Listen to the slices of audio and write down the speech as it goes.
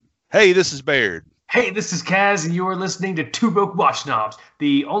Hey, this is Baird. Hey, this is Kaz, and you are listening to Two Broke Watch Snobs,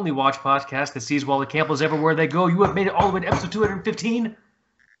 the only watch podcast that sees Wally Campbell's everywhere they go. You have made it all the way to episode 215.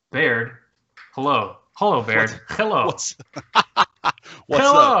 Baird, hello. Hello, Baird. What's Hello. what's what's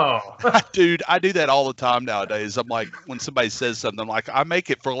up, Hello. dude? I do that all the time nowadays. I'm like, when somebody says something like, "I make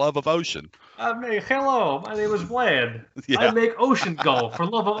it for love of ocean." Hello, my name is Vlad. I Yeah, make ocean go for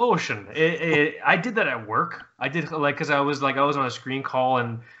love of ocean. I did that at work. I did because I was on a screen call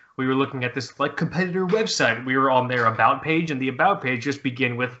and we were looking at this competitor website. We were on their about page and the about page just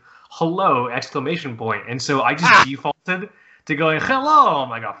began with hello exclamation point. And so I just defaulted to going hello. I'm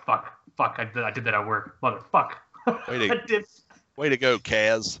like, oh fuck, I did that at work, motherfucker. way to I did. way to go,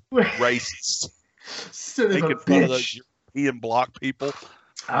 Kaz. Racist, Son of a making fun of those bitch. European bloc people.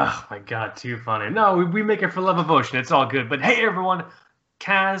 Oh my god, too funny. No, we make it for love of ocean. It's all good. But hey, everyone,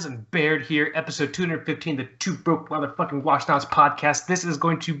 Kaz and Baird here, episode 215, the Two Broke Motherfucking Watchdowns podcast. This is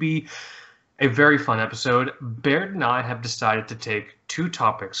going to be a very fun episode. Baird and I have decided to take two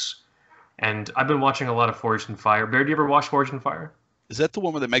topics, and I've been watching a lot of Forged in Fire. Baird, do you ever watch Forged in Fire? Is that the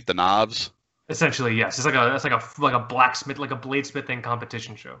one where they make the knives? Essentially, yes. It's like a blacksmith, like a bladesmithing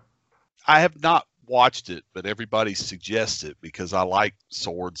competition show. I have not watched it, but everybody suggests it because I like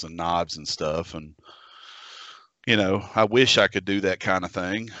swords and knives and stuff, and I wish I could do that kind of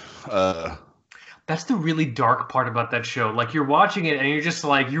thing. That's the really dark part about that show. Like you're watching it and you're just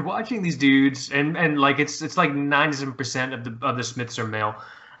like you're watching these dudes and like it's like 97% of the Smiths are male.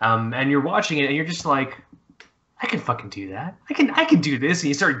 And you're watching it and you're just like I can fucking do that. I can do this. And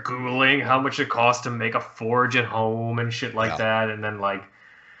you start Googling how much it costs to make a forge at home and shit like Yeah. that. And then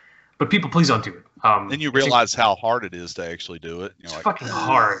but people, please don't do it. Then you realize how hard it is to actually do it. It's You're like, fucking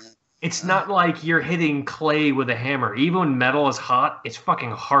hard. It's not like you're hitting clay with a hammer. Even when metal is hot, it's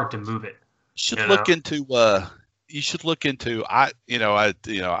fucking hard to move it. should You look know? into you should look into I'm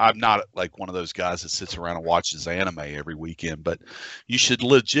not like one of those guys that sits around and watches anime every weekend, but you should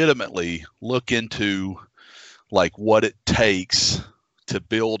legitimately look into like what it takes to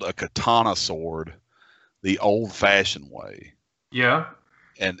build a katana sword the old fashioned way. Yeah.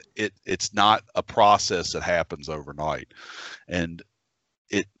 And it's not a process that happens overnight. And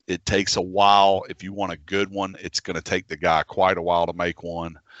it takes a while. If you want a good one, it's going to take the guy quite a while to make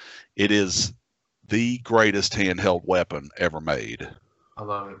one. It is the greatest handheld weapon ever made, I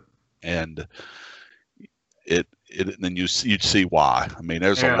love it. and then you'd see why. I mean,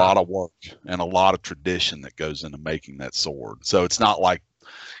 there's a Yeah. lot of work and a lot of tradition that goes into making that sword. So it's not like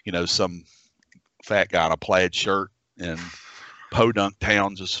some fat guy in a plaid shirt in Podunk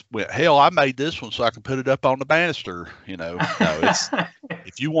Town just went, hell, I made this one so I can put it up on the banister. No, it's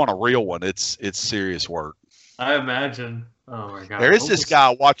if you want a real one, it's serious work. I imagine. Oh my god. There is this guy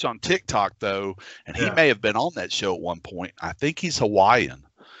I watch on TikTok though, and he Yeah. may have been on that show at one point. I think he's Hawaiian,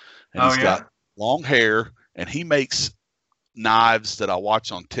 and Oh, he's yeah? got long hair, and he makes knives that I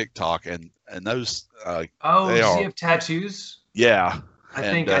watch on TikTok, and those, Oh, they does are, he have tattoos? yeah. I And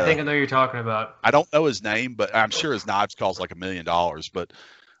think I think I know who you're talking about. I don't know his name, but I'm sure his knives cost like $1 million. But,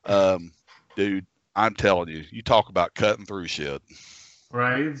 dude, I'm telling you, you talk about cutting through shit.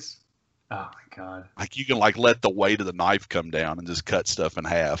 Right? Oh my god. Like you can like let the weight of the knife come down and just cut stuff in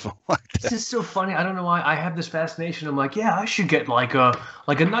half. Like This that. is so funny. I don't know why I have this fascination. I'm like, yeah, I should get like a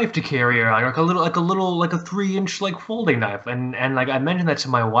knife to carry around, like a 3-inch like folding knife. And like I mentioned that to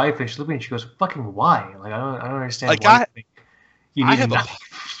my wife, and she looked at me and she goes, "Fucking why? Like I don't understand Like why you I need a have a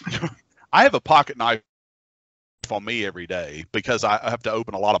knife." I have a pocket knife on me every day because I have to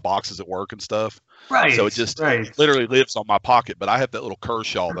open a lot of boxes at work and stuff. Right. So it Right. literally lives on my pocket. But I have that little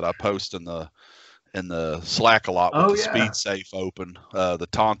Kershaw that I post in the Slack a lot with Oh the yeah. speed safe open, the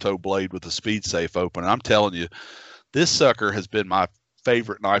Tonto blade with the speed safe open. And I'm telling you, this sucker has been my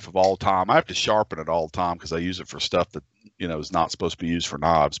favorite knife of all time. I have to sharpen it all the time because I use it for stuff that is not supposed to be used for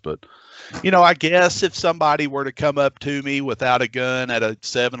knives. But I guess if somebody were to come up to me without a gun at a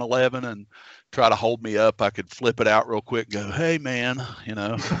 7-Eleven and try to hold me up, I could flip it out real quick and go, "Hey man,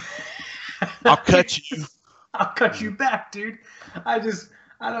 I'll cut you." I'll cut you back, dude. I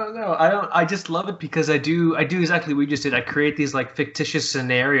don't know. I just love it because I do exactly what you just did. I create these like fictitious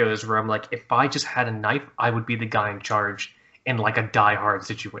scenarios where I'm like, if I just had a knife, I would be the guy in charge in like a Die Hard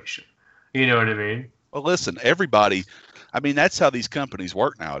situation. You know what I mean? Well, listen, everybody. I mean, that's how these companies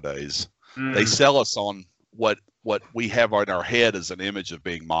work nowadays. They Mm. sell us on what we have in our head as an image of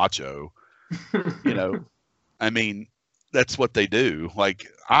being macho. I mean, that's what they do. Like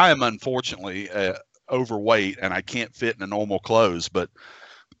I am unfortunately overweight and I can't fit in a normal clothes, but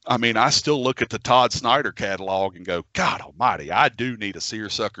I mean, I still look at the Todd Snyder catalog and go, God almighty, I do need a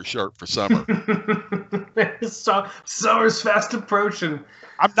seersucker shirt for summer. Summer's fast approaching.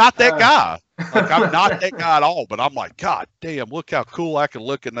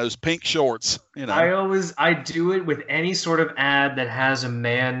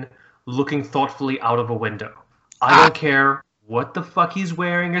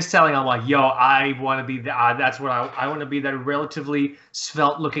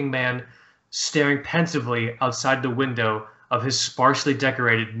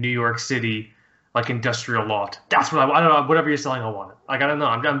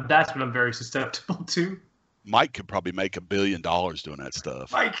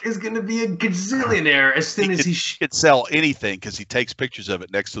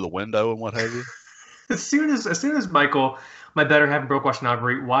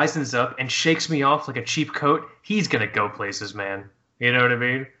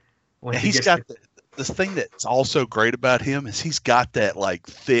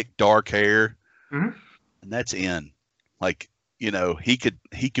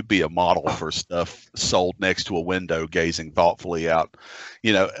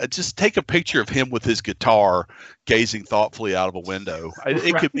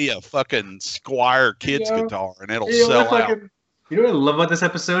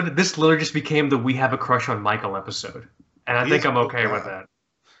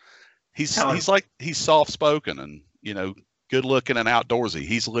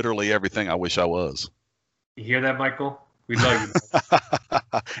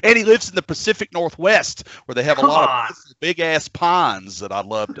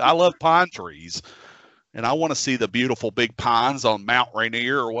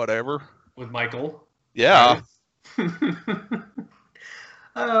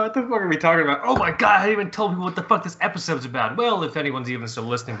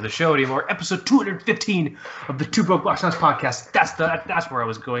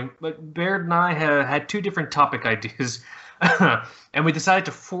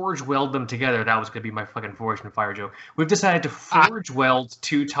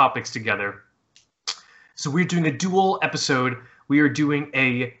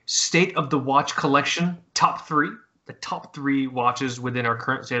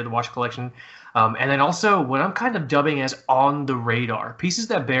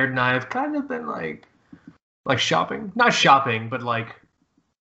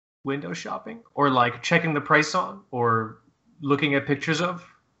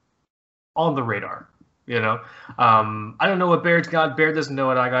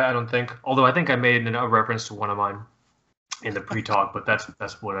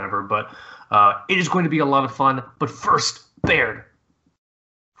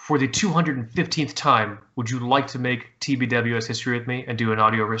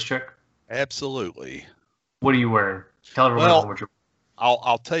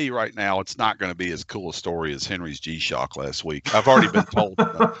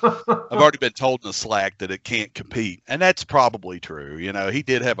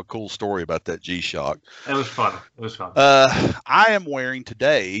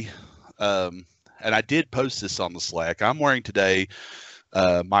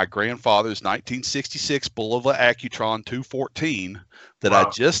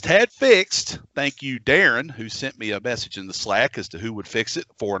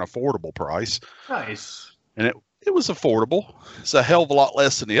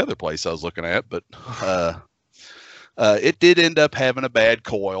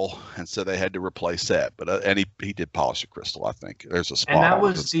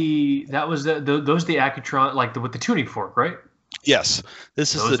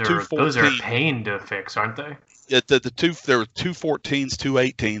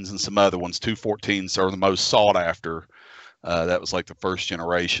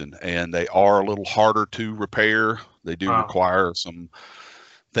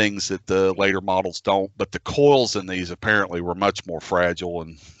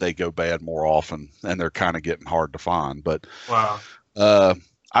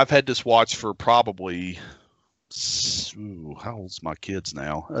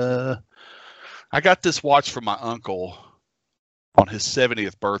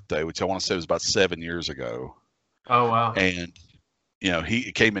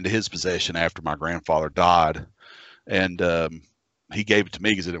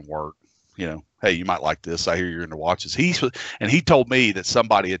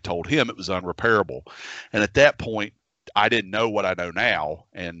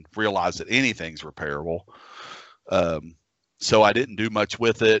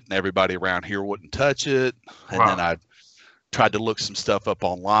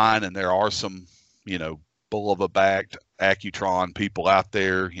 Bulova backed Accutron people out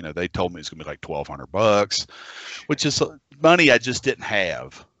there. You know, they told me it's gonna be like $1,200, which is money I just didn't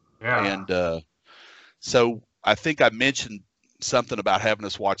have. Yeah. And so I think I mentioned something about having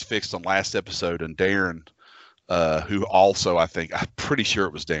this watch fixed on last episode, and Darren, who also I'm pretty sure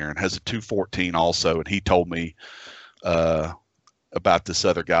it was Darren, has a 214 also, and he told me about this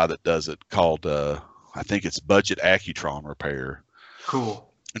other guy that does it called I think it's Budget Accutron Repair. Cool.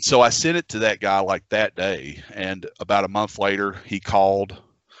 And so I sent it to that guy like that day, and about a month later he called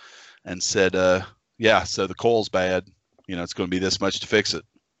and said, yeah, so the coil's bad, you know, it's going to be this much to fix it.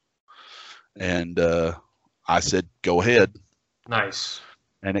 And I said, go ahead. Nice.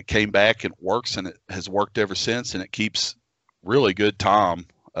 And it came back and works, and it has worked ever since, and it keeps really good time.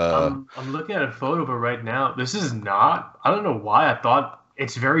 I'm looking at a photo of it right now. This is not, I don't know why I thought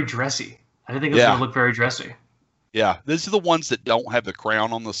it's very dressy. I didn't think it was going to look very dressy. Yeah, these are the ones that don't have the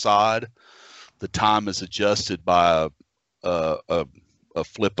crown on the side. The time is adjusted by a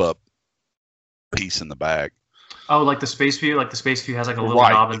flip-up piece in the back. Oh, like the Space View? Like the Space View has like a little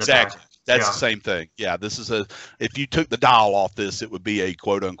knob in the back. That's the same thing. Yeah, this is if you took the dial off this, it would be a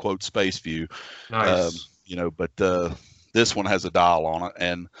quote-unquote Space View. Nice. You know, but this one has a dial on it.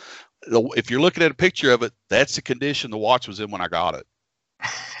 And if you're looking at a picture of it, that's the condition the watch was in when I got it.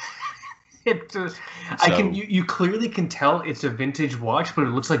 You clearly can tell it's a vintage watch, but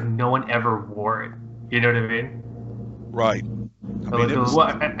it looks like no one ever wore it. You know what I mean? Right.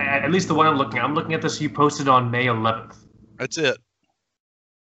 At least the one I'm looking at this you posted on May 11th. That's it.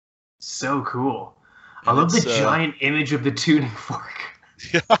 So cool. I love the giant image of the tuning fork.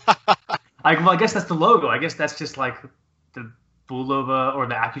 I guess that's the logo. I guess that's just like the Bulova or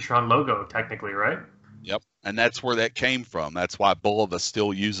the Accutron logo, technically, right? Yep, and that's where that came from. That's why Bulova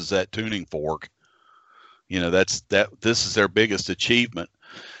still uses that tuning fork. You know, this is their biggest achievement.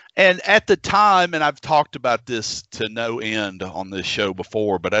 And at the time, and I've talked about this to no end on this show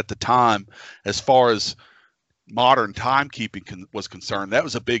before, but at the time, as far as modern timekeeping was concerned, that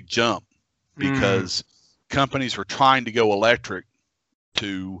was a big jump because companies were trying to go electric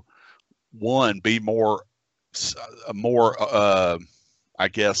to, one, be more I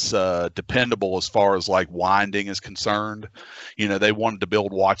guess, dependable as far as like winding is concerned. You know, they wanted to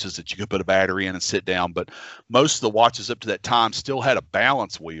build watches that you could put a battery in and sit down, but most of the watches up to that time still had a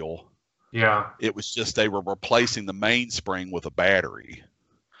balance wheel. Yeah. It was just they were replacing the mainspring with a battery.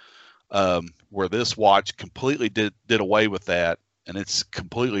 Where this watch completely did away with that, and it's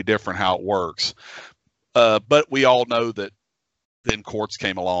completely different how it works. But we all know that then quartz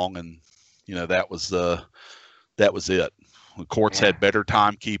came along, and you know that was it. The quartz had better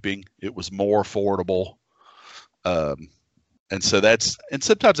timekeeping. It was more affordable. And so and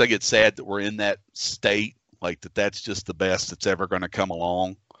sometimes I get sad that we're in that state, like that's just the best that's ever going to come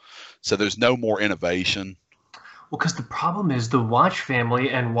along. So there's no more innovation. Well, because the problem is the watch family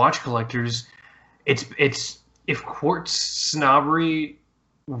and watch collectors, it's if quartz snobbery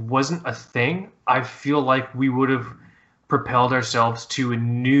wasn't a thing, I feel like we would have propelled ourselves to a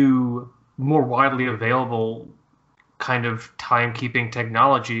new, more widely available kind of timekeeping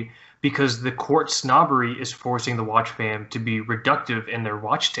technology, because the quartz snobbery is forcing the watch fam to be reductive in their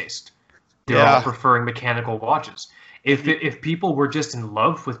watch taste. They're all preferring mechanical watches. If people were just in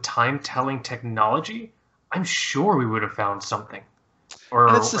love with time-telling technology, I'm sure we would have found something or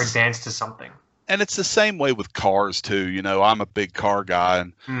advanced to something. And it's the same way with cars too. You know, I'm a big car guy,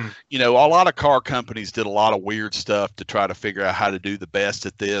 and you know, a lot of car companies did a lot of weird stuff to try to figure out how to do the best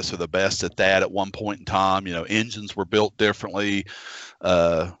at this or the best at that at one point in time. You know, engines were built differently.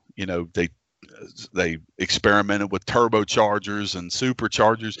 You know, they experimented with turbochargers and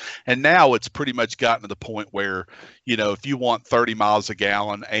superchargers, and now it's pretty much gotten to the point where, you know, if you want 30 miles a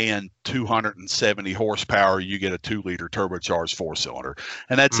gallon and 270 horsepower, you get a 2-liter turbocharged 4-cylinder,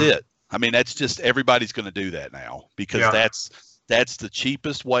 and that's it. I mean, that's just, everybody's going to do that now because that's the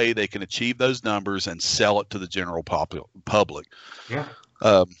cheapest way they can achieve those numbers and sell it to the general public. Yeah.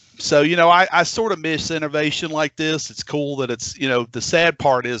 So, you know, I sort of miss innovation like this. It's cool that it's, you know, the sad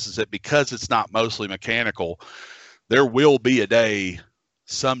part is that because it's not mostly mechanical, there will be a day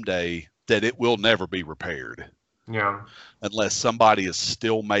someday that it will never be repaired. Yeah. Unless somebody is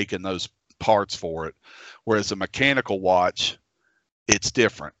still making those parts for it. Whereas a mechanical watch, it's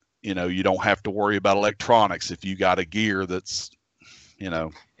different. You know, you don't have to worry about electronics if you got a gear that's, you know.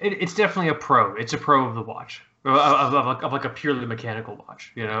 It's definitely a pro. It's a pro of the watch. Of like a purely mechanical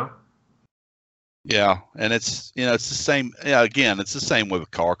watch, you know? Yeah, and it's, you know, it's the same. Yeah, again, it's the same with a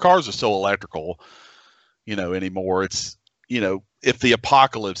car. Cars are still electrical, you know, anymore. It's, you know, if the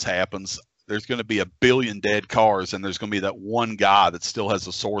apocalypse happens, there's going to be a billion dead cars, and there's going to be that one guy that still has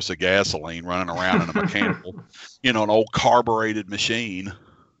a source of gasoline running around in a mechanical, an old carbureted machine.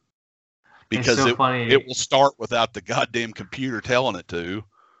 Because it will start without the goddamn computer telling it to.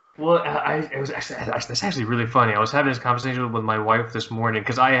 Well, that's actually really funny. I was having this conversation with my wife this morning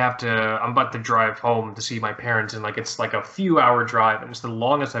because I'm about to drive home to see my parents, and it's like a few hour drive, and it's the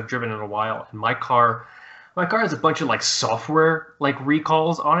longest I've driven in a while. And my car has a bunch of software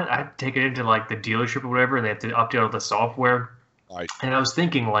recalls on it. I have to take it into the dealership or whatever, and they have to update all the software. Right. And I was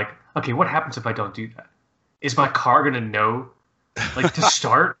thinking okay, what happens if I don't do that? Is my car gonna know to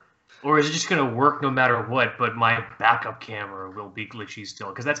start? Or is it just going to work no matter what, but my backup camera will be glitchy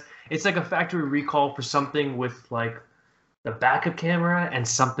still? Because it's like a factory recall for something with the backup camera and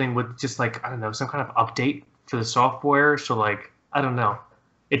something with just I don't know, some kind of update for the software. So I don't know.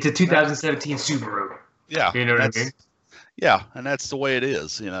 It's a 2017 Subaru. Yeah. You know what I mean? Yeah, and that's the way it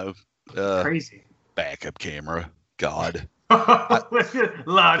is, Crazy. Backup camera. God.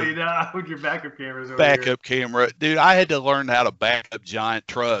 La-di-da with your backup cameras over Backup camera. Dude, I had to learn how to back up giant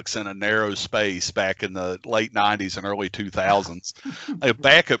trucks in a narrow space back in the late 90s and early 2000s. A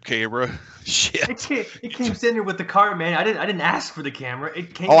backup camera. Shit. It came standard with the car, man. I didn't ask for the camera.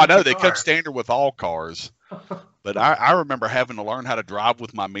 It came I know. They come standard with all cars. But I remember having to learn how to drive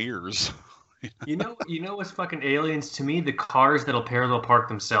with my mirrors. You know what's fucking aliens to me? The cars that'll parallel park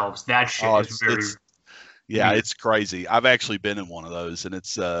themselves. That shit is very... Yeah, it's crazy. I've actually been in one of those, and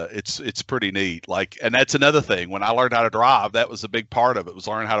it's pretty neat. And that's another thing. When I learned how to drive, that was a big part of it, was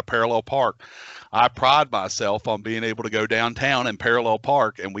learning how to parallel park. I pride myself on being able to go downtown and parallel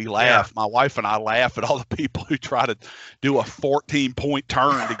park, and we laugh. Yeah. My wife and I laugh at all the people who try to do a 14-point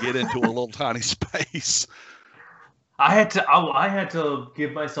turn to get into a little tiny space. I had to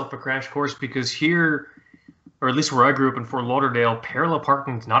give myself a crash course because here, or at least where I grew up in Fort Lauderdale, parallel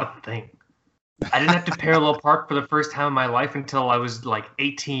parking is not a thing. I didn't have to parallel park for the first time in my life until I was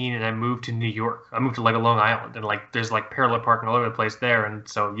 18 and I moved to New York. I moved to a Long Island, and there's parallel parking all over the place there. And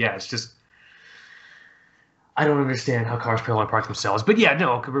so yeah, it's just, I don't understand how cars parallel park themselves. But yeah,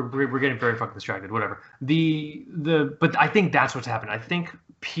 no, we're getting very fucking distracted. Whatever. But I think that's what's happened. I think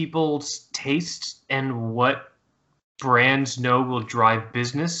people's tastes and what brands know will drive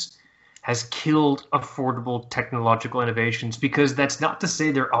business has killed affordable technological innovations, because that's not to say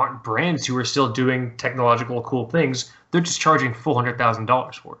there aren't brands who are still doing technological cool things. They're just charging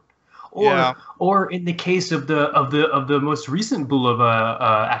 $400,000 for it. Or in the case of the most recent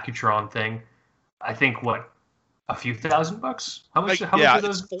Bulova Accutron thing, I think a few $1,000. How much are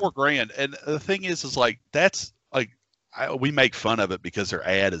those? It's $4,000. And the thing is that's we make fun of it because their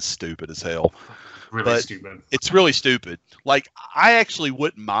ad is stupid as hell. Really stupid. It's really stupid. I actually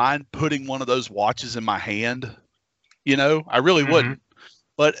wouldn't mind putting one of those watches in my hand. I really wouldn't.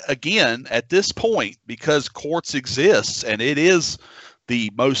 But again, at this point, because Quartz exists and it is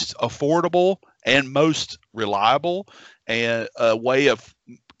the most affordable and most reliable and a way of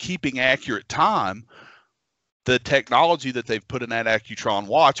keeping accurate time, the technology that they've put in that Accutron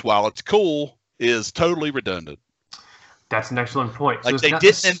watch, while it's cool, is totally redundant. That's an excellent point. So they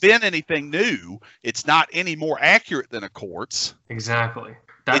didn't invent anything new. It's not any more accurate than a quartz. Exactly.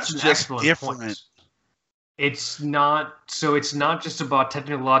 That's it's just different. Point. It's not just about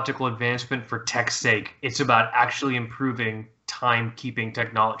technological advancement for tech's sake. It's about actually improving timekeeping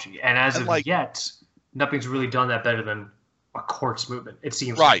technology. And as of yet, nothing's really done that better than a quartz movement, it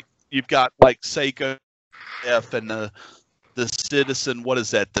seems. Right. You've got Seiko F and the Citizen, what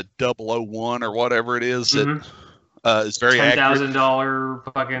is that, the 001 or whatever it is that is very accurate.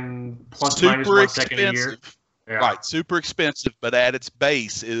 $10,000 fucking plus super minus 1 expensive. second a year. Yeah. Right, super expensive, but at its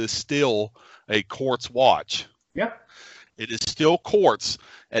base, it is still a quartz watch. Yep. It is still quartz,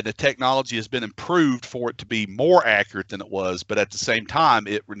 and the technology has been improved for it to be more accurate than it was, but at the same time,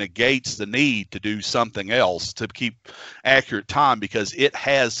 it negates the need to do something else to keep accurate time, because it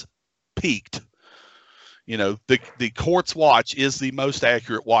has peaked. The quartz watch is the most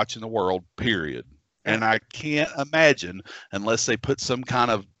accurate watch in the world, period. And I can't imagine, unless they put some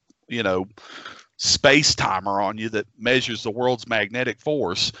kind of, space timer on you that measures the world's magnetic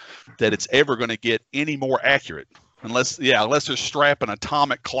force, that it's ever going to get any more accurate. Unless they're strapping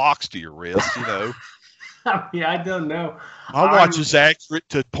atomic clocks to your wrist, Yeah, I don't know. My watch is accurate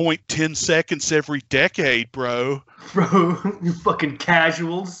to 0.10 seconds every decade, bro. Bro, you fucking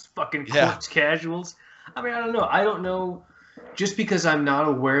casuals. Fucking quartz casuals. I mean, I don't know. I don't know. Just because I'm not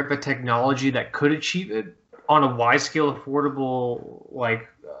aware of a technology that could achieve it on a wide scale, affordable,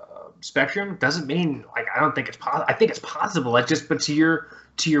 spectrum, doesn't mean I don't think it's possible. I think it's possible. But to your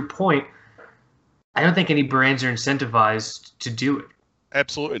point, I don't think any brands are incentivized to do it.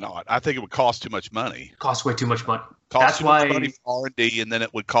 Absolutely not. I think it would cost too much money. Costs way too much money. That's too much money for R&D, and then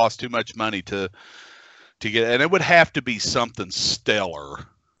it would cost too much money to get, and it would have to be something stellar.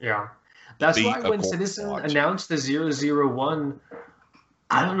 Yeah. That's why when Citizen announced the 001,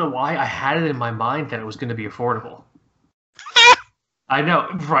 I don't know why I had it in my mind that it was going to be affordable. I know,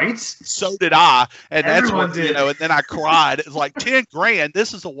 right? So did I, and Everyone that's what did. And then I cried. It's like $10,000.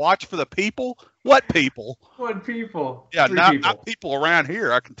 This is a watch for the people. What people? What people? Yeah, not people around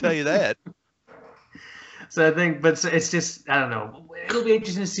here. I can tell you that. So I think, but it's just, I don't know. It'll be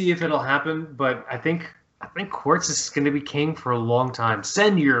interesting to see if it'll happen. But I think Quartz is going to be king for a long time.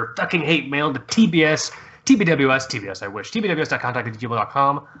 Send your fucking hate mail to TBWS, I wish,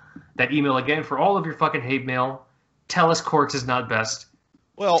 tbws.contact@gmail.com. That email again for all of your fucking hate mail. Tell us Quartz is not best.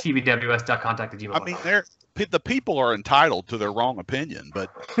 Well, tbws.contact@gmail.com. I mean, the people are entitled to their wrong opinion, but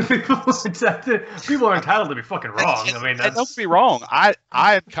people are entitled to be fucking wrong. I mean, don't be wrong. I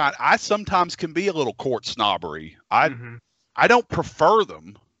sometimes can be a little Quartz snobbery. I don't prefer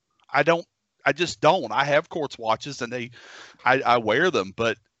them. I just don't. I have Quartz watches and I wear them,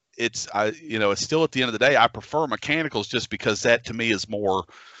 but it's still at the end of the day, I prefer mechanicals just because that to me is more,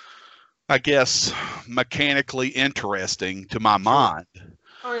 I guess, mechanically interesting to my mind.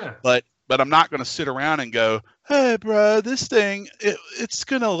 Oh yeah. But I'm not going to sit around and go, hey, bro, this thing it's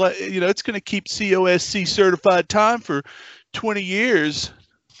going to it's going to keep COSC certified time for 20 years.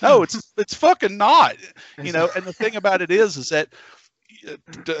 No, it's fucking not. And the thing about it is that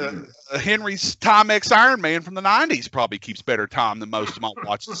Henry's Timex Iron Man from the 90s probably keeps better time than most of my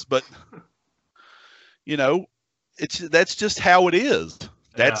watches, but that's just how it is.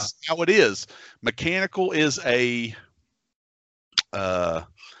 That's how it is. Mechanical is a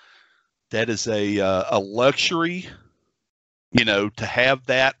luxury, to have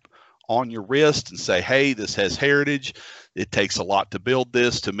that on your wrist and say, hey, this has heritage. It takes a lot to build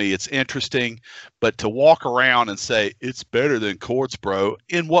this. To me, it's interesting. But to walk around and say, it's better than Quartz, bro,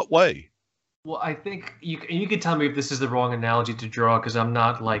 in what way? Well, I think you can tell me if this is the wrong analogy to draw, because I'm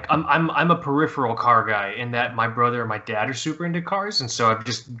not like I'm a peripheral car guy in that my brother and my dad are super into cars, and so I've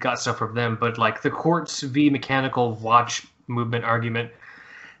just got stuff from them. But like the Quartz v mechanical watch movement argument,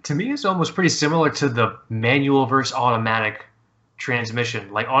 to me, is almost pretty similar to the manual versus automatic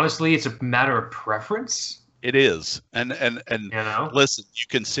transmission. Like honestly, it's a matter of preference. It is, and listen, you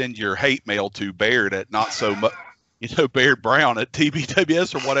can send your hate mail to Baird at not so much. Baird Brown at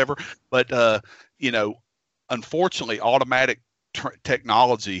TBWS or whatever. But, unfortunately, automatic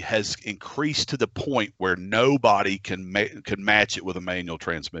technology has increased to the point where nobody can match it with a manual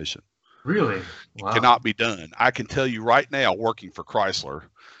transmission. Really? Wow. It cannot be done. I can tell you right now, working for Chrysler,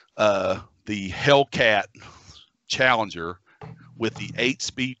 the Hellcat Challenger with the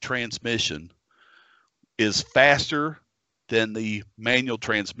 8-speed transmission is faster than the manual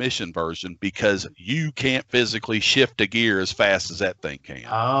transmission version because you can't physically shift a gear as fast as that thing can.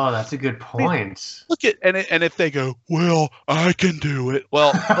 Oh, that's a good point. I mean, look at and if they go, well, I can do it.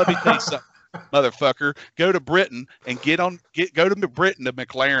 Well, let me tell you something, motherfucker. Go to Britain and go to Britain to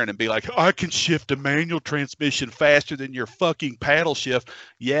McLaren and be like, I can shift a manual transmission faster than your fucking paddle shift.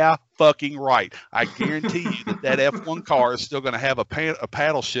 Yeah, fucking right. I guarantee you that F1 car is still going to have a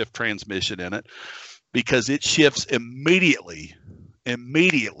paddle shift transmission in it. Because it shifts immediately.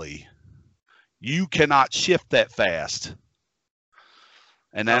 You cannot shift that fast.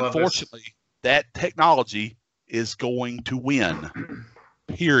 And unfortunately, that technology is going to win.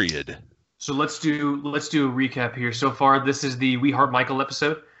 Period. So let's do a recap here. So far, this is the We Heart Michael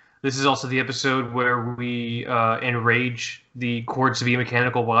episode. This is also the episode where we enrage the Quartz v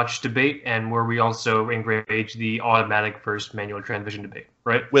mechanical watch debate, and where we also enrage the automatic versus manual transmission debate,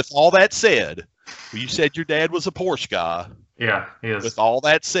 right? With all that said, you said your dad was a Porsche guy. Yeah, he is. With all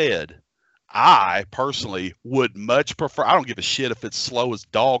that said, I personally would much prefer, I don't give a shit if it's slow as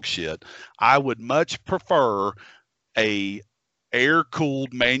dog shit. I would much prefer a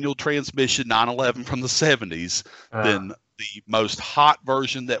air-cooled manual transmission 911 from the 70s than the most hot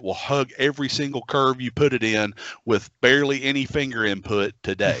version that will hug every single curve you put it in with barely any finger input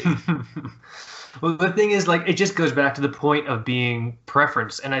today. Well, the thing is, like, it just goes back to the point of being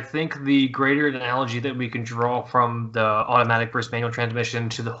preference. And I think the greater analogy that we can draw from the automatic versus manual transmission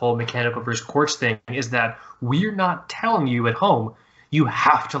to the whole mechanical versus Quartz thing is that we're not telling you at home you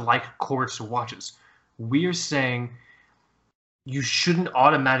have to like Quartz watches. We're saying you shouldn't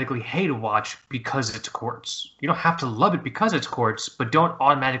automatically hate a watch because it's Quartz. You don't have to love it because it's Quartz, but don't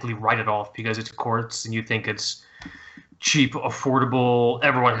automatically write it off because it's Quartz and you think it's cheap, affordable,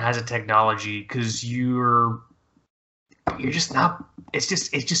 everyone has a technology, because you're just not. It's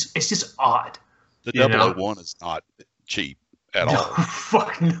just odd. The 001 is not cheap. at No, all.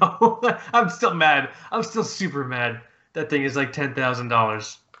 fuck no. I'm still mad. I'm still super mad. That thing is like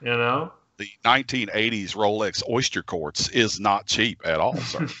 $10,000. You know. The 1980s Rolex Oyster Quartz is not cheap at all,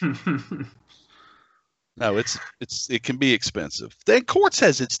 sir. No, it can be expensive. Then quartz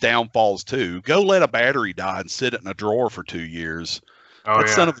has its downfalls too. Go let a battery die and sit it in a drawer for 2 years. Oh That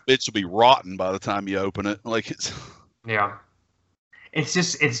yeah. son of a bitch will be rotten by the time you open it. Like it's Yeah. It's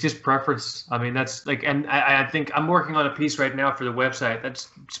just preference. I mean, that's like, and I think I'm working on a piece right now for the website that's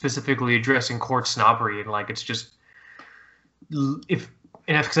specifically addressing quartz snobbery, and like it's just if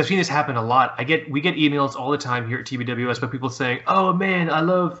and because I've seen this happen a lot. We get emails all the time here at TBWS about people saying, "Oh man, I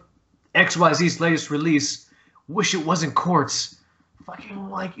love XYZ's latest release. Wish it wasn't quartz." Fucking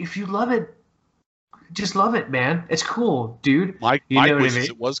like, if you love it, just love it, man. It's cool, dude. Mike You know what I wishes mean?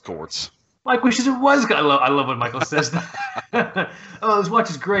 it was quartz. Mike wishes it was. I love when Michael says that. Oh, this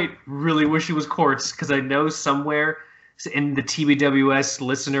watch is great. Really wish it was quartz, because I know somewhere in the TBWS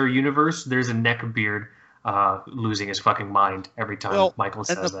listener universe, there's a neckbeard losing his fucking mind every time Michael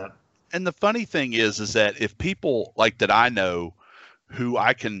says that. And the funny thing is that if people like that I know who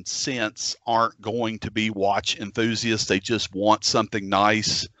I can sense aren't going to be watch enthusiasts, they just want something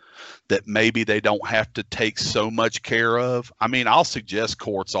nice that maybe they don't have to take so much care of. I mean, I'll suggest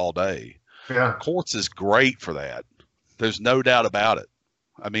quartz all day. Yeah. Quartz is great for that. There's no doubt about it.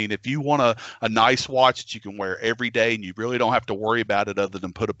 I mean, if you want a nice watch that you can wear every day and you really don't have to worry about it other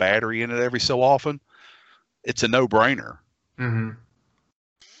than put a battery in it every so often, it's a no-brainer. Mm-hmm.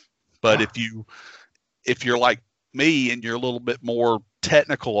 But if you're like me and you're a little bit more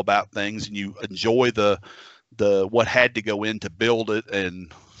technical about things and you enjoy the what had to go in to build it,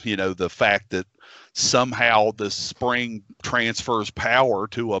 and you know the fact that somehow the spring transfers power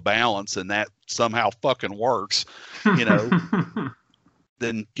to a balance and that somehow fucking works, you know,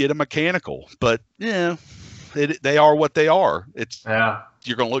 then get a mechanical. But yeah, they are what they are. It's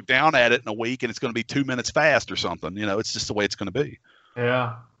you're going to look down at it in a week and it's going to be 2 minutes fast or something. You know, it's just the way it's going to be.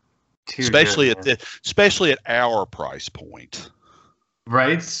 Yeah. Especially at our price point.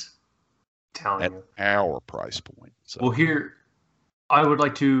 Right? Telling you. Our price point. So. Well, here, I would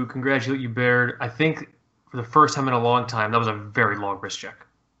like to congratulate you, Baird. I think for the first time in a long time, that was a very long wrist check.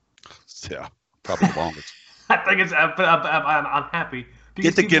 Yeah, probably the longest. I think it's. I'm happy.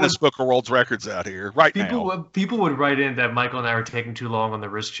 Get the Guinness Book of World Records out here now. People would write in that Michael and I are taking too long on the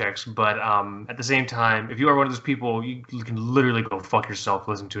wrist checks, but at the same time, if you are one of those people, you can literally go fuck yourself,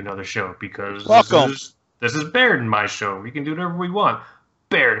 listen to another show, because this is Baird and my show. We can do whatever we want.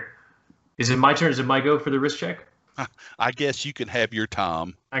 Baird, is it my turn? Is it my go for the wrist check? I guess you can have your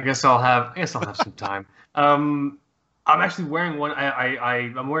time. I guess I'll have some time. I'm actually wearing one.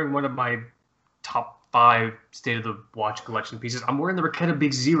 I'm wearing one of my top 5 state of the watch collection pieces. I'm wearing the Raketa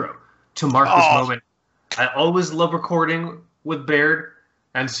Big Zero to mark this moment. I always love recording with Baird,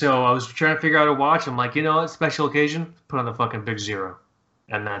 and so I was trying to figure out a watch. I'm like, you know what, special occasion, put on the fucking Big Zero,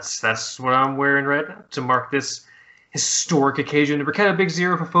 and that's what I'm wearing right now to mark this historic occasion. The Raketa Big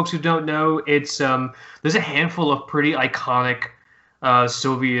Zero, for folks who don't know, it's there's a handful of pretty iconic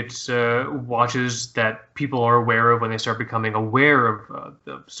Soviet watches that people are aware of when they start becoming aware of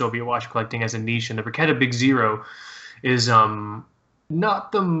the Soviet watch collecting as a niche. And the Raketa Big Zero is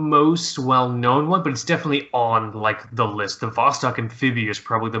not the most well-known one, but it's definitely on like the list. The Vostok Amphibia is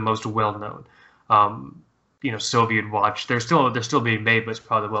probably the most well-known, Soviet watch. They're still being made, but it's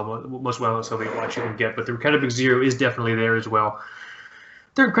probably the most well-known Soviet watch you can get. But the Raketa Big Zero is definitely there as well.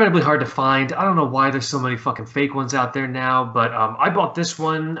 They're incredibly hard to find. I don't know why there's so many fucking fake ones out there now, but I bought this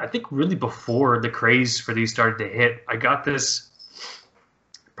one, I think, really before the craze for these started to hit. I got this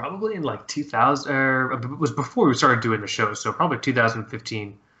probably in like 2000, or it was before we started doing the show, so probably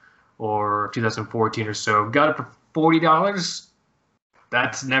 2015 or 2014 or so. Got it for $40.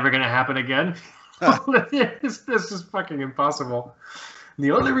 That's never going to happen again. This is fucking impossible. And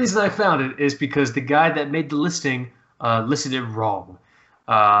the only reason I found it is because the guy that made the listing listed it wrong.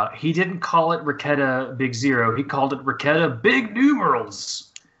 He didn't call it Raketa Big Zero. He called it Raketa Big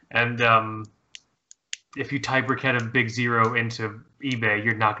Numerals. And if you type Raketa Big Zero into eBay,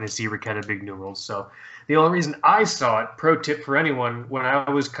 you're not going to see Raketa Big Numerals. So the only reason I saw it, pro tip for anyone, when I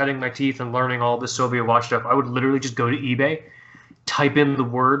was cutting my teeth and learning all the Soviet watch stuff, I would literally just go to eBay, type in the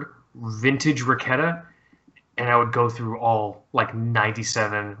word vintage Raketa, and I would go through all like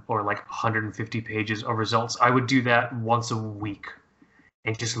 97 or like 150 pages of results. I would do that once a week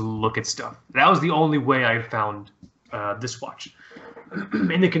and just look at stuff. That was the only way I found this watch.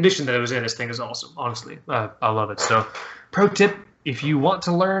 In the condition that it was in, this thing is awesome. Honestly, I love it. So, pro tip, if you want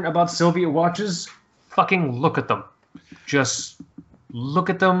to learn about Soviet watches, fucking look at them. Just look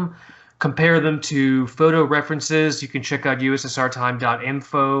at them. compare them to photo references. You can check out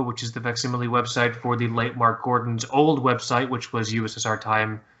ussrtime.info, which is the facsimile website for the late Mark Gordon's old website, which was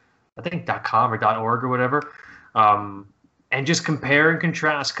ussrtime, I think .com or .org or whatever. And just compare and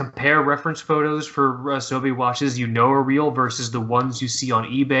contrast. Compare reference photos for Soviet watches you know are real versus the ones you see on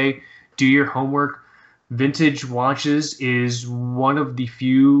eBay. Do your homework. Vintage watches is one of the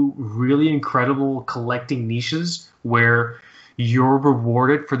few really incredible collecting niches where you're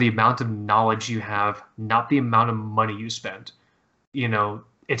rewarded for the amount of knowledge you have, not the amount of money you spend. You know,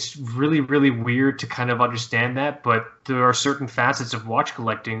 it's really, really weird to kind of understand that, but there are certain facets of watch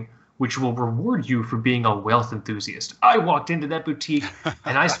collecting which will reward you for being a wealth enthusiast. I walked into that boutique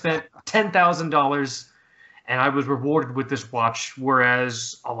and I spent $10,000 and I was rewarded with this watch,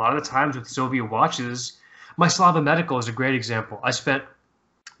 whereas a lot of the times with Soviet watches, my Slava Medical is a great example. I spent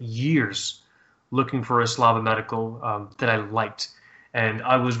years looking for a Slava Medical that I liked, and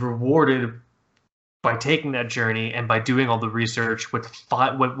I was rewarded by taking that journey and by doing all the research with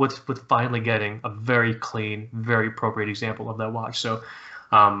finally getting a very clean, very appropriate example of that watch. So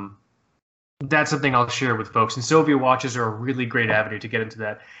that's something I'll share with folks. And Soviet watches are a really great avenue to get into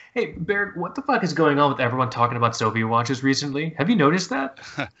that. Hey, Baird, what the fuck is going on with everyone talking about Soviet watches recently? Have you noticed that?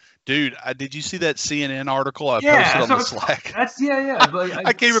 Dude, did you see that CNN article I posted on the Slack? Yeah. But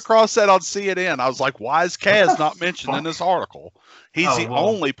I came across that on CNN. I was like, why is Kaz not mentioned in this article? He's the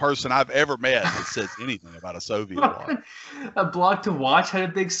only person I've ever met that says anything about a Soviet watch. A Blog to Watch had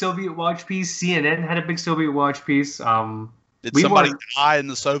a big Soviet watch piece. CNN had a big Soviet watch piece. Did somebody die in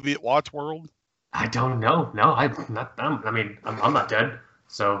the Soviet watch world? I don't know. No, I'm not dead.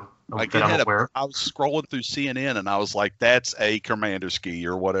 So I was scrolling through CNN and I was like, that's a Commanderski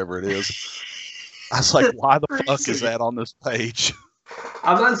or whatever it is. I was like, why the fuck is that on this page?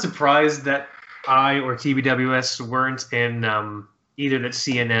 I'm not surprised that I or TBWS weren't in either that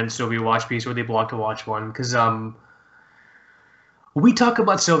CNN Soviet watch piece or the Blog to Watch one, because we talk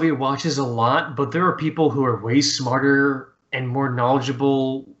about Soviet watches a lot, but there are people who are way smarter and more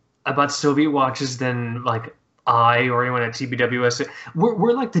knowledgeable about Soviet watches than like I or anyone at TBWS.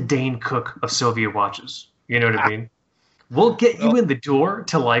 We're like the Dane Cook of Soviet watches. You know what I mean? We'll get you in the door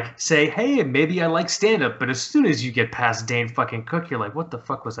to like say, hey, maybe I like stand up, but as soon as you get past Dane fucking Cook, you're like, what the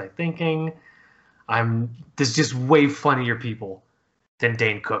fuck was I thinking? There's just way funnier people than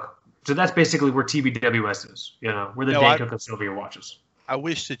Dane Cook. So that's basically where TBWS is. You know, we're the Dane Cook of Soviet watches. I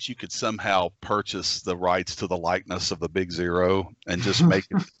wish that you could somehow purchase the rights to the likeness of the Big Zero and just make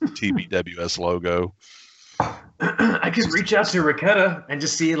it TBWS logo. I could reach out to Raketa and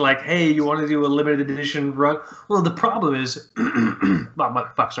just see like, hey, you want to do a limited edition run? Well, the problem is, Modern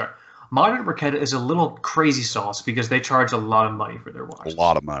Raketa is a little crazy sauce because they charge a lot of money for their watches. A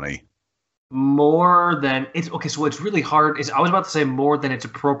lot of money. More than it's okay. So it's really hard. I was about to say more than it's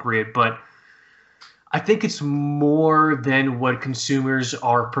appropriate, but I think it's more than what consumers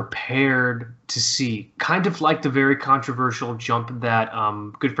are prepared to see. Kind of like the very controversial jump that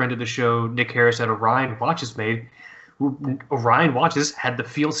good friend of the show, Nick Harris at Orion Watches made. Orion Watches had the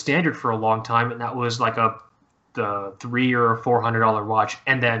field standard for a long time, and that was like the $300 or $400 watch.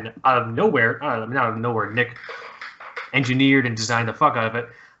 And then out of nowhere, Nick engineered and designed the fuck out of it.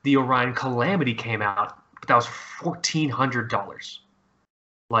 The Orion Calamity came out, but that was $1,400.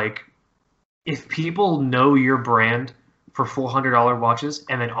 Like, if people know your brand for $400 watches,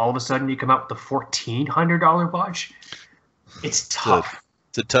 and then all of a sudden you come out with a $1,400 watch, it's tough.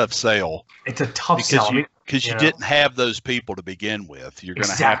 It's a tough sale. It's a tough sell. Because you didn't have those people to begin with. You're going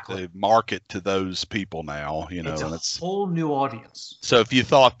to have to market to those people now. You know, it's a whole new audience. So if you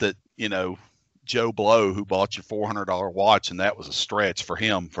thought that, you know, Joe Blow, who bought your $400 watch, and that was a stretch for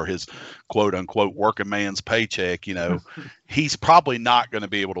him for his quote unquote working man's paycheck, you know, he's probably not going to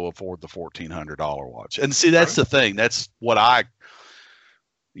be able to afford the $1,400 watch. And see, that's the thing. That's what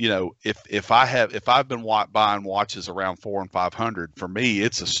you know, if I've been buying watches around $400 and $500, for me,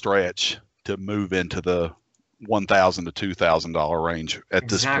 it's a stretch to move into the $1,000 to $2,000 range at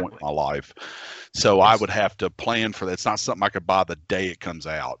this point in my life. So I would have to plan for that. It's not something I could buy the day it comes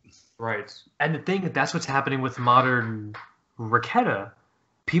out. Right. And the thing that's what's happening with modern Raketa.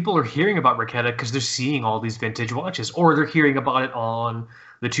 People are hearing about Raketa because they're seeing all these vintage watches, or they're hearing about it on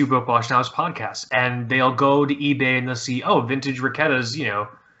the Two Broke Watch Nows podcast, and they'll go to eBay and they'll see, oh, vintage Raketas, you know,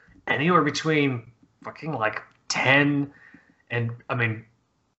 anywhere between fucking like 10 and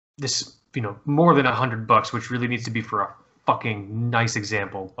this, you know, more than $100, which really needs to be for a fucking nice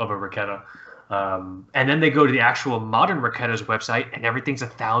example of a Raketa. And then they go to the actual modern Raketa's website, and everything's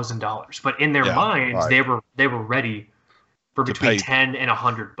 $1,000. But in their minds, they were ready for between 10 and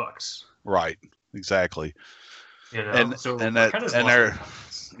 $100. Right. Exactly. You know, and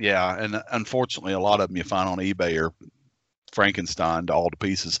Yeah, and unfortunately, a lot of them you find on eBay are Frankenstein to all the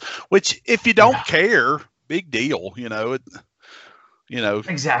pieces. Which, if you don't care, big deal.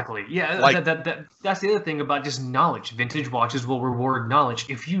 Exactly. Yeah, Like that's the other thing about just knowledge. Vintage watches will reward knowledge.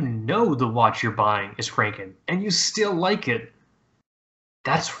 If you know the watch you're buying is Franken and you still like it,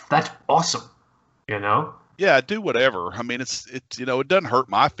 that's awesome. Yeah, do whatever. I mean, it's it doesn't hurt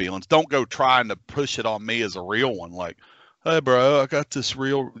my feelings. Don't go trying to push it on me as a real one. Like, hey, bro, I got this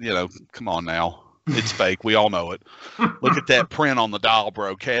real. Come on now, it's fake. We all know it. Look at that print on the dial,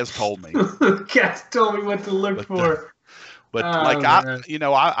 bro. Kaz told me. Kaz told me what to look for.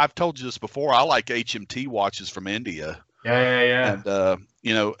 I've told you this before. I like HMT watches from India. Yeah. And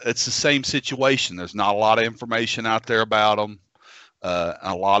it's the same situation. There's not a lot of information out there about them.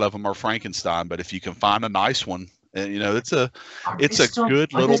 A lot of them are Frankenstein, but if you can find a nice one, it's a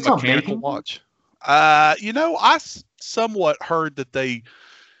good little mechanical watch. I somewhat heard that the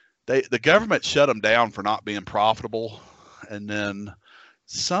government shut them down for not being profitable, and then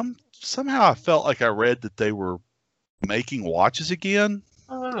somehow I felt like I read that they were making watches again.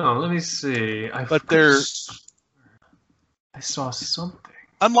 I don't know. Let me see. I saw something.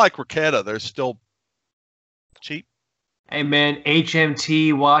 Unlike Raketa, they're still cheap. Hey man,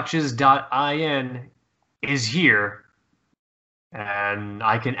 hmtwatches.in is here, and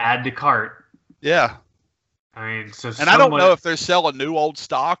I can add to cart. Yeah. I mean, I don't know if they're selling new old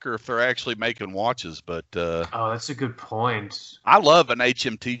stock or if they're actually making watches, but oh, that's a good point. I love an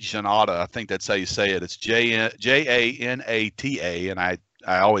HMT Janata. I think that's how you say it. It's Janata, and I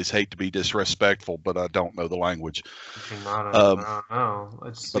always hate to be disrespectful, but I don't know the language. Janata, I don't know.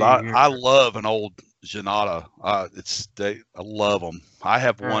 Let's see. But I love an old Janata. I love them. I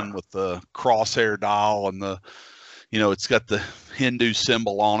have one with the crosshair dial and it's got the Hindu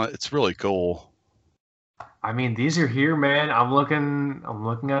symbol on it. It's really cool. I mean, these are here, man. I'm looking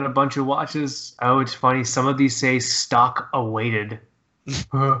at a bunch of watches. Oh, it's funny. Some of these say stock awaited.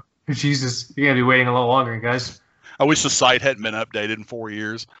 Jesus, you gotta be waiting a little longer, guys. I wish the site hadn't been updated in 4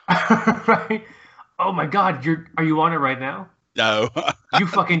 years. Right? Oh my God, are you on it right now? No. You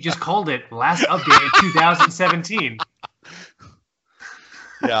fucking just called it. Last update in 2017.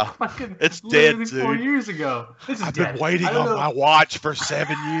 Yeah, it's dead, dude. 4 years ago. I've been waiting on my watch for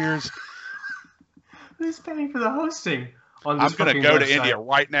 7 years. Who's paying for the hosting on this? I'm going to go to India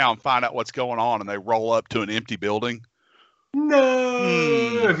right now and find out what's going on, and they roll up to an empty building.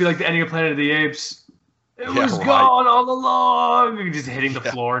 No, it'd be like the ending of Planet of the Apes. It was gone all along. You're just hitting the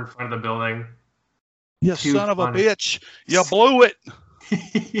floor in front of the building. You son of a bitch! You blew it.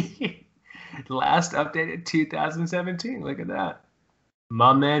 Last updated 2017. Look at that.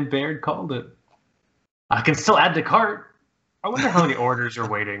 My man Baird called it. I can still add to cart. I wonder how many orders are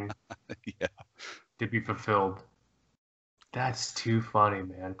waiting. Yeah. To be fulfilled. That's too funny,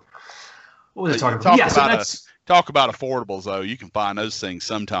 man. What was I talking about? Talk about affordables, though. You can find those things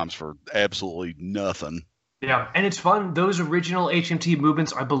sometimes for absolutely nothing. Yeah, and it's fun. Those original HMT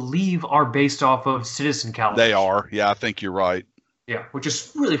movements, I believe, are based off of Citizen calibers. They are. Yeah, I think you're right. Yeah, which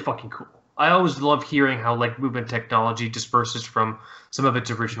is really fucking cool. I always love hearing how movement technology disperses from some of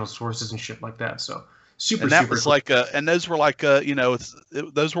its original sources and shit like that. So. Super, and that super was cool. and those were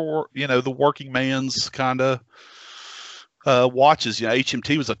those were the working man's kind of watches.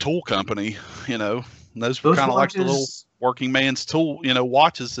 HMT was a tool company. And those were kind of like the little working man's tool.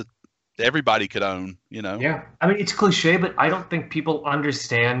 Watches that everybody could own. Yeah, I mean it's cliche, but I don't think people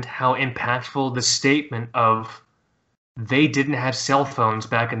understand how impactful the statement of they didn't have cell phones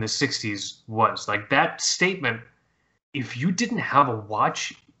back in the '60s was. Like that statement, if you didn't have a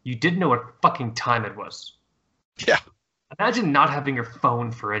watch, you didn't know what fucking time it was. Yeah. Imagine not having your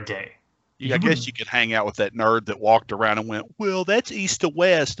phone for a day. I guess you could hang out with that nerd that walked around and went, well, that's east to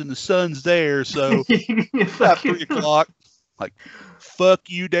west and the sun's there, so about 3 o'clock. Like, fuck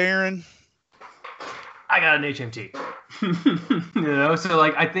you, Darren. I got an HMT. So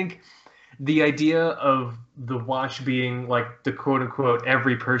I think the idea of the watch being like the quote unquote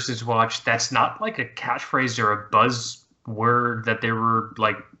every person's watch, that's not like a catchphrase or a buzzword that they were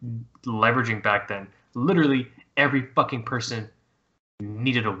leveraging back then. Literally every fucking person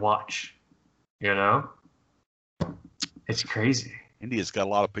needed a watch. It's crazy. India's got a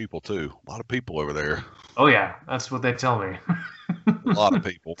lot of people too. A lot of people over there. Oh yeah, that's what they tell me. A lot of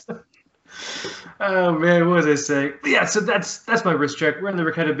people. Oh man, what was I saying? Yeah, so that's my wrist check. We're in the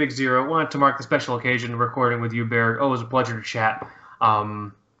Raketa Big Zero. Wanted to mark the special occasion recording with you, Bear. Always a pleasure to chat.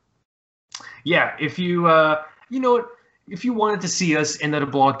 Yeah, if you if you wanted to see us in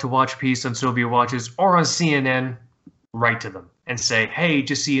that blog to watch piece on Soviet watches or on CNN, write to them and say, hey,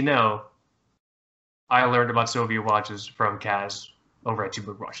 just so you know, I learned about Soviet watches from Kaz over at Two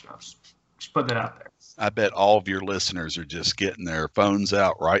Broke Watch Snobs. Just put that out there. I bet all of your listeners are just getting their phones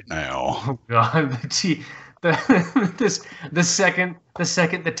out right now. Oh God, the second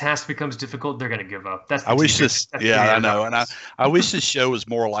the task becomes difficult, they're gonna give up. That's the I wish teaser. this. That's Yeah, the I know, and I wish this show was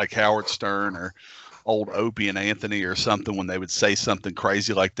more like Howard Stern or old Opie and Anthony or something. When they would say something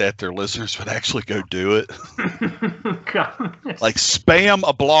crazy like that, their listeners would actually go do it. God. Like spam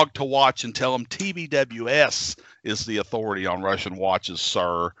a blog to watch and tell them TBWS is the authority on Russian watches,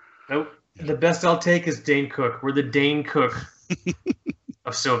 sir. Nope. The best I'll take is Dane Cook. We're the Dane Cook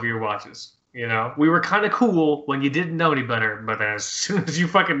of Soviet watches. You know, we were kind of cool when you didn't know any better, but as soon as you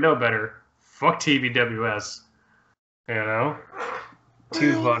fucking know better, fuck TBWS. You know?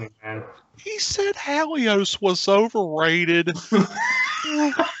 Too funny, man. He said Halios was overrated.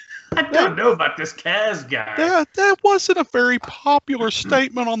 I don't know about this Kaz guy. That wasn't a very popular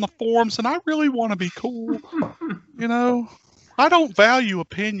statement on the forums, and I really want to be cool. You know, I don't value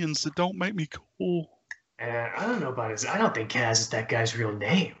opinions that don't make me cool. I don't know about his. I don't think Kaz is that guy's real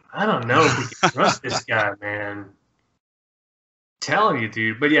name. I don't know if we can trust this guy, man. Telling you,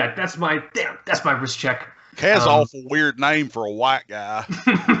 dude. But yeah, that's my wrist check. Kaz, awful weird name for a white guy.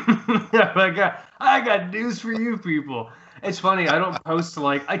 I got news for you people. It's funny. I don't post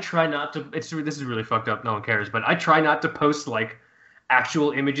I try not to. This is really fucked up. No one cares. But I try not to post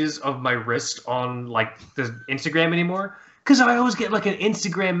actual images of my wrist on the Instagram anymore. Because I always get an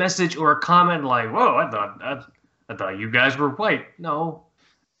Instagram message or a comment "Whoa, I thought you guys were white." No,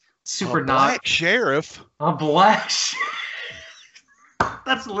 super not. Black sheriff. A black sheriff.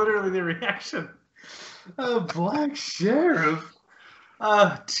 That's literally the reaction. A black sheriff.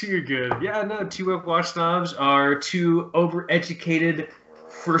 Too good. Yeah, no. Two Broke Watch Snobs are two overeducated,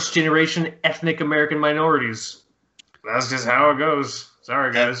 first-generation ethnic American minorities. That's just how it goes.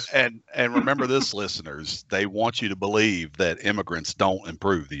 Sorry, guys. And remember this, listeners. They want you to believe that immigrants don't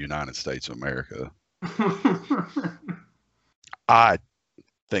improve the United States of America. I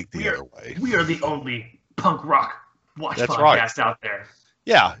think the other way. We are the only punk rock watch That's podcast right. out there.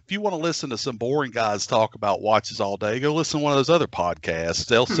 Yeah, if you want to listen to some boring guys talk about watches all day, go listen to one of those other podcasts.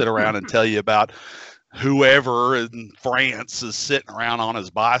 They'll sit around and tell you about whoever in France is sitting around on his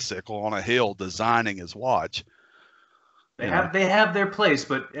bicycle on a hill designing his watch. They have their place,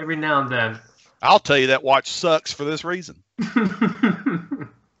 but every now and then. I'll tell you that watch sucks for this reason.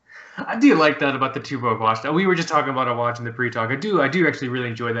 I do like that about the Two Broke Watch. We were just talking about a watch in the pre-talk. I do actually really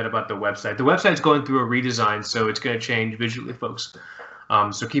enjoy that about the website. The website's going through a redesign, so it's going to change visually, folks.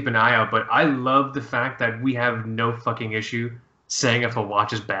 So keep an eye out. But I love the fact that we have no fucking issue saying if a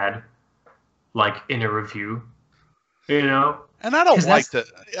watch is bad, in a review. You know. And I don't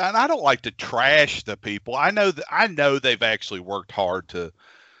like to trash the people. I know they've actually worked hard to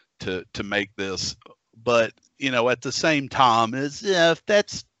make this, but at the same time,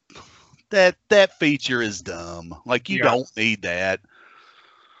 that feature is dumb. You don't need that.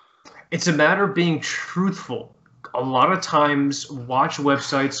 It's a matter of being truthful. A lot of times, watch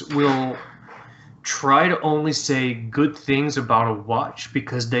websites will try to only say good things about a watch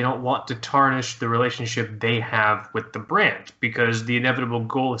because they don't want to tarnish the relationship they have with the brand, because the inevitable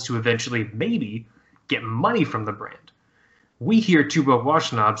goal is to eventually maybe get money from the brand. We here at Two Broke Watch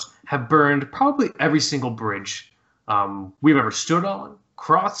Snobs have burned probably every single bridge we've ever stood on,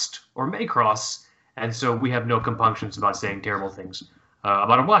 crossed, or may cross, and so we have no compunctions about saying terrible things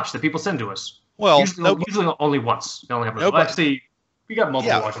about a watch that people send to us. Well, usually only once. They only have actually, we got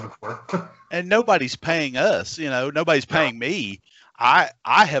multiple watches before. And nobody's paying us, nobody's paying me. I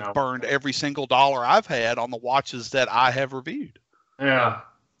have burned every single dollar I've had on the watches that I have reviewed. Yeah.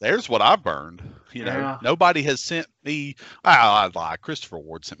 There's what I've burned. Nobody has sent me. I lie. Christopher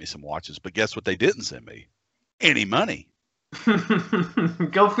Ward sent me some watches, but guess what they didn't send me? Any money.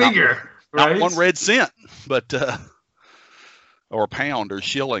 Go figure. Not one red cent, but or pound or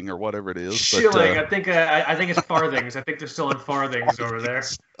shilling or whatever it is. Shilling. I think it's farthings. I think they're still in farthings over there.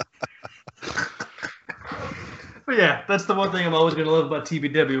 But yeah, that's the one thing I'm always going to love about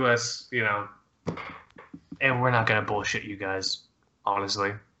TBWS, And we're not going to bullshit you guys,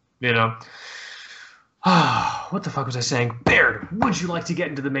 honestly. What the fuck was I saying? Baird, would you like to get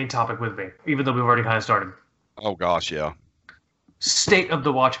into the main topic with me? Even though we've already kind of started. Oh, gosh, yeah. State of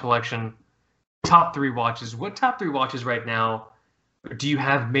the watch collection. Top 3 watches. What top 3 watches right now do you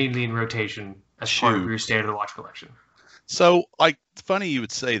have mainly in rotation as part of your state of the watch collection? So, funny you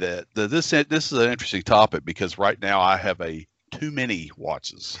would say that. This is an interesting topic because right now I have too many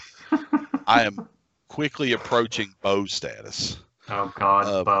watches. I am quickly approaching bow status. Oh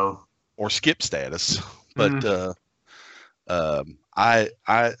God, bow or skip status, but I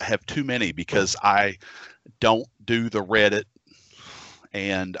have too many because I don't do the Reddit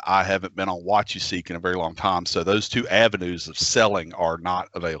and I haven't been on WatchUSeek in a very long time. So those two avenues of selling are not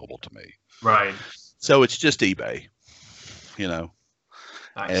available to me. Right. So it's just eBay, you know.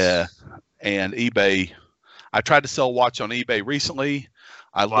 Nice. And eBay, I tried to sell a watch on eBay recently.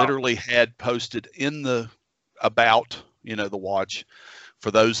 I literally had posted in the about, the watch. For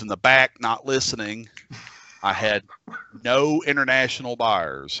those in the back not listening, I had no international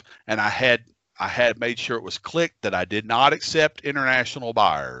buyers, and I had made sure it was clicked that I did not accept international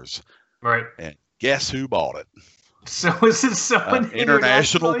buyers. Right. And guess who bought it? So is it someone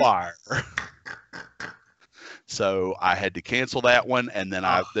international buyer? So I had to cancel that one, and then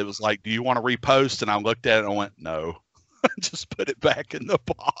it was like, "Do you want to repost?" And I looked at it and I went, "No." Just put it back in the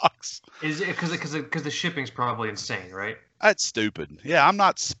box. Is it because the shipping's probably insane, right? That's stupid. Yeah, I'm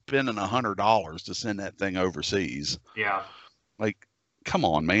not spending $100 to send that thing overseas. Yeah. Like, come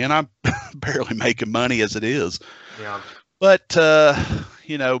on, man. I'm barely making money as it is. Yeah. But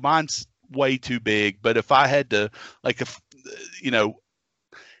mine's way too big. But if I had to, if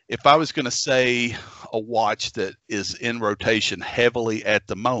I was going to say a watch that is in rotation heavily at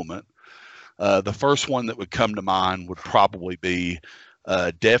the moment, the first one that would come to mind would probably be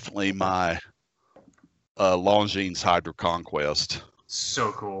definitely my Longines Hydra Conquest.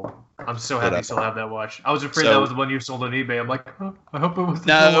 So cool. I'm so happy you still have that watch. I was afraid that was the one you sold on eBay. I'm like, I hope it was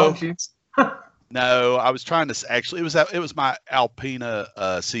the Longines. No, I was trying to actually. It was my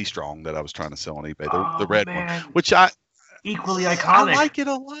Alpina Sea Strong that I was trying to sell on eBay, the red one, which equally iconic. I like it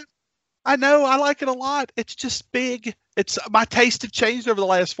a lot. I know I like it a lot. It's just big. It's my taste have changed over the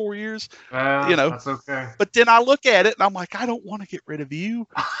last 4 years. That's okay. But then I look at it and I'm like, I don't want to get rid of you.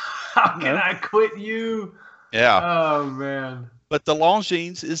 How can I quit you? Yeah. Oh man. But the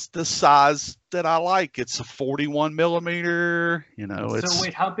Longines is the size that I like. It's a 41 millimeter. So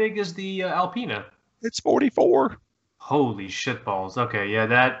wait, how big is the Alpina? It's 44. Holy shitballs. Okay,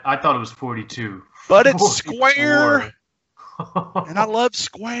 yeah, I thought it was 42. But it's 44. Square. And I love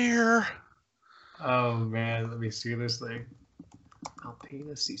square. Oh man, let me see this thing.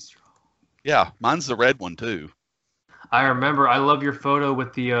 Alpina Sea Strong. Yeah, mine's the red one too. I remember. I love your photo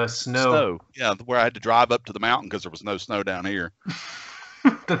with the snow. Yeah, where I had to drive up to the mountain because there was no snow down here.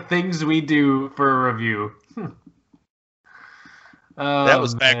 The things we do for a review. That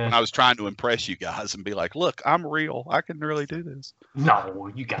was back when I was trying to impress you guys and be like, "Look, I'm real. I can really do this."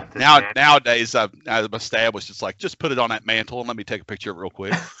 No, you got this. Nowadays, I've established it's like, just put it on that mantle and let me take a picture of it real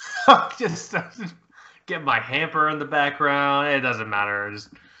quick. just get my hamper in the background. It doesn't matter.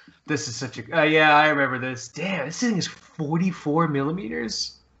 This is such a yeah. I remember this. Damn, this thing is 44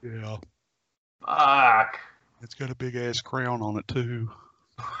 millimeters. Yeah. Fuck. It's got a big ass crown on it too.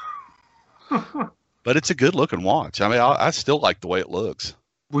 But it's a good looking watch. I mean, I still like the way it looks.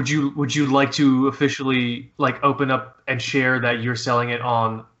 Would you like to officially open up and share that you're selling it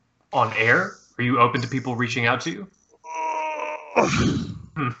on air? Are you open to people reaching out to you?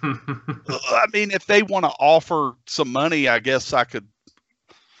 I mean, if they want to offer some money, I guess I could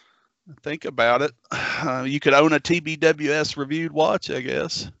think about it. You could own a TBWS reviewed watch, I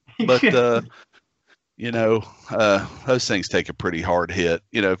guess. But those things take a pretty hard hit.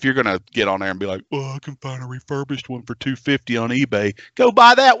 If you're gonna get on there and be like, "Oh, I can find a refurbished one for $250 on eBay," go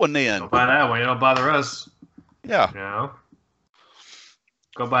buy that one then. Go buy that one. You don't bother us. Yeah.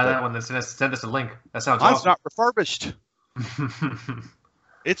 Go buy that one. Then send us a link. That sounds mine's awesome. not refurbished.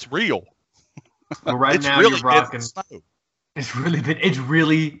 It's real. Well, right now you're rocking. It's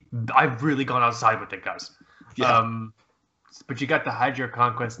really. I've really gone outside with it, guys. Yeah. But you got the Hydra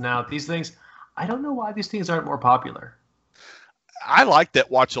Conquest now. These things. I don't know why these things aren't more popular. I like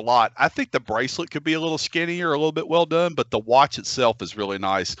that watch a lot. I think the bracelet could be a little skinnier, a little bit well done, but the watch itself is really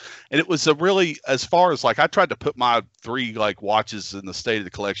nice. And it was as far as I tried to put my 3 watches in the state of the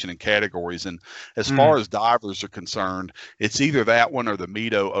collection in categories. And as far as divers are concerned, it's either that one or the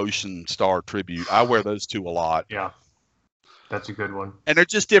Mito Ocean Star Tribute. I wear those 2 a lot. Yeah. That's a good one. And they're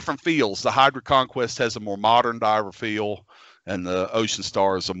just different feels. The Hydra Conquest has a more modern diver feel, and the Ocean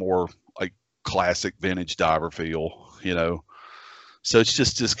Star is a more classic vintage diver feel, So it's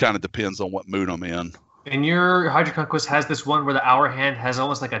just kind of depends on what mood I'm in. And your Hydra Conquest has this one where the hour hand has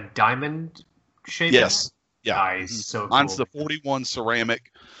almost like a diamond shape. Yes. Yeah. Nice. So mine's cool.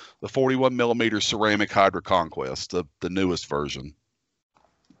 the 41 millimeter ceramic Hydra Conquest, the newest version,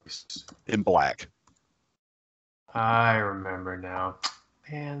 in black. I remember now.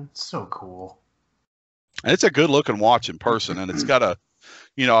 Man, so cool. And it's a good looking watch in person, and it's got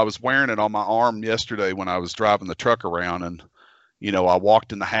I was wearing it on my arm yesterday when I was driving the truck around, and I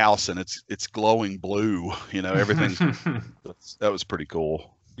walked in the house and it's glowing blue. Everything. That was pretty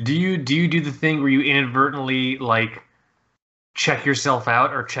cool. Do you do the thing where you inadvertently check yourself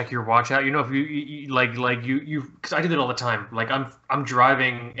out or check your watch out. You know, if you because I do that all the time. Like I'm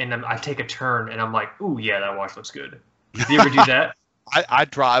driving and I take a turn and I'm like, ooh yeah, that watch looks good. Do you ever do that? I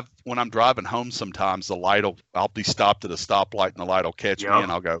drive when I'm driving home. Sometimes I'll be stopped at a stoplight and the light will catch me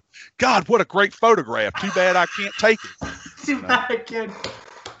and I'll go, God, what a great photograph. Too bad I can't take it. Too bad I can't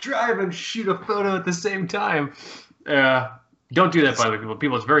drive and shoot a photo at the same time. Don't do that, by the way,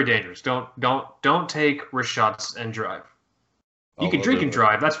 people. It's very dangerous. Don't take wrist shots and drive. You can drink and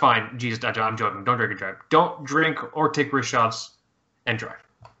drive. That's fine. Jesus, I'm joking. Don't drink and drive. Don't drink or take wrist shots and drive.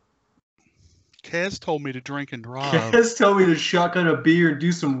 Kaz told me to drink and drive. Kaz told me to shotgun a beer and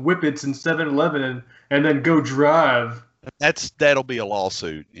do some whippets in 7-Eleven and then go drive. That'll be a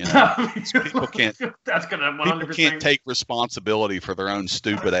lawsuit. You know? People can't. That's gonna 100%. People can't take responsibility for their own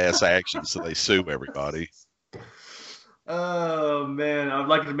stupid ass actions, so they sue everybody. Oh man, I'd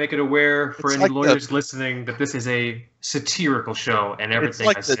like to make it aware for any lawyers listening that this is a satirical show and everything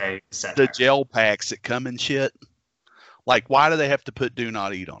I say is satire. The gel packs that come in shit. Like, why do they have to put "do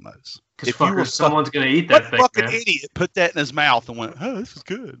not eat" on those? Because someone's gonna eat that thing. What fucking idiot put that in his mouth and went, "Oh, this is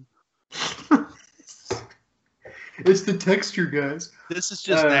good." It's the texture, guys. This is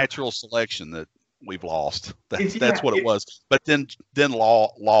just natural selection that we've lost. That's what it was. But then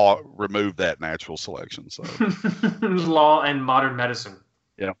law removed that natural selection. So law and modern medicine.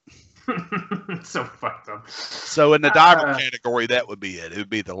 Yeah. So fucked up. So in the diver category, that would be it. It would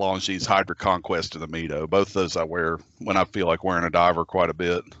be the Longines Hydra Conquest and the Mito. Both of those I wear when I feel like wearing a diver quite a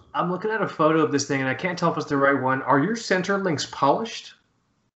bit. I'm looking at a photo of this thing, and I can't tell if it's the right one. Are your center links polished?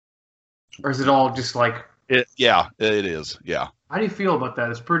 Or is it all just like... Yeah, it is. Yeah. How do you feel about that?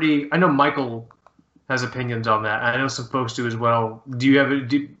 It's pretty... I know Michael has opinions on that. I know some folks do as well. Do you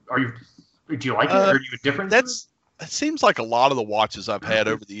like it, or are you indifferent? It seems like a lot of the watches I've had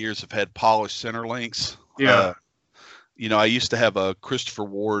over the years have had polished center links. Yeah. I used to have a Christopher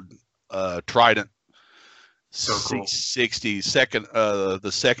Ward Trident so cool. 60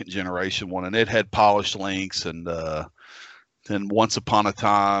 the second generation one, and it had polished links. And then once upon a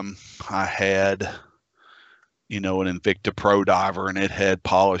time I had an Invicta Pro Diver, and it had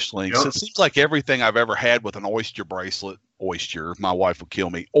polished links. Yep. It seems like everything I've ever had with an Oyster bracelet, my wife will kill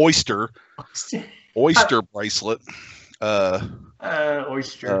me. Oyster bracelet.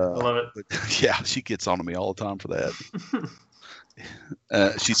 Oyster. I love it. Yeah, she gets on to me all the time for that.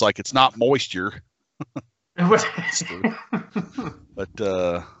 She's like, it's not moisture. But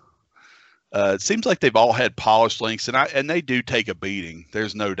it seems like they've all had polished links, and they do take a beating.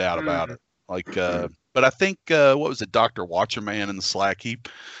 There's no doubt about it. Like, but I think what was it, Dr. Watcherman in the Slack? He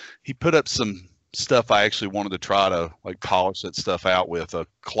put up some stuff I actually wanted to try to like polish that stuff out with a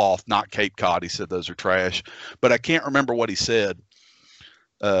cloth, not Cape Cod. He said those are trash, but I can't remember what he said.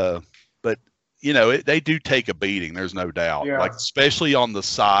 But they do take a beating. There's no doubt. Yeah. Like especially on the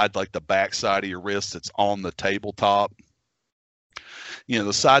side, like the back side of your wrist that's on the tabletop.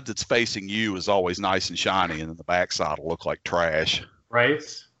 The side that's facing you is always nice and shiny, and then the back side will look like trash. Right.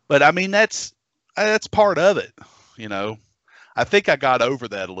 But I mean, that's part of it. I think I got over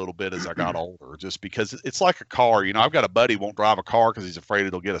that a little bit as I got older, just because it's like a car. I've got a buddy who won't drive a car because he's afraid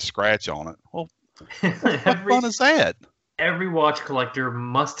it'll get a scratch on it. Well, what fun is that? Every watch collector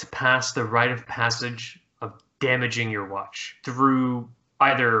must pass the rite of passage of damaging your watch through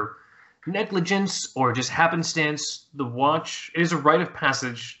either negligence or just happenstance. It is a rite of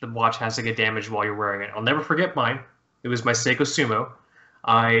passage. The watch has to get damaged while you're wearing it. I'll never forget mine. It was my Seiko Sumo.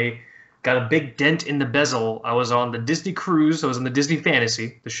 I got a big dent in the bezel. I was on the Disney cruise. I was on the Disney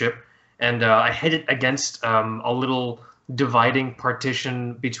Fantasy, the ship, and I hit it against a little dividing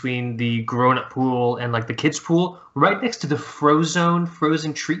partition between the grown-up pool and like the kids' pool, right next to the frozen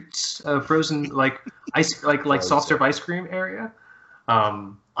treats, frozen like ice, like soft serve ice cream area.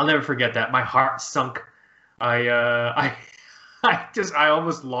 I'll never forget that. My heart sunk. I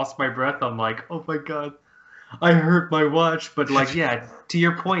almost lost my breath. I'm like, oh my god. I hurt my watch, but like, yeah, to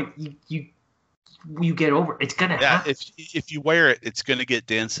your point, you get over it. It's gonna happen. If you wear it, it's gonna get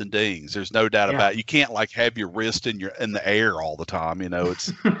dents and dings. There's no doubt about it. You can't like have your wrist in the air all the time.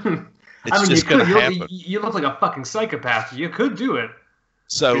 It's just gonna happen. You look like a fucking psychopath. You could do it.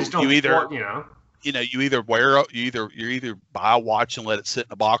 So you either buy a watch and let it sit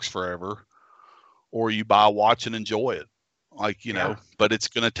in a box forever, or you buy a watch and enjoy it. But it's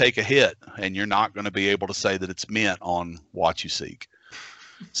going to take a hit, and you're not going to be able to say that it's mint on Watch You Seek.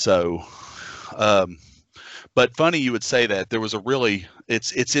 So, but funny you would say that. There was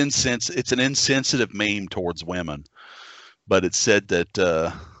it's an insensitive meme towards women, but it said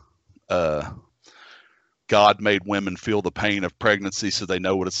that God made women feel the pain of pregnancy so they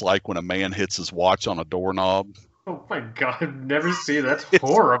know what it's like when a man hits his watch on a doorknob. Oh my god, I've never seen that. That's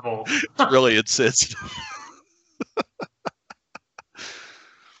horrible. It's really insensitive.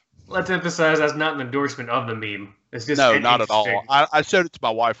 Let's emphasize that's not an endorsement of the meme. It's just No, not at interesting. all. I showed it to my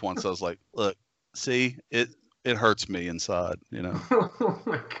wife once. I was like, look, see, it hurts me inside, you know. Oh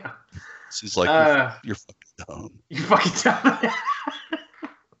my god. She's like, you're fucking dumb. You fucking dumb.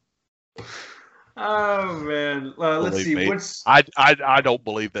 Oh man. Let's see. Me. What's I don't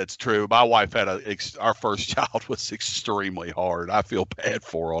believe that's true. My wife had our first child was extremely hard. I feel bad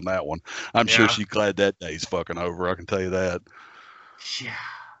for her on that one. I'm sure she's glad that day's fucking over. I can tell you that. Yeah,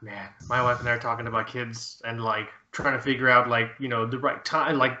 man. My wife and I are talking about kids and like trying to figure out like, you know, the right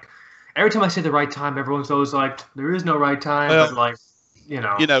time. Like every time I say the right time, everyone's always like, there is no right time. Well, but like, you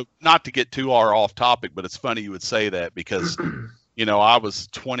know, not to get too far off topic, but it's funny you would say that because you know, I was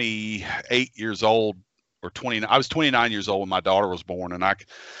 28 years old or 20. I was 29 years old when my daughter was born,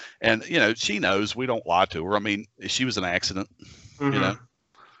 and you know, she knows we don't lie to her. I mean, she was an accident, you know.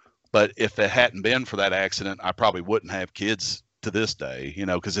 But if it hadn't been for that accident, I probably wouldn't have kids to this day, you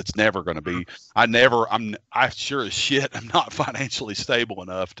know, because it's never going to be. I sure as shit am not financially stable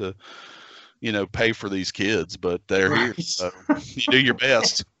enough to, you know, pay for these kids. But they're here, so you do your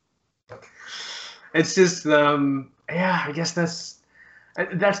best. It's just, yeah, I guess that's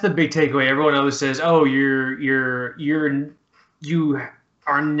the big takeaway. Everyone always says, "Oh, you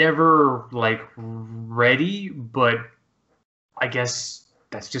are never like ready," but I guess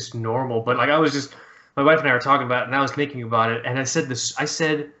that's just normal. But like my wife and I were talking about it, and I was thinking about it, and I said this. I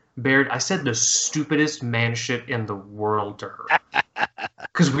said, Baird, I said the stupidest man shit in the world to her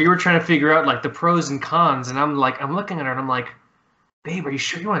because we were trying to figure out like the pros and cons, and I'm looking at her, and I'm like, babe, are you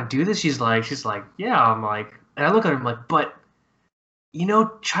sure you want to do this? She's like, yeah. I'm like, and I look at her, I'm like, but, you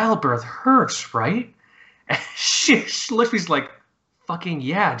know, childbirth hurts, right? And she looks at me, she's like, fucking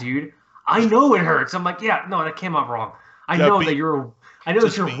yeah, dude. I know it hurts. I'm like, yeah, no, that came out wrong. I know that you're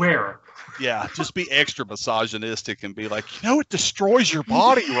aware. Yeah, just be extra misogynistic and be like, you know, it destroys your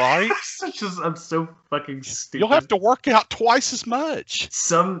body, right? I'm so fucking stupid. You'll have to work out twice as much.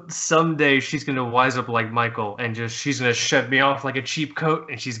 Someday she's gonna wise up like Michael and she's gonna shut me off like a cheap coat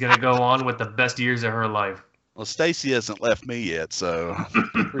and she's gonna go on with the best years of her life. Well, Stacy hasn't left me yet, so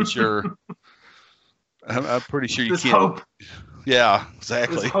I'm pretty sure. I'm pretty sure you can't. Hope. Yeah,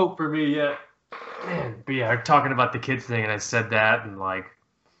 exactly. There's hope for me yet. Man, but yeah, talking about the kids thing, and I said that, and like,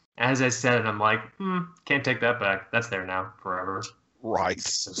 as I said it, I'm like, can't take that back. That's there now, forever. Right.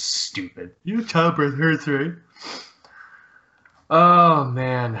 It's so stupid. Your childbirth hurts, right? Oh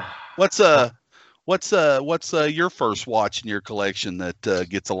man. What's your first watch in your collection that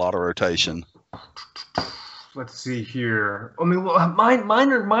gets a lot of rotation? Let's see here. I mean, well, mine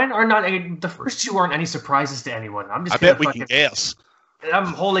are not. The first two aren't any surprises to anyone. I bet we can guess. I'm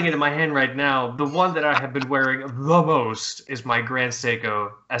holding it in my hand right now. The one that I have been wearing the most is my Grand Seiko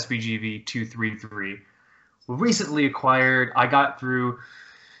SBGV 233. Recently acquired. I got through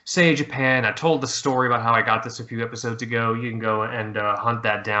Say Japan. I told the story about how I got this a few episodes ago. You can go and hunt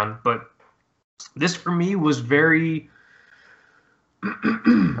that down. But this for me was very.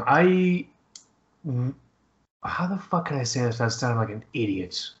 How the fuck can I say this without sounding like an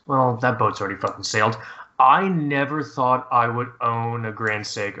idiot? Well, that boat's already fucking sailed. I never thought I would own a Grand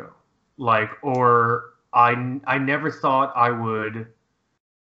Seiko. I never thought I would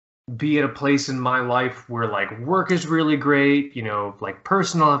be at a place in my life where like work is really great, you know, like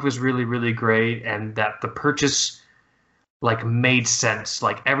personal life is really, really great, and that the purchase like made sense.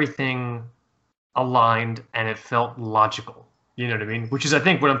 Like everything aligned and it felt logical. You know what I mean? Which is, I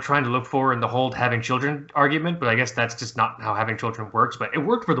think, what I'm trying to look for in the whole having children argument, but I guess that's just not how having children works. But it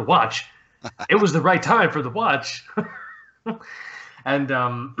worked for the watch. It was the right time for the watch. And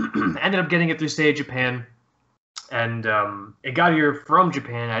ended up getting it through Say Japan. And it got here from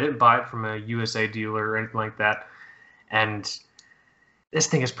Japan. I didn't buy it from a USA dealer or anything like that. And this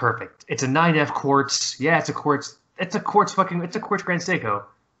thing is perfect. It's a 9F quartz. Yeah, it's a quartz. It's a quartz Grand Seiko.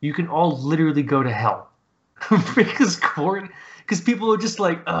 You can all literally go to hell. because people are just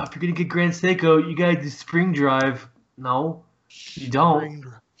like, oh, if you're gonna get Grand Seiko, you gotta do spring drive. No, you don't.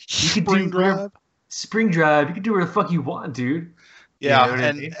 You can do spring drive. You can do whatever the fuck you want, dude.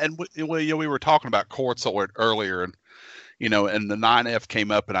 Yeah, you know we were talking about quartz earlier, and you know, and the 9F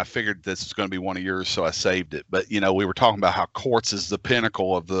came up, and I figured this was going to be one of yours, so I saved it. But you know, we were talking about how quartz is the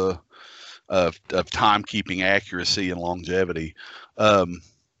pinnacle of the of timekeeping accuracy and longevity.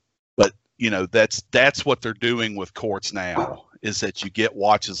 But you know, that's what they're doing with quartz now, is that you get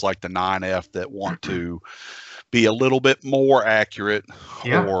watches like the 9F that want to be a little bit more accurate,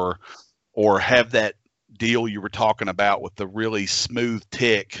 or have that deal you were talking about with the really smooth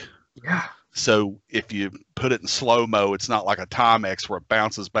tick. Yeah. So if you put it in slow-mo, it's not like a Timex where it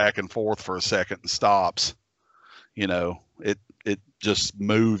bounces back and forth for a second and stops. You know, it just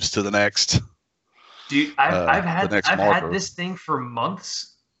moves to the next. Dude, I've had marker. this thing for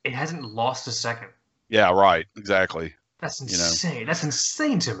months. It hasn't lost a second. Yeah, right. Exactly. That's insane. You know? That's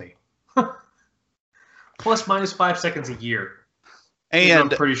insane to me. Plus minus 5 seconds a year. And I'm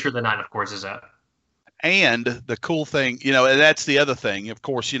pretty sure the 9, of course, is that. And the cool thing, you know, and that's the other thing. Of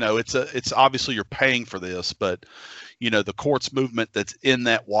course, you know, it's obviously you're paying for this, but you know, the quartz movement that's in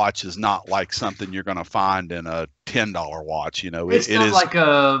that watch is not like something you're going to find in a $10 watch. You know, it's not like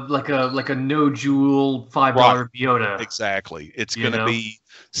a no jewel $5 Biota. Exactly. It's going to be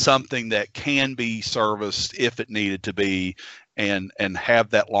something that can be serviced if it needed to be, and have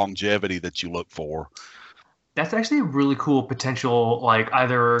that longevity that you look for. That's actually a really cool potential, like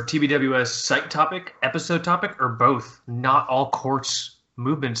either TBWS site topic, episode topic, or both. Not all quartz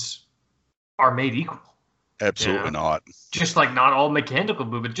movements are made equal. Absolutely not. Just like not all mechanical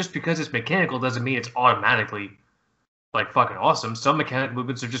movement. Just because it's mechanical doesn't mean it's automatically like fucking awesome. Some mechanical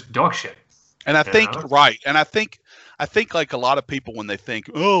movements are just dog shit. And I think and I think like a lot of people when they think,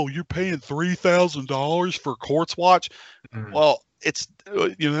 oh, you're paying $3,000 for a quartz watch, well, it's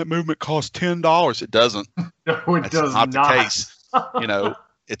that movement costs $10. It doesn't. No, it does not. The case. You know,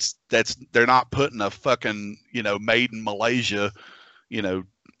 they're not putting a fucking made in Malaysia,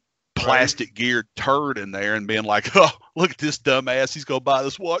 plastic geared turd in there and being like, oh, look at this dumbass, he's gonna buy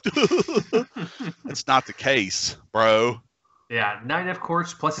this watch. That's not the case, bro. Yeah, 9F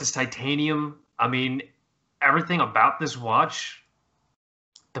quartz plus it's titanium. I mean, everything about this watch,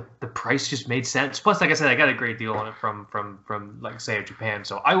 the price just made sense. Plus, like I said, I got a great deal on it from like Seiya Japan.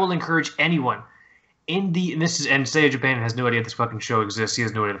 So I will encourage anyone and Seiya Japan has no idea this fucking show exists. He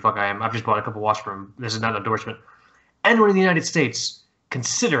has no idea the fuck I am. I've just bought a couple watches from him. This is not an endorsement. Anyone in the United States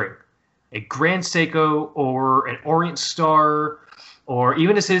considering a Grand Seiko or an Orient Star or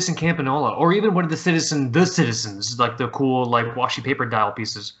even a Citizen Campanola or even one of the Citizens, like the cool like washi paper dial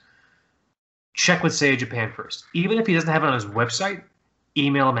pieces, check with Seiya Japan first. Even if he doesn't have it on his website,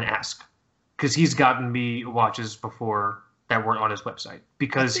 email him and ask. Because he's gotten me watches before that weren't on his website.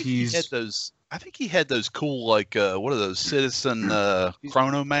 Because I think he had those cool, like, what are those, Citizen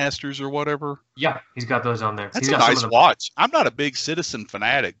Chronomasters or whatever? Yeah, he's got those on there. That's a nice watch. I'm not a big Citizen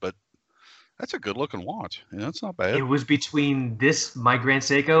fanatic, but that's a good-looking watch. It's not bad. It was between my Grand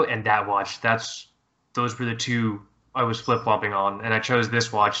Seiko and that watch. Those were the two I was flip-flopping on, and I chose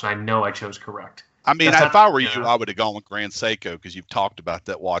this watch, and I know I chose correct. I mean, if I were you, I would have gone with Grand Seiko because you've talked about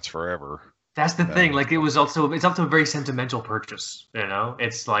that watch forever. That's the thing. Like, it's also a very sentimental purchase.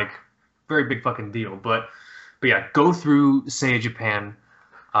 It's like very big fucking deal. But yeah, go through Seiya Japan.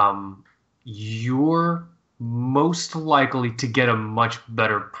 You're most likely to get a much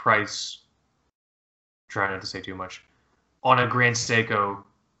better price. Try not to say too much on a Grand Seiko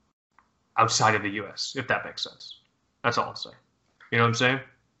outside of the U.S. if that makes sense. That's all I'll say. You know what I'm saying?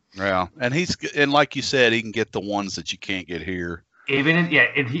 Yeah, and like you said, he can get the ones that you can't get here. Even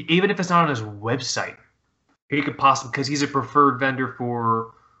if it's not on his website, he could possibly, because he's a preferred vendor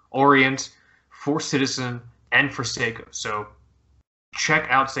for Orient, for Citizen, and for Seiko. So check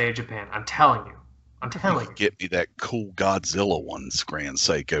out Seiya Japan. I'm telling you. Get me that cool Godzilla ones Grand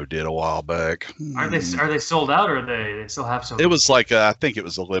Seiko did a while back. Are they sold out, or they still have some? It was like I think it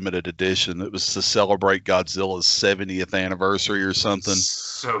was a limited edition. It was to celebrate Godzilla's 70th anniversary or something.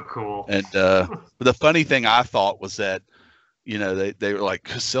 So cool. And the funny thing I thought was that they were like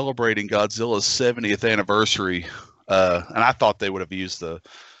celebrating Godzilla's 70th anniversary, and I thought they would have used the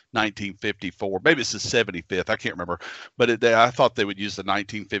 1954. Maybe it's the 75th. I can't remember, but I thought they would use the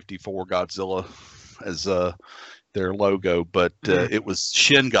 1954 Godzilla as their logo, but it was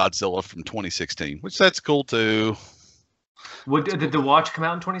Shin Godzilla from 2016, which that's cool too. Did the watch come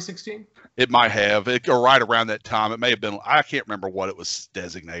out in 2016? It might have, or right around that time. It may have been. I can't remember what it was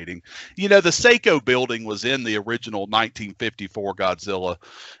designating. The Seiko building was in the original 1954 Godzilla,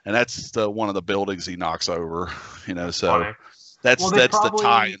 and that's one of the buildings he knocks over. So. Funny. That's the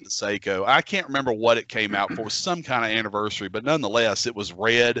tie into Seiko. I can't remember what it came out for. Some kind of anniversary, but nonetheless, it was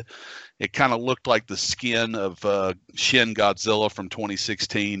red. It kind of looked like the skin of Shin Godzilla from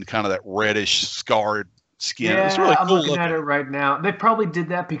 2016, kind of that reddish, scarred skin. Yeah, it's really cool. I'm looking at it right now. They probably did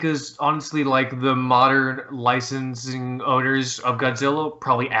that because, honestly, like the modern licensing owners of Godzilla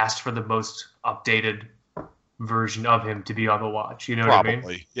probably asked for the most updated version of him to be on the watch. You know what I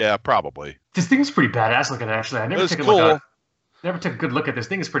mean? Yeah, probably. This thing is pretty badass looking, actually. I never took a good look at this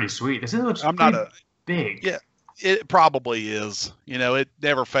thing. Is pretty sweet. This thing looks big. Yeah, it probably is. It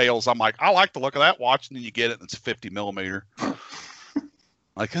never fails. I'm like, I like the look of that watch, and then you get it, and it's 50 millimeter.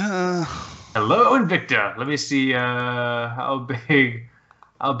 Like, Hello, Invicta. Let me see. How big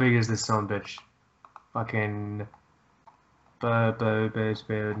is this son of a bitch? Fucking.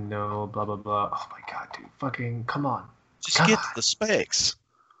 No, blah blah blah. Oh my god, dude! Fucking come on. just Come get on. to the specs.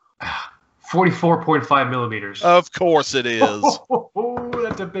 44.5 millimeters. Of course it is. Oh,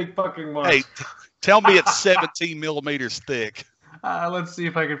 that's a big fucking one. Hey, tell me it's 17 millimeters thick. Let's see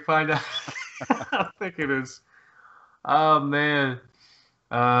if I can find out how thick it is. Oh man.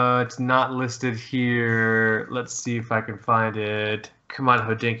 It's not listed here. Let's see if I can find it. Come on,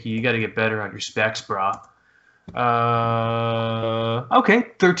 Hodinky, you got to get better on your specs, brah. Okay,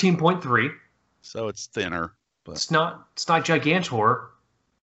 13.3. So it's thinner, but It's not gigantor.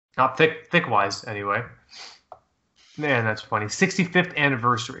 Not thick wise anyway. Man, that's funny. 65th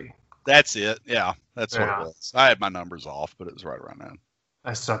anniversary. that's it. Yeah, that's what Yeah. it was. I had my numbers off, but it was right around then.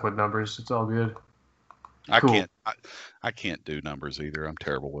 I suck with numbers. It's all good. I can't do numbers either. I'm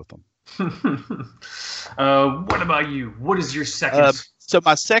terrible with them. What about you? What is your second? So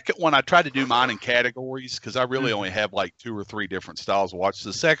my second one, I tried to do mine in categories because I really Mhm. only have like 2 or 3 different styles of watch.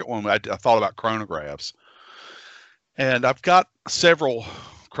 The second one, I thought about chronographs, and I've got several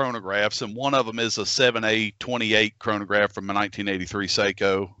chronographs, and one of them is a 7A28 chronograph from a 1983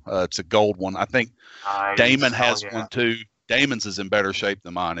 Seiko. It's a gold one. I think Nice. Damon Oh, has yeah. one too. Damon's is in better shape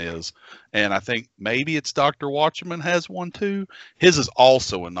than mine is, and I think maybe it's Dr. Watcherman has one too. His is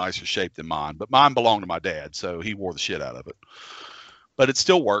also in nicer shape than mine, but mine belonged to my dad, so he wore the shit out of it. But it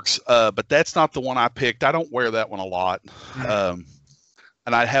still works. But that's not the one I picked. I don't wear that one a lot. And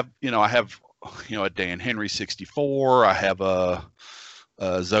I have a Dan Henry 64. I have a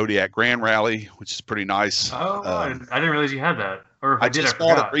Zodiac Grand Rally, which is pretty nice. Oh, I didn't realize you had that. Or if I, I did, just I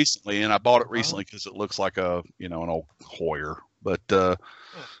bought forgot. it recently, and I bought it recently because it looks like an old Hoyer, but and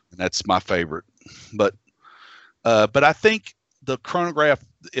that's my favorite. But I think the chronograph,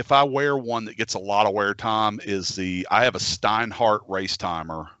 if I wear one that gets a lot of wear time, I have a Steinhardt race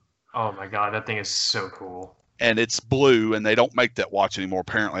timer, Oh my god, that thing is so cool. and it's blue, and they don't make that watch anymore.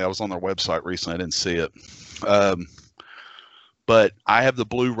 Apparently, I was on their website recently, I didn't see it. But I have the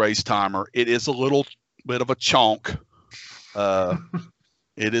blue race timer. It is a little bit of a chonk.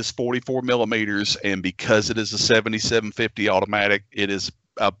 It is 44 millimeters, and because it is a 7750 automatic, it is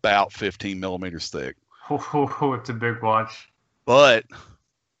about 15 millimeters thick. Oh, it's a big watch. But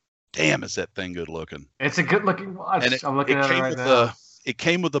damn, is that thing good looking? It's a good looking watch. And I'm looking at it came right with now. it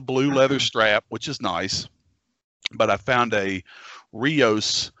came with a blue leather strap, which is nice. But I found a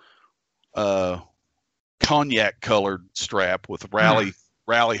Rios cognac colored strap with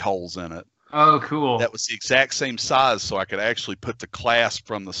rally holes in it. Oh, cool. That was the exact same size, so I could actually put the clasp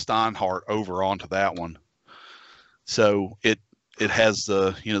from the Steinhardt over onto that one. So it has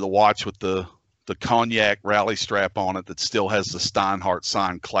the watch with the cognac rally strap on it that still has the Steinhardt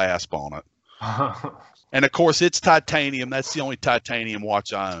signed clasp on it. And of course, it's titanium. That's the only titanium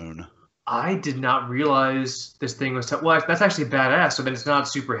watch I own. I did not realize this thing was. Well, that's actually badass. So then it's not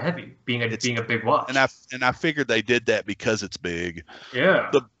super heavy, being a big watch. And I figured they did that because it's big.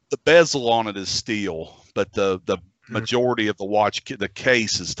 Yeah. The bezel on it is steel, but the majority of the watch, the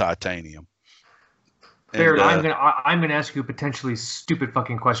case is titanium. Barrett, I'm gonna ask you a potentially stupid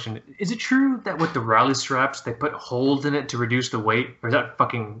fucking question. Is it true that with the rally straps they put holes in it to reduce the weight, or is that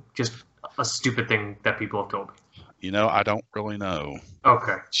fucking just a stupid thing that people have told me? I don't really know.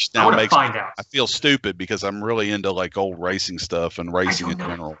 Okay. Now I want to find out. I feel stupid because I'm really into like old racing stuff and racing in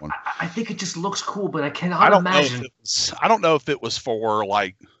general. I think it just looks cool, but I cannot imagine. I don't know if it was for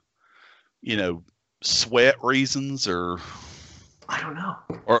like, sweat reasons or I don't know.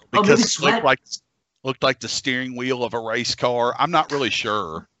 Or because it looked like the steering wheel of a race car. I'm not really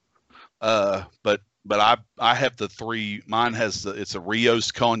sure. But I have the 3. Mine has it's a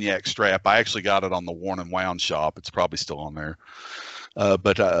Rios cognac strap. I actually got it on the Worn and Wound shop. It's probably still on there.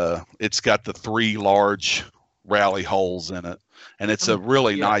 But it's got the 3 large rally holes in it, and it's a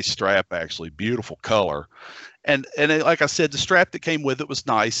really nice strap, actually. Beautiful color. And like I said, the strap that came with it was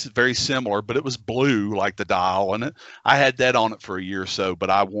nice, very similar, but it was blue like the dial, and I had that on it for a year or so. But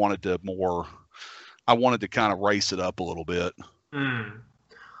I wanted to kind of race it up a little bit.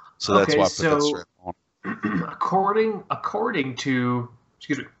 So that's why I put that strap on. According to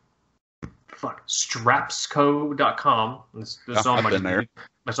strapsco.com, this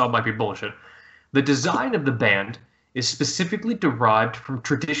all might be bullshit. The design of the band is specifically derived from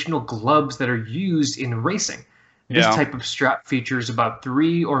traditional gloves that are used in racing. This type of strap features about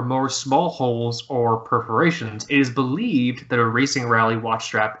 3 or more small holes or perforations. It is believed that a racing rally watch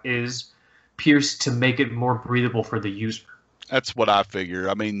strap is pierced to make it more breathable for the user. That's what I figure.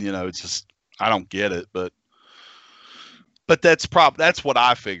 I mean, it's just, I don't get it, but But that's what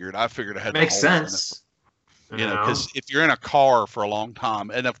I figured. I figured it had Makes the holes in it. sense. You know, because if you're in a car for a long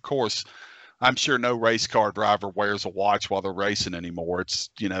time, and of course, I'm sure no race car driver wears a watch while they're racing anymore. It's,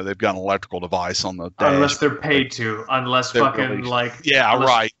 you know, they've got an electrical device on the dash. Unless they're paid to. Unless fucking really, like. Yeah,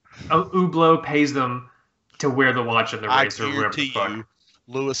 right. Hublot pays them to wear the watch in the race or whatever the fuck. You,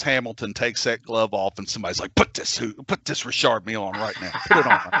 Lewis Hamilton takes that glove off, and somebody's like, "Put this Richard Mille on right now. Put it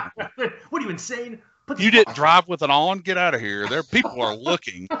on." Right now. What are you, insane? You didn't drive with it on? Get out of here. There, people are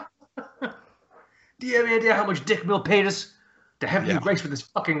looking. Do you have any idea how much Dick Mill paid us to have you race with this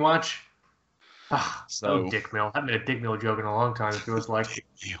fucking watch? Oh, Dick Mill. I haven't made a Dick Mill joke in a long time. It feels like. Dick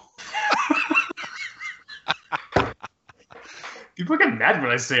Mill. People get mad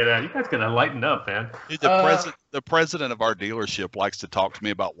when I say that. You guys gotta lighten up, man. The president of our dealership likes to talk to me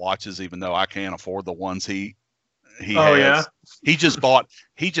about watches, even though I can't afford the ones he has. Yeah?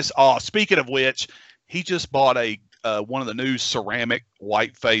 Speaking of which, he just bought one of the new ceramic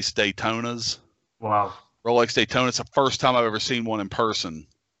white face Daytonas. Wow. Rolex Daytona. It's the first time I've ever seen one in person.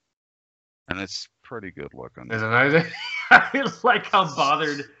 And it's pretty good looking. Isn't it? I like how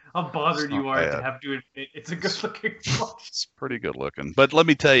bothered you are to have to admit it's a good looking watch. It's pretty good looking. But let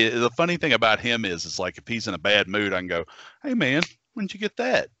me tell you, the funny thing about him is like if he's in a bad mood, I can go, "Hey man, when'd you get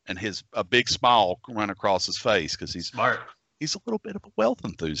that?" And a big smile run across his face because he's smart. He's a little bit of a wealth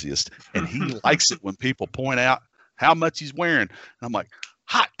enthusiast, and he likes it when people point out how much he's wearing. And I'm like,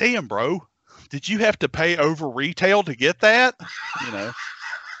 hot damn, bro. Did you have to pay over retail to get that? You know,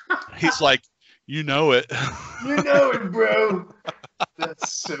 he's like, you know it. You know it, bro.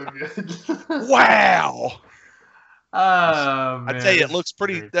 That's so good. Wow. Oh, man. I tell you, it looks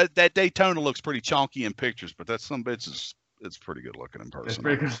pretty. That Daytona looks pretty chonky in pictures, but that some bitch it's pretty good looking in person. It's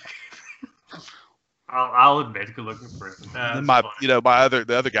pretty good. I'll admit, good looking in person.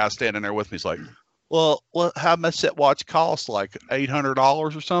 The other guy standing there with me is like, well, how much that watch cost? Like $800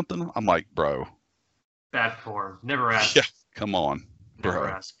 or something? I'm like, bro. Bad form. Never ask. Yeah, come on, bro. Never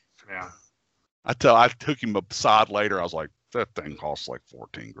ask. Yeah. I took him aside later. I was like, that thing costs like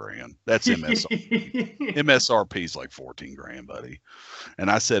 $14,000. That's MSRP. MSRP's like $14,000, buddy. And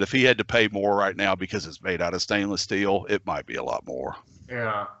I said, if he had to pay more right now because it's made out of stainless steel, it might be a lot more.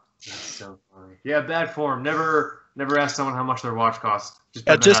 Yeah. That's so funny. Yeah, bad form. Never ask someone how much their watch costs.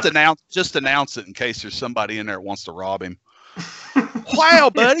 Just announce it in case there's somebody in there that wants to rob him.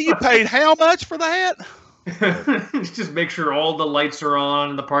 Wow, buddy, you paid how much for that? Just make sure all the lights are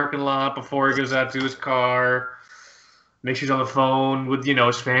on in the parking lot before he goes out to his car. Make sure he's on the phone with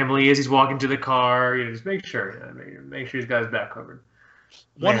his family as he's walking to the car. Just make sure. Make sure he's got his back covered.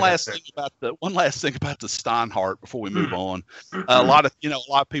 One last thing about the Steinhardt before we move on. A lot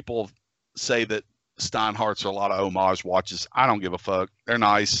of people say that Steinhardts are a lot of homage watches. I don't give a fuck. They're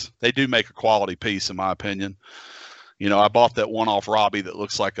nice. They do make a quality piece, in my opinion. I bought that one off Robbie that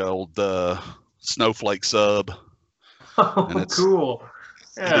looks like an old snowflake sub. Oh, it's cool.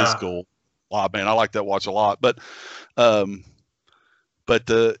 Yeah. It is cool. Wow, man, I like that watch a lot. But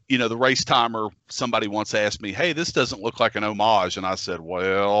the race timer, somebody once asked me, "Hey, this doesn't look like an homage," and I said,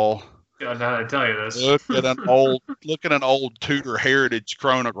 "Well, now that I tell you this, look at an old Tudor Heritage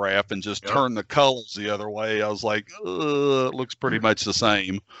chronograph and just turn the colors the other way." I was like, "It looks pretty much the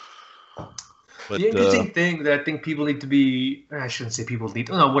same." But, the interesting thing that I think people need to be—I shouldn't say people need.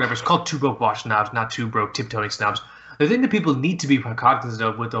 No, whatever. It's called two broke watch snobs, not two broke tiptoeing snobs. The thing that people need to be cognizant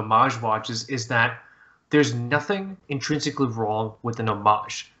of with homage watches is that there's nothing intrinsically wrong with an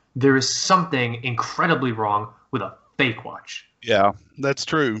homage. There is something incredibly wrong with a fake watch. Yeah, that's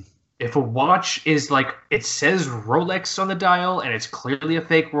true. If a watch is like, it says Rolex on the dial and it's clearly a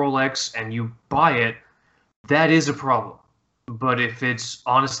fake Rolex and you buy it, that is a problem. But if it's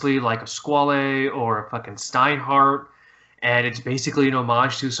honestly like a Squale or a fucking Steinhardt and it's basically an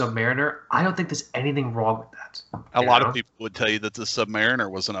homage to Submariner, I don't think there's anything wrong with that. A lot of people would tell you that the Submariner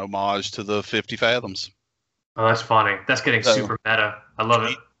was an homage to the 50 Fathoms. Oh, that's funny. That's getting super meta. I love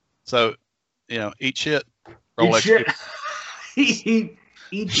it. So, eat shit. Rolex. Eat shit.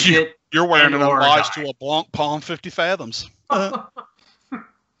 Eat shit. You're wearing an homage to a Blanc Palm 50 Fathoms. Oh,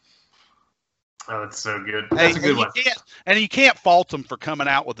 that's so good. That's a good one. You can't fault them for coming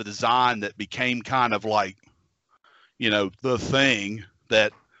out with a design that became kind of like, the thing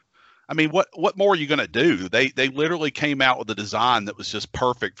that. I mean, what more are you going to do? They literally came out with a design that was just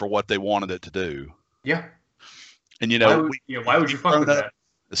perfect for what they wanted it to do. Yeah. And why would you fuck with that?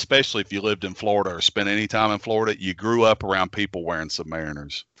 Especially if you lived in Florida or spent any time in Florida, you grew up around people wearing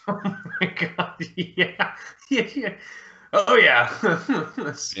Submariners. Oh my god! Yeah. Oh yeah.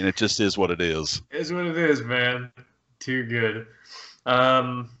 And it just is what it is. It's what it is, man. Too good.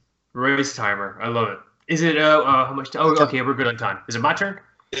 Race timer. I love it. Is it how much? Oh, okay, we're good on time. Is it my turn?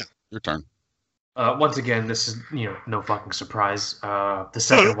 Yeah, your turn. Once again, this is no fucking surprise. The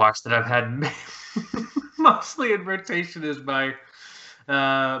second watch that I've had mostly in rotation is my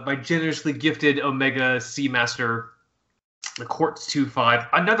generously gifted Omega Seamaster, the Quartz 2.5.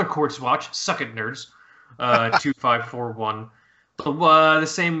 Another Quartz watch. Suck it, nerds. 2541. The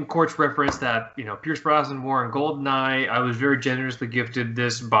same Quartz reference that Pierce Brosnan wore in GoldenEye. I was very generously gifted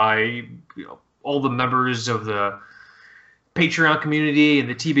this by all the members of the Patreon community and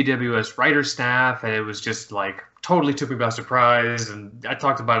the TBWS writer staff, and it was just like totally took me by surprise. And I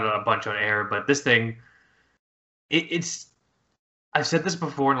talked about it a bunch on air, but this thing, it's I've said this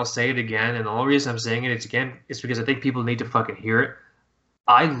before and I'll say it again, and the only reason I'm saying it is because I think people need to fucking hear it.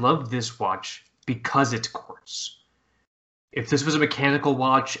 I love this watch because it's quartz. If this was a mechanical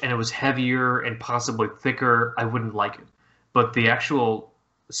watch and it was heavier and possibly thicker, I wouldn't like it. But the actual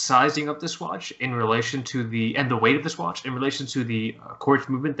sizing of this watch in relation to the weight of this watch in relation to the quartz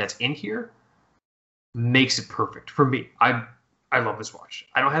movement that's in here makes it perfect for me. I love this watch.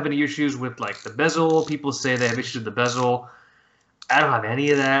 I don't have any issues with like the bezel. People say they have issues with the bezel. I don't have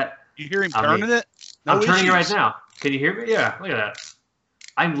any of that. You hear him turning it? No, I'm turning it right now. Can you hear me? Yeah, look at that.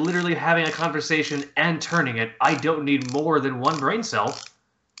 I'm literally having a conversation and turning it. I don't need more than one brain cell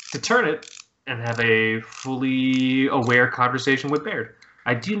to turn it and have a fully aware conversation with Baird.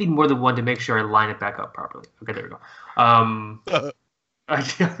 I do need more than one to make sure I line it back up properly. Okay, there we go.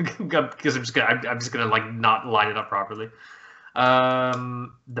 Because I'm just gonna like not line it up properly.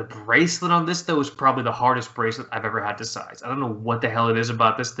 The bracelet on this though is probably the hardest bracelet I've ever had to size. I don't know what the hell it is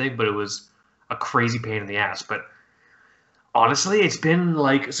about this thing, but it was a crazy pain in the ass. But honestly, it's been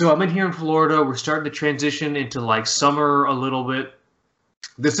like, so I'm in here in Florida. We're starting to transition into like summer a little bit.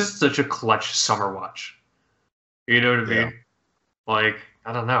 This is such a clutch summer watch. You know what I mean? Yeah. Like,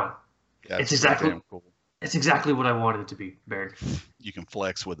 I don't know. Yeah, it's exactly damn cool. It's exactly what I wanted it to be, Baird. You can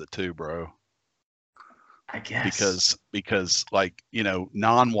flex with it too, bro. I guess. Because like,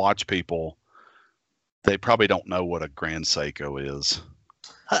 non-watch people, they probably don't know what a Grand Seiko is.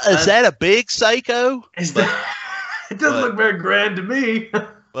 Is that a big Seiko? It doesn't look very grand to me.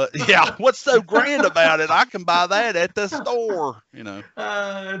 But yeah, what's so grand about it? I can buy that at the store,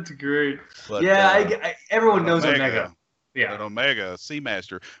 That's great. But, yeah, everyone knows Omega. Yeah, an Omega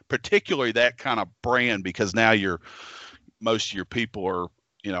Seamaster, particularly that kind of brand, because now most of your people are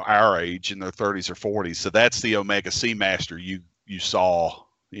our age in their 30s or 40s, so that's the Omega Seamaster you saw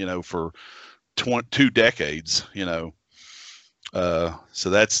for 2 decades, so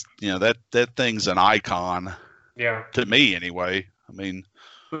that's that thing's an icon. Yeah, to me anyway. I mean,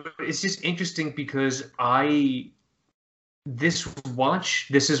 it's just interesting because this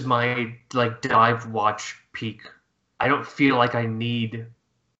is my like dive watch peak. I don't feel like I need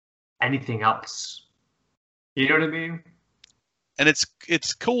anything else. You know what I mean? And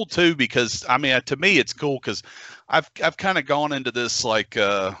it's cool too because I mean, to me it's cool because I've kind of gone into this like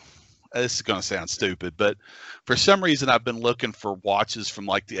this is going to sound stupid, but for some reason I've been looking for watches from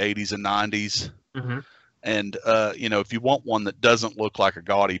like the 80s and 90s. Mm-hmm. And if you want one that doesn't look like a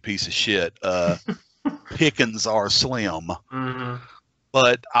gaudy piece of shit, Pickens are slim. Mm-hmm.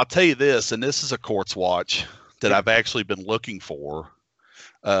 But I'll tell you this, and this is a quartz watch that I've actually been looking for.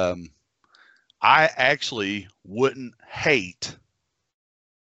 I actually wouldn't hate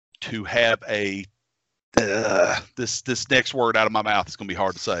to have a this next word out of my mouth is going to be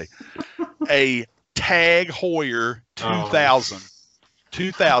hard to say. A Tag Heuer 2000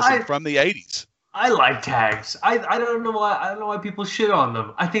 from the 80s. I like tags. I don't know why people shit on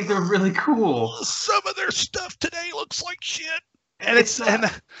them. I think they're really cool. Some of their stuff today looks like shit. And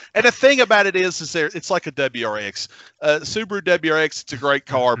and the thing about it is it's like a WRX. Subaru WRX, it's a great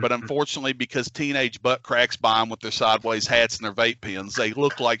car, but unfortunately, because teenage butt cracks buy them with their sideways hats and their vape pens, they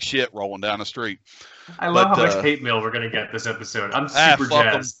look like shit rolling down the street. I love how much hate mail we're gonna get this episode. I'm super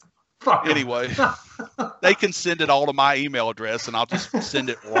jazzed. Fuck anyway, they can send it all to my email address, and I'll just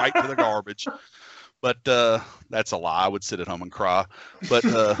send it right to the garbage. But that's a lie. I would sit at home and cry. But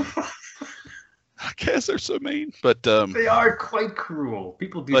I guess they're so mean. But they are quite cruel.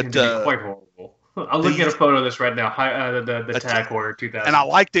 People do tend to be quite horrible. I'm looking at a photo of this right now. The Tag Heuer 2000. And I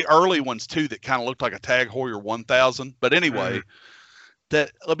like the early ones too that kind of looked like a Tag Heuer 1000. But anyway,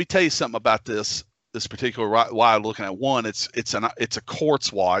 let me tell you something about this particular why I'm looking at one. It's a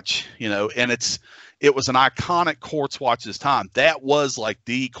quartz watch, and it was an iconic quartz watch this time. That was like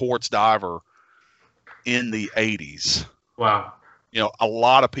the quartz diver in the 80s. Wow. A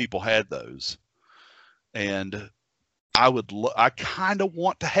lot of people had those. And I kind of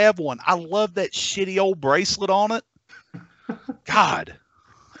want to have one. I love that shitty old bracelet on it. God.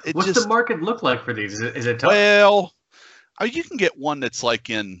 What's the market look like for these? Is it tough? Well, you can get one that's like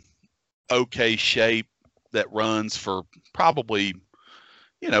in okay shape that runs for probably,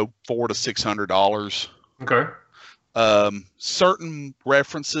 $400 to $600. Okay. Certain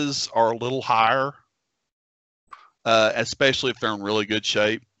references are a little higher, especially if they're in really good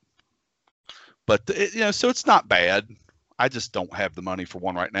shape. But so it's not bad. I just don't have the money for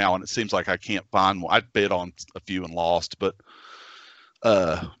one right now, and it seems like I can't find one. I bid on a few and lost, but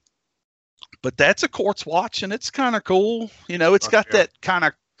that's a quartz watch, and it's kind of cool. It's got that kind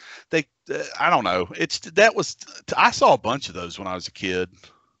of I don't know. I saw a bunch of those when I was a kid,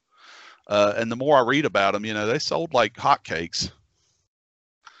 and the more I read about them, they sold like hotcakes.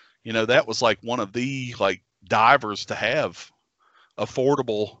 That was like one of the divers to have,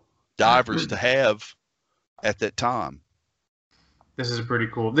 affordable divers to have at that time. This is pretty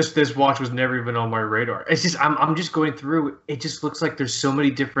cool. This watch was never even on my radar. It's just I'm just going through. It just looks like there's so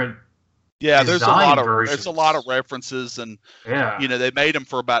many different. Yeah, there's a lot of references, and yeah, they made them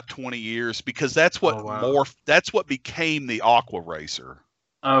for about 20 years because that's what that's what became the Aqua Racer.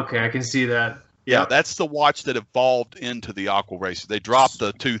 Okay, I can see that. Yeah, that's the watch that evolved into the Aqua Racer. They dropped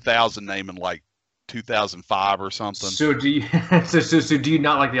the 2000 name in like 2005 or something. So do you so do you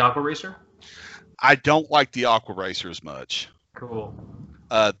not like the Aqua Racer? I don't like the Aqua Racer as much. Cool.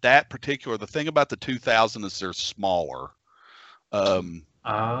 The thing about the 2000 is they're smaller.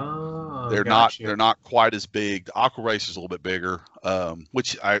 They're not quite as big. The Aqua Racer is a little bit bigger,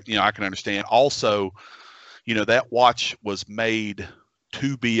 which I can understand. Also, that watch was made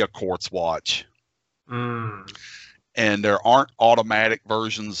to be a quartz watch. And there aren't automatic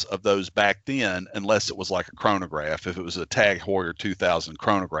versions of those back then, unless it was like a chronograph. If it was a Tag Heuer 2000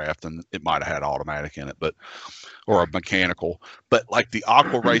 chronograph, then it might have had automatic in it, or a mechanical. But like the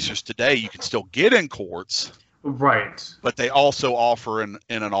Aqua Racers today, you can still get in quartz, right? But they also offer in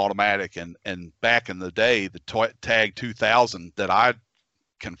an automatic. And back in the day, the Tag 2000 that I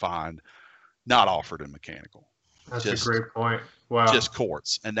can find, not offered in mechanical. That's a great point. Wow. Just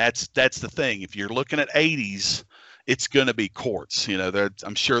quartz, and that's the thing. If you're looking at 80s. It's going to be quartz.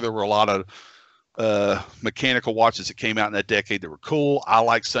 I'm sure there were a lot of mechanical watches that came out in that decade that were cool. I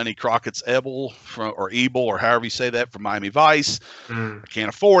like Sonny Crockett's Ebel or Ebel, or however you say that, from Miami Vice. I can't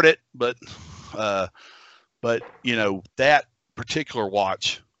afford it, but that particular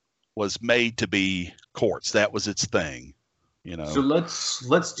watch was made to be quartz. That was its thing. So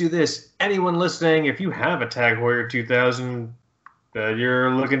let's do this. Anyone listening, if you have a Tag Heuer 2000 that you're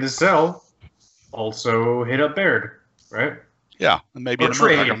looking to sell, also hit up Baird, right? Yeah, and maybe in a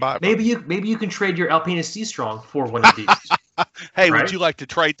month I can buy it. Maybe you can trade your Alpina Sea Strong for one of these. Hey, right? Would you like to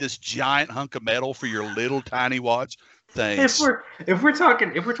trade this giant hunk of metal for your little tiny watch? Thanks. If we're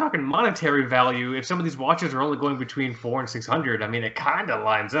talking monetary value, if some of these watches are only going between $400 and $600, I mean, it kind of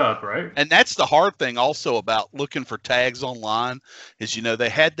lines up, right? And that's the hard thing also about looking for tags online is they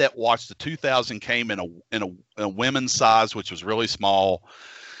had that watch. The 2000 came in a women's size, which was really small.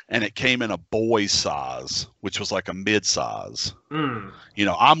 And it came in a boy's size, which was like a mid-size.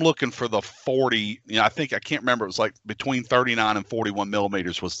 I'm looking for the 40. I can't remember. It was like between 39 and 41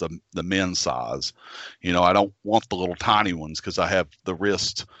 millimeters was the men's size. I don't want the little tiny ones because I have the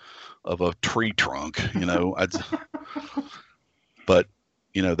wrist of a tree trunk. But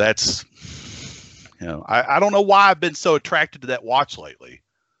that's. I don't know why I've been so attracted to that watch lately.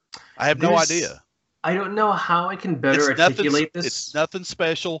 I have no idea. I don't know how I can better articulate this. It's nothing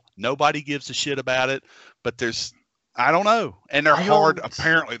special. Nobody gives a shit about it. But I don't know. And they're hard.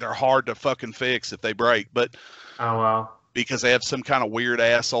 Apparently, they're hard to fucking fix if they break. But oh well, because they have some kind of weird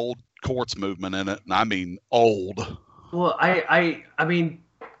ass old quartz movement in it, and I mean old. Well, I mean,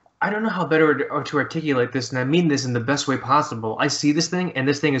 I don't know how better to articulate this, and I mean this in the best way possible. I see this thing, and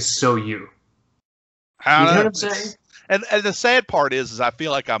this thing is so you. You know what I'm saying? And the sad part is I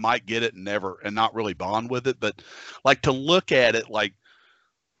feel like I might get it and not really bond with it. But like to look at it, it's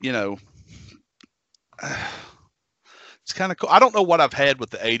kind of cool. I don't know what I've had with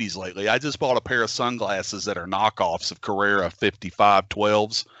the 80s lately. I just bought a pair of sunglasses that are knockoffs of Carrera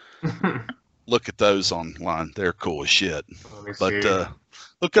 5512s. Look at those online. They're cool as shit. But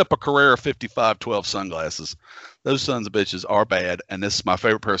look up a Carrera 5512 sunglasses. Those sons of bitches are bad. And this is my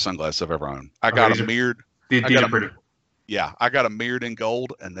favorite pair of sunglasses I've ever owned. I got them mirrored. These are pretty cool. Yeah, I got them mirrored in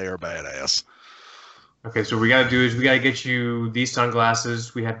gold, and they are badass. Okay, so what we got to get you these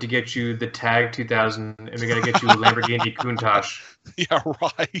sunglasses. We have to get you the Tag 2000, and we got to get you a Lamborghini Countach. Yeah,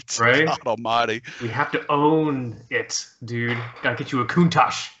 right. Right? God almighty. We have to own it, dude. Got to get you a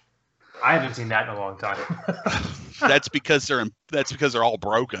Countach. I haven't seen that in a long time. That's because they're all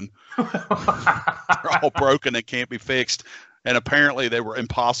broken. They're all broken and can't be fixed. And apparently they were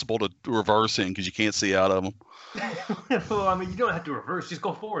impossible to reverse in because you can't see out of them. Well, I mean, you don't have to reverse; just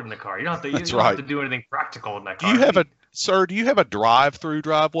go forward in the car. You don't have to. You That's don't have right. to do anything practical in that Do car. you have do you have a drive-through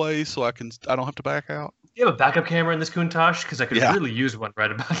driveway so I don't have to back out? You have a backup camera in this Countach? Because I could Yeah. really use one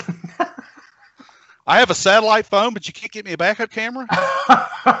right about now. I have a satellite phone, but you can't get me a backup camera?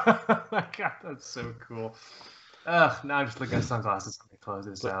 Oh my God, that's so cool. Now I'm just looking at sunglasses. Let me close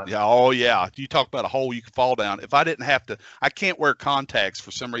this out. Yeah, oh yeah. You talk about a hole you could fall down. If I didn't have to, I can't wear contacts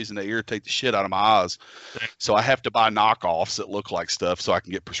for some reason. They irritate the shit out of my eyes. So I have to buy knockoffs that look like stuff so I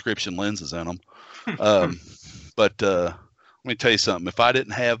can get prescription lenses in them. But let me tell you something. If I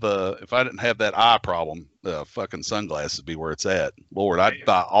didn't have that eye problem, fucking sunglasses would be where it's at. Lord, I'd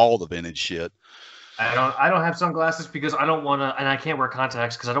buy all the vintage shit. I don't have sunglasses because I don't want to, and I can't wear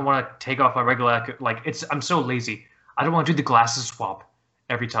contacts because I don't want to take off my regular, I'm so lazy. I don't want to do the glasses swap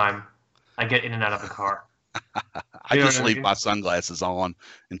every time I get in and out of the car. I just leave my sunglasses on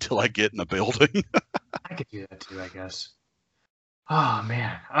until I get in a building. I could do that too, I guess. Oh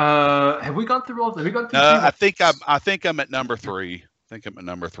man, have we gone through all? Have we gone through? I think I'm at number 3. I think I'm at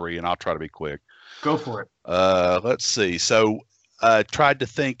number 3, and I'll try to be quick. Go for it. Let's see. So I tried to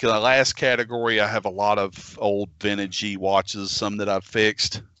think. The last category, I have a lot of old vintagey watches, some that I've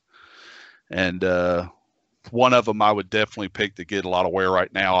fixed, and one of them I would definitely pick to get a lot of wear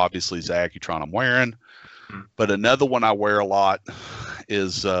right now. Obviously, is the Accutron I'm wearing, but another one I wear a lot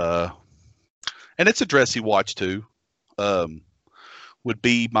is, and it's a dressy watch too. Would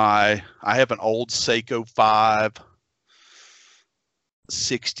be I have an old Seiko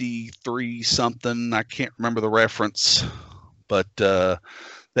 563 something. I can't remember the reference, but that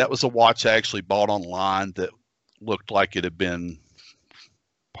was a watch I actually bought online that looked like it had been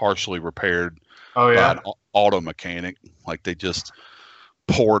partially repaired by an auto mechanic. Like they just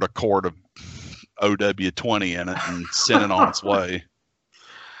poured a quart of OW20 in it and sent it on its way.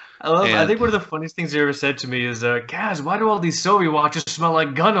 I think one of the funniest things you ever said to me is, Kaz, why do all these Soviet watches smell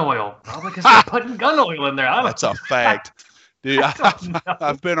like gun oil? Probably because they're putting gun oil in there. That's a fact. Dude,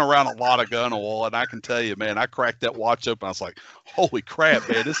 I've been around a lot of gun oil, and I can tell you, man, I cracked that watch open. I was like, holy crap,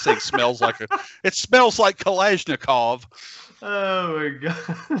 man, this thing smells like Kalashnikov. Oh, my God.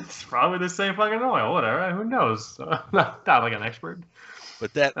 It's probably the same fucking oil. Whatever. Who knows? Not like an expert.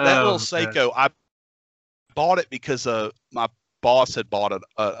 But that little Seiko, I bought it because my boss had bought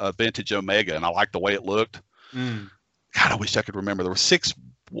a vintage Omega, and I liked the way it looked. God, I wish I could remember. There was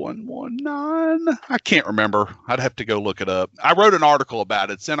 6119. I can't remember. I'd have to go look it up. I wrote an article about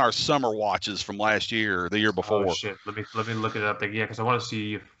it. It's in our summer watches from last year or the year before. Oh shit! Let me look it up. Yeah, because I want to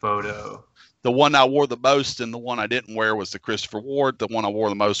see a photo. The one I wore the most and the one I didn't wear was the Christopher Ward. The one I wore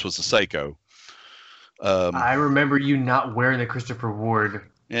the most was the Seiko. I remember you not wearing the Christopher Ward.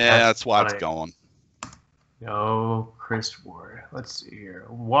 Yeah, that's why it's gone. No, Chris Ward. Let's see here.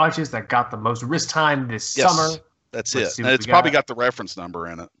 Watches that got the most wrist time this summer. That's it. And it's probably got the reference number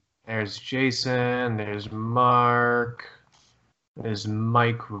in it. There's Jason. There's Mark. There's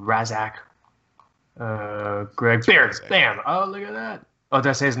Mike Razak. Greg Beard. Bam. Oh, look at that. Oh, did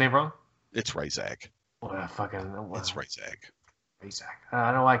I say his name wrong? It's Razak. It's Razak. Razak. I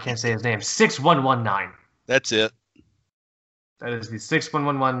don't know why I can't say his name. 6119. That's it. That is the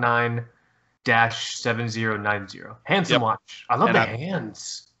 611-7090. Handsome watch. I love the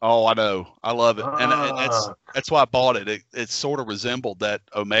hands. Oh, I know. I love it. And that's why I bought it. It sort of resembled that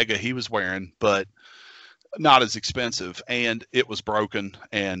Omega he was wearing, but not as expensive. And it was broken.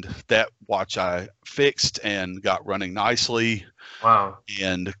 And that watch I fixed and got running nicely. Wow.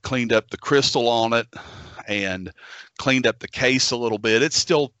 And cleaned up the crystal on it and cleaned up the case a little bit. It's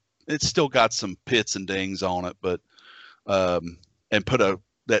still got some pits and dings on it, but and put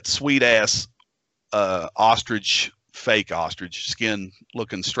that sweet ass fake ostrich skin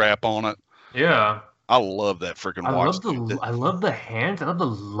looking strap on it. Yeah. I love that freaking watch. I love the hands. I love the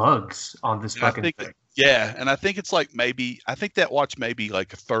lugs on this fucking thing. Yeah, and I think it's like that watch may be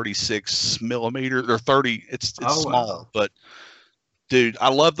like a 36 millimeter or 30. It's small, wow. But dude, I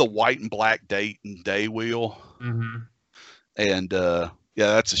love the white and black date and day wheel. Mm-hmm. And yeah,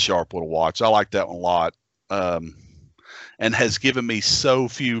 that's a sharp little watch. I like that one a lot. And has given me so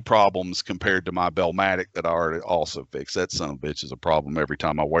few problems compared to my Bellmatic that I already also fixed. That son of a bitch is a problem every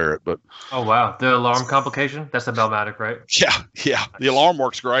time I wear it. But oh wow, the alarm complication? That's the Bellmatic, right? Yeah. The alarm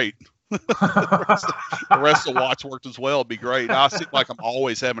works great. the rest of the watch worked as well. It'd be great. I seem like I'm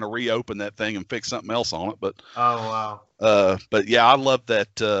always having to reopen that thing and fix something else on it. But oh wow. But yeah, I love that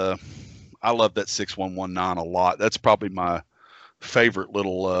 6119 a lot. That's probably my favorite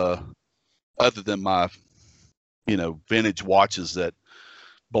little other than my vintage watches that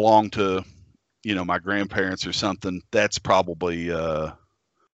belong to my grandparents or something, that's probably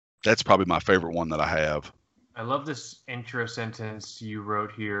my favorite one that I have. I love this intro sentence you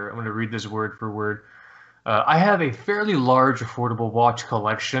wrote here. I'm going to read this word for word. I have a fairly large affordable watch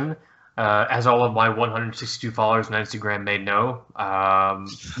collection, as all of my 162 followers on Instagram may know. And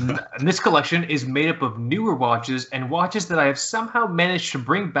this collection is made up of newer watches and watches that I have somehow managed to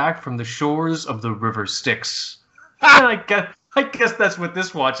bring back from the shores of the River Styx. I guess that's what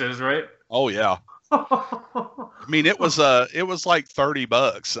this watch is, right? Oh yeah. I mean, it was like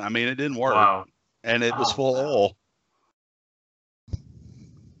 $30. I mean, it didn't work. Wow. And it was full of oil.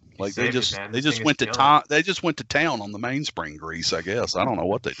 Like they just went to town on the mainspring grease, I guess. I don't know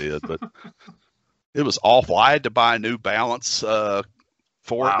what they did, but it was awful. I had to buy a new balance for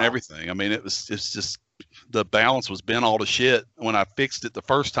it and everything. I mean, it's just the balance was bent all to shit. When I fixed it the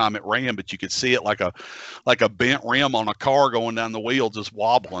first time, it ran, but you could see it like a bent rim on a car going down the wheel, just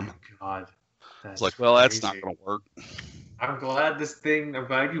wobbling. Oh God, it's like, well, that's not going to work. I'm glad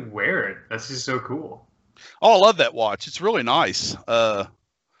you wear it. That's just so cool. Oh, I love that watch. It's really nice.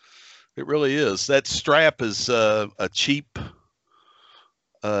 It really is. That strap is a cheap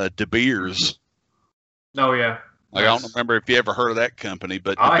De Beers. Oh yeah. Like, I don't remember if you ever heard of that company,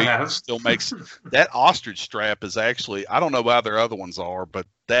 but I have. Still makes that ostrich strap is actually, I don't know how their other ones are, but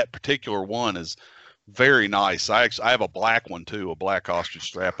that particular one is very nice. I have a black one too, a black ostrich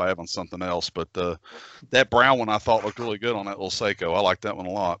strap I have on something else, but that brown one I thought looked really good on that little Seiko. I like that one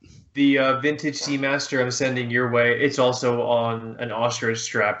a lot. The vintage Seamaster I'm sending your way, it's also on an ostrich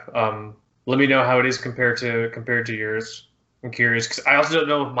strap. Let me know how it is compared to yours. I'm curious because I also don't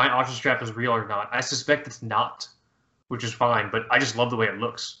know if my ostrich strap is real or not. I suspect it's not, which is fine, but I just love the way it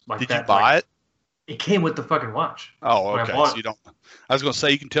looks. Like, did you buy it? It came with the fucking watch. Oh, okay. So you don't. I was going to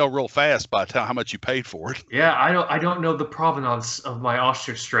say you can tell real fast by how much you paid for it. Yeah, I don't know the provenance of my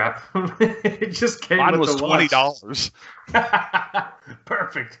ostrich strap. It just came. Mine with was the watch. $20.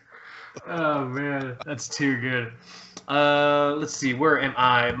 Perfect. Oh man, that's too good. Let's see. Where am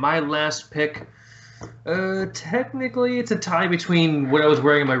I? My last pick. Technically, it's a tie between what I was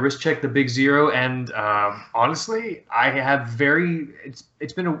wearing in my wrist check, the Big Zero, and honestly, I have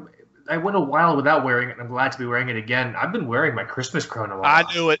I went a while without wearing it, and I'm glad to be wearing it again. I've been wearing my Christmas chrono a lot.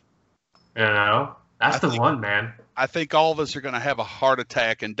 I knew it. You know, that's the one, man. I think all of us are going to have a heart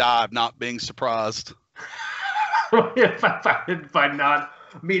attack and die of not being surprised.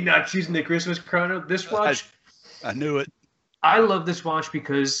 Me not choosing the Christmas chrono, this watch. I knew it. I love this watch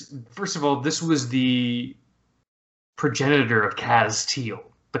because, first of all, this was the progenitor of Kaz Teal.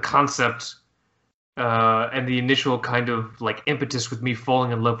 The concept and the initial kind of like impetus with me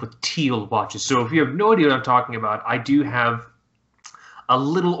falling in love with teal watches. So if you have no idea what I'm talking about, I do have a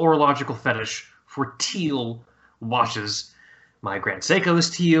little orological fetish for teal watches. My Grand Seiko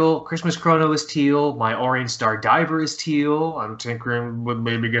is teal, Christmas chrono is teal, my Orient Star Diver is teal. I'm tinkering with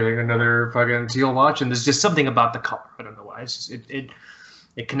maybe getting another fucking teal watch, and there's just something about the color. I don't know why. It's just,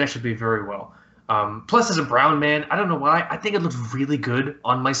 it connects with me very well. Plus, as a brown man, I don't know why. I think it looks really good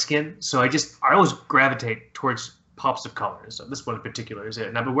on my skin. So I always gravitate towards pops of color. So this one in particular is it.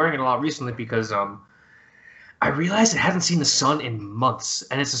 And I've been wearing it a lot recently because I realized it hasn't seen the sun in months,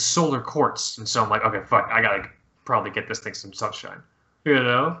 and it's a solar quartz. And so I'm like, okay, fuck, I gotta probably get this thing some sunshine. You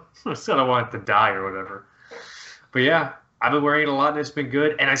know? I still don't want it to die or whatever. But yeah, I've been wearing it a lot, and it's been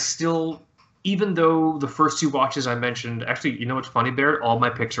good. And I still, even though the first two watches I mentioned, actually, you know what's funny, Barrett? All my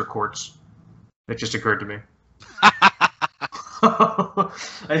picks are quartz. It just occurred to me.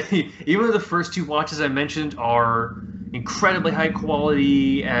 Even though the first two watches I mentioned are incredibly high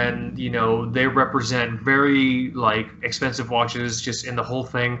quality and, you know, they represent very, like, expensive watches just in the whole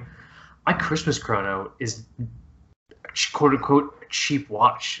thing, my Christmas chrono is quote-unquote cheap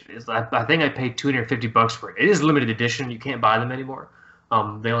watch. I think I paid $250 for it. It is limited edition. You can't buy them anymore.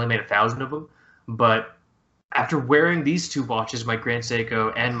 They only made 1,000 of them. But after wearing these two watches, my Grand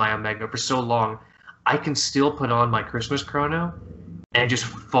Seiko and my Omega, for so long, I can still put on my Christmas chrono and just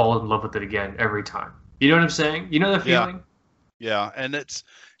fall in love with it again every time. You know what I'm saying? You know the feeling? Yeah, and it's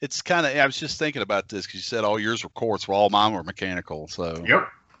kind of, I was just thinking about this because you said all yours were quartz, well, all mine were mechanical. So yep,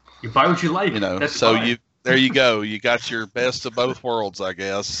 you buy what you like. You know, that's so fine. there you go. You got your best of both worlds, I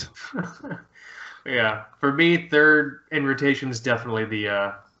guess. Yeah, for me, third in rotation is definitely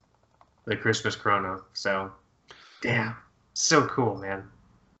the Christmas chrono. So, damn, so cool, man.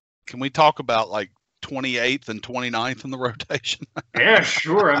 Can we talk about like 28th and 29th in the rotation? Yeah,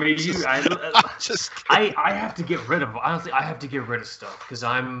 sure. I mean, I have to get rid of. Honestly, I have to get rid of stuff because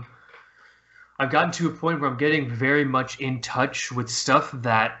I've gotten to a point where I'm getting very much in touch with stuff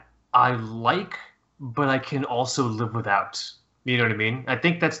that I like, but I can also live without. You know what I mean? I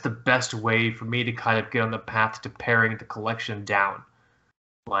think that's the best way for me to kind of get on the path to paring the collection down.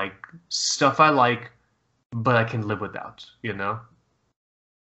 Like stuff I like, but I can live without, you know?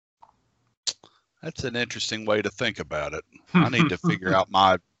 That's an interesting way to think about it. I need to figure out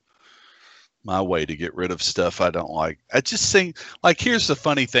my way to get rid of stuff I don't like. I just think, like, here's the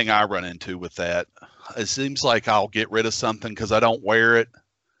funny thing I run into with that. It seems like I'll get rid of something because I don't wear it,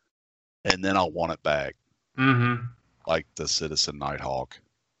 and then I'll want it back. Mm-hmm. Like the Citizen Nighthawk.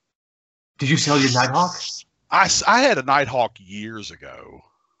 Did you sell your Nighthawk? I had a Nighthawk years ago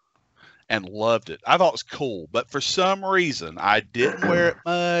and loved it. I thought it was cool, but for some reason I didn't wear it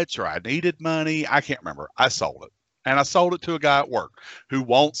much, or I needed money. I can't remember. I sold it, and I sold it to a guy at work who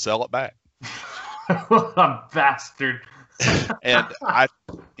won't sell it back. A bastard. And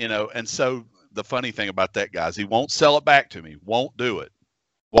and so the funny thing about that guy is he won't sell it back to me. Won't do it.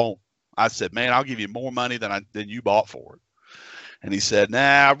 Won't. I said, man, I'll give you more money than you bought for it. And he said, nah,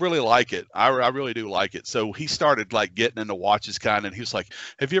 I really like it. I really do like it. So he started like getting into watches and he was like,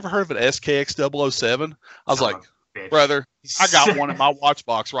 have you ever heard of an SKX 007? I was like, brother, I got one in my watch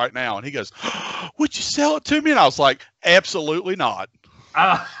box right now. And he goes, would you sell it to me? And I was like, absolutely not.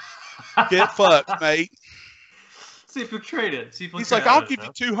 Get fucked, mate. See if you trade it. He's like, I'll give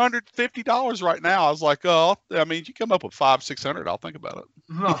you $250 right now. I was like, oh, I mean, you come up with $500-600, I'll think about it.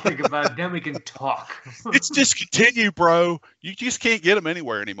 I'll think about it. Then we can talk. It's discontinued, bro. You just can't get them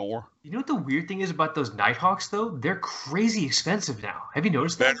anywhere anymore. You know what the weird thing is about those Nighthawks, though? They're crazy expensive now. Have you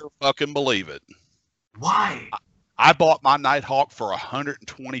noticed that? Better fucking believe it. Why? I bought my Nighthawk for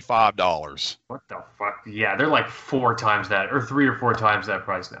 $125. What the fuck? Yeah, they're like 4 times that, or 3 or 4 times that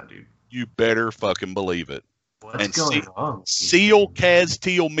price now, dude. You better fucking believe it. What's going on? Seal Kaz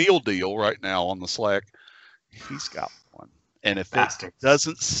Teal meal deal right now on the Slack. He's got one. And if it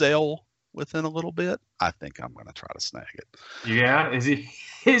doesn't sell within a little bit, I think I'm going to try to snag it. Yeah? Is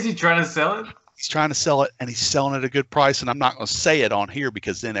he trying to sell it? He's trying to sell it, and he's selling it at a good price, and I'm not going to say it on here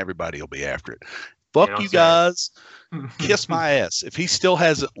because then everybody will be after it. Fuck you guys. Kiss my ass. If he still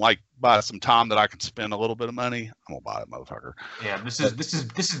hasn't, like, by some time that I can spend a little bit of money, I'm gonna buy it, motherfucker. Yeah, this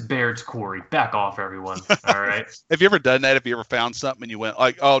is Baird's Corey. Back off, everyone. All right. Have you ever done that? Have you ever found something and you went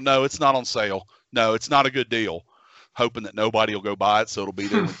like, oh no, it's not on sale. No, it's not a good deal. Hoping that nobody will go buy it, so it'll be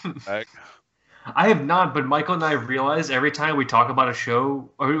there when you get back. I have not, but Michael and I realize every time we talk about a show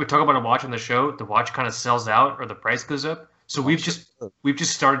or we talk about a watch on the show, the watch kind of sells out or the price goes up. So we've just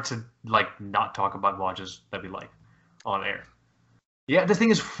started to like not talk about watches that we like on air. Yeah, this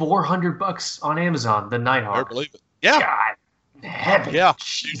thing is $400 on Amazon. The Nighthawk. I believe it. Yeah. God, heaven. Yeah.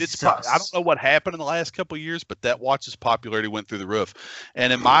 Dude, I don't know what happened in the last couple of years, but that watch's popularity went through the roof.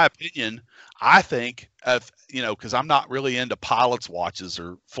 And in my opinion, I think because I'm not really into pilot's watches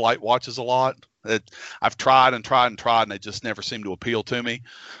or flight watches a lot. I've tried, and they just never seem to appeal to me.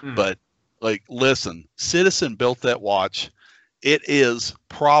 But like, listen, Citizen built that watch. It is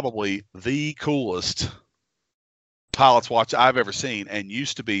probably the coolest pilot's watch I've ever seen, and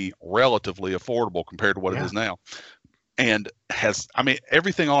used to be relatively affordable compared to what it is now. And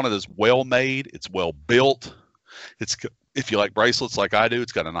everything on it is well made. It's well built. If you like bracelets like I do,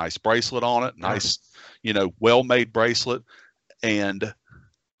 it's got a nice bracelet on it. Nice, well made bracelet, and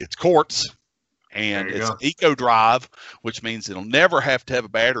it's quartz, and it's Eco Drive, which means it'll never have to have a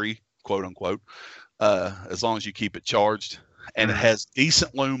battery, quote unquote, as long as you keep it charged. And it has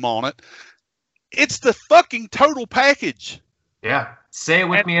decent lume on it. It's the fucking total package. Yeah. Say it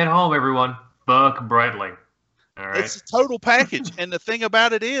with me at home, everyone. Buck Brightly. All right. It's a total package. And the thing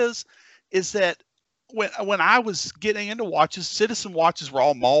about it is that when I was getting into watches, Citizen watches were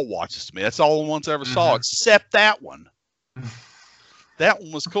all mall watches to me. That's all the ones I ever saw, except that one. That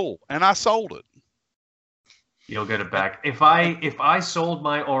one was cool, and I sold it. You'll get it back. If I sold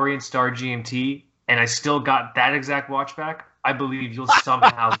my Orient Star GMT and I still got that exact watch back, I believe you'll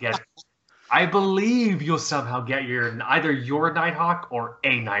somehow get it. I believe you'll somehow get either your Nighthawk or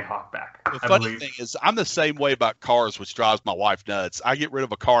a Nighthawk back. The funny thing is, I'm the same way about cars, which drives my wife nuts. I get rid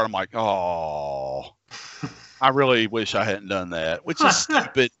of a car, and I'm like, oh, I really wish I hadn't done that, which is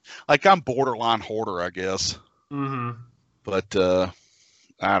stupid. Like, I'm borderline hoarder, I guess. Mm-hmm. But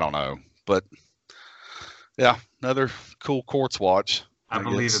I don't know. But yeah, another cool quartz watch. I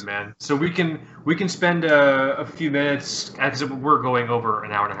believe it, man. So we can spend a few minutes, because we're going over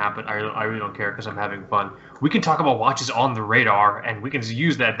an hour and a half, but I really don't care because I'm having fun. We can talk about watches on the radar, and we can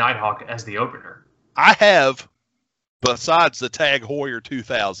use that Nighthawk as the opener. I have, besides the Tag Heuer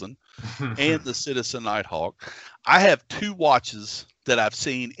 2000 and the Citizen Nighthawk, I have 2 watches that I've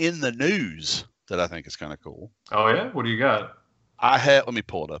seen in the news that I think is kind of cool. Oh, yeah? What do you got? Let me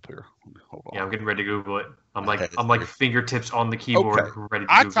pull it up here. Hold on. Yeah, I'm getting ready to Google it. I'm I had it like here. fingertips on the keyboard, Okay. ready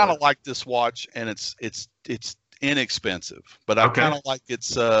to I Google kind of it. like this watch, and it's inexpensive, but I Okay. kind of like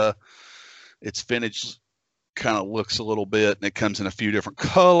its finish. Kind of looks a little bit, and it comes in a few different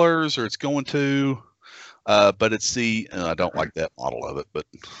colors, or it's going to. But it's I don't like that model of it, but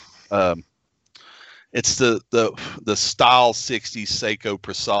it's the Style 60 Seiko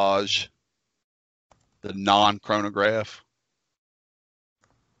Presage, the non-chronograph.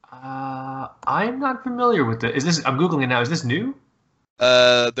 I'm not familiar with it. I'm Googling it now. Is this new?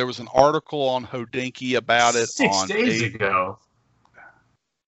 There was an article on Hodinkee about it 6 days ago.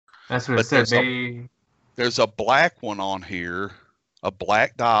 That's what it said. There's a black one on here, a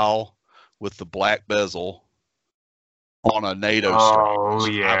black dial with the black bezel on a NATO strap. Oh,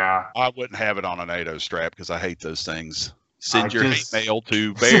 yeah. I wouldn't have it on a NATO strap because I hate those things. Send your hate mail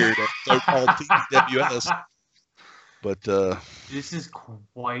to Baird at so-called TWS. But this is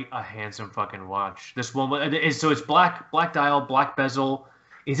quite a handsome fucking watch. This one, so it's black dial, black bezel.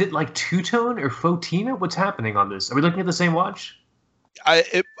 Is it like two-tone or Fotina? What's happening on this? Are we looking at the same watch?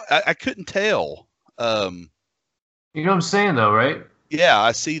 I couldn't tell. You know what I'm saying, though, right? Yeah,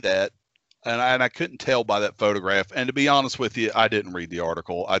 I see that, and I couldn't tell by that photograph. And to be honest with you, I didn't read the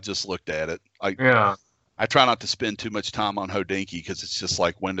article. I just looked at it. Yeah. I try not to spend too much time on Hodinkee because it's just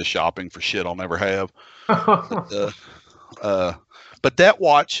like window shopping for shit I'll never have. But that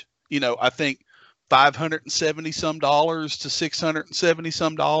watch, I think $570 some to $670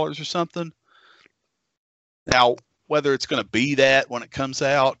 some or something. Now, whether it's going to be that when it comes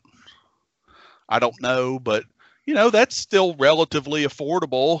out, I don't know, but that's still relatively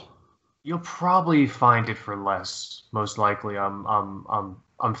affordable. You'll probably find it for less, most likely.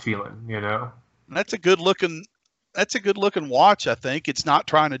 I'm feeling, That's a good looking watch. I think it's not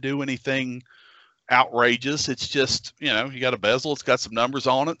trying to do anything outrageous. It's just, you got a bezel. It's got some numbers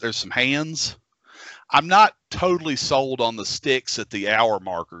on it. There's some hands. I'm not totally sold on the sticks at the hour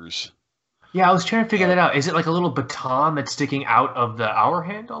markers. Yeah, I was trying to figure that out. Is it like a little baton that's sticking out of the hour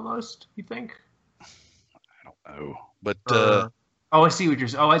hand almost, you think? I don't know. But I see what you're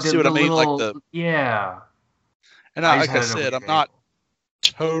saying. Oh, I did. See what I mean? Yeah. And like I said, I'm not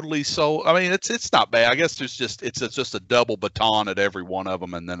totally sold. I mean, it's not bad. I guess it's just a double baton at every one of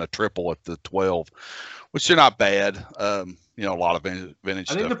them, and then a triple at the 12, which are not bad. A lot of vintage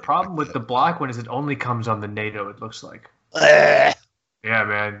stuff. I think the problem with the black one is it only comes on the NATO. It looks like. Yeah,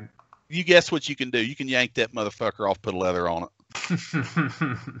 man. You guess what you can do? You can yank that motherfucker off, put a leather on it.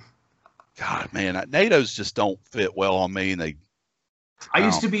 God, man, NATOs just don't fit well on me, and I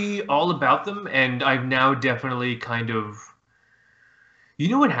used to be all about them, and I've now definitely kind of. You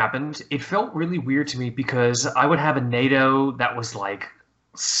know what happened? It felt really weird to me because I would have a NATO that was like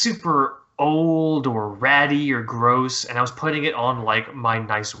super old or ratty or gross, and I was putting it on like my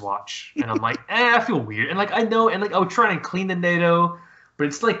nice watch, and I'm like, I feel weird, and like I know, and like I would try and clean the NATO, but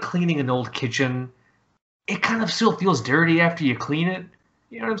it's like cleaning an old kitchen. It kind of still feels dirty after you clean it.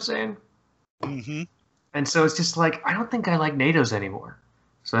 You know what I'm saying? Mm-hmm. And so it's just like I don't think I like NATOs anymore.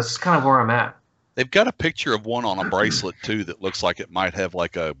 So that's just kind of where I'm at. They've got a picture of one on a bracelet too that looks like it might have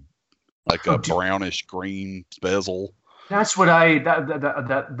like a brownish green bezel. That's what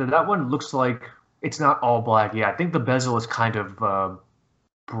that one looks like. It's not all black. Yeah, I think the bezel is kind of brown.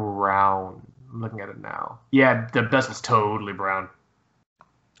 I'm looking at it now. Yeah, the bezel's totally brown.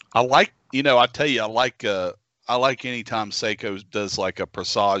 I like, I tell you, I like anytime Seiko does like a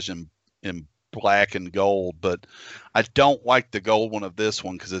Presage in black and gold, but I don't like the gold one of this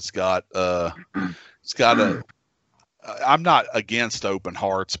one because it's got I'm not against open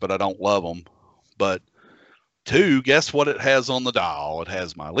hearts, but I don't love them. But guess what it has on the dial? It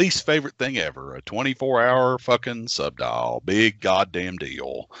has my least favorite thing ever, a 24-hour fucking sub-dial. Big goddamn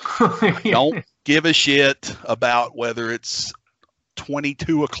deal. Don't give a shit about whether it's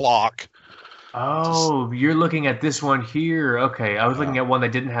 22 o'clock. Oh, you're looking at this one here. Okay, I was looking at one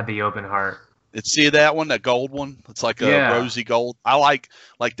that didn't have the open heart. See that one, that gold one? It's like a rosy gold. I like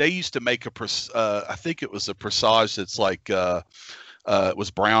they used to make I think it was a Presage that's like it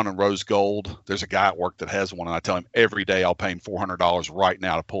was brown and rose gold. There's a guy at work that has one, and I tell him every day I'll pay him $400 right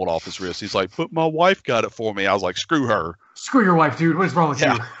now to pull it off his wrist. He's like, but my wife got it for me. I was like, screw her. Screw your wife, dude. What is wrong with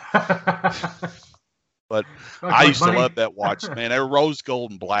you? But I used to love that watch, man. They're rose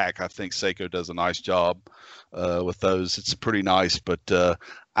gold and black. I think Seiko does a nice job with those. It's pretty nice, but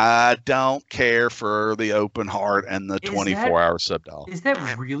I don't care for the open heart and the 24-hour sub-dial. Is that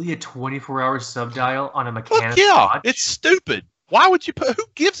really a 24-hour sub-dial on a mechanical watch? It's stupid. Why would you who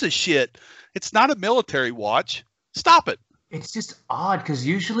gives a shit? It's not a military watch. Stop it. It's just odd because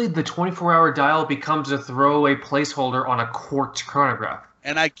usually the 24-hour dial becomes a throwaway placeholder on a quartz chronograph.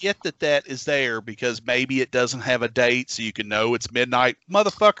 And I get that is there because maybe it doesn't have a date, so you can know it's midnight.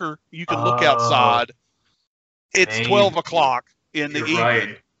 Motherfucker, you can look outside. It's 12 o'clock in the evening.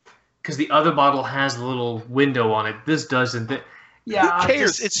 Right. Because the other model has a little window on it. This doesn't. Yeah. Who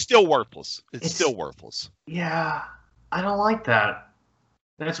cares? It's still worthless. It's still worthless. Yeah. I don't like that.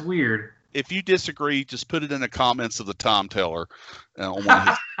 That's weird. If you disagree, just put it in the comments of the Tom Teller on one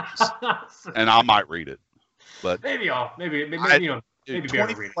of his and I might read it. But maybe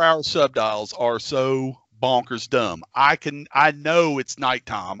 24-hour subdials are so bonkers dumb. I know it's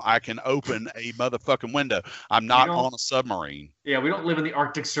nighttime. I can open a motherfucking window. I'm not on a submarine. Yeah, we don't live in the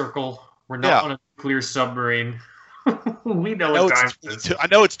Arctic Circle. We're not on a nuclear submarine. We know what time it is. I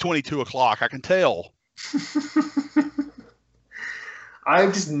know it's 22 o'clock. I can tell.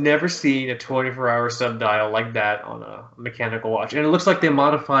 I've just never seen a 24-hour subdial like that on a mechanical watch. And it looks like they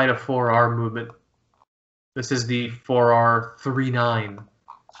modified a 4R movement. This is the 4R39.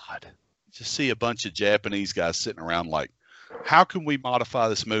 God. Just see a bunch of Japanese guys sitting around like, how can we modify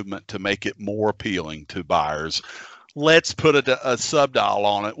this movement to make it more appealing to buyers? Let's put a subdial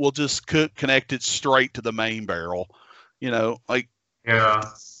on it. We'll just connect it straight to the main barrel. Yeah.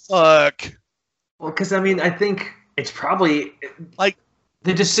 Fuck. Well, because, I think it's probably like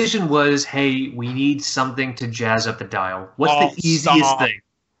the decision was, hey, we need something to jazz up the dial. What's the easiest thing?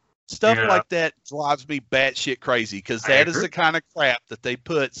 Stuff like that drives me batshit crazy because that is the kind of crap that they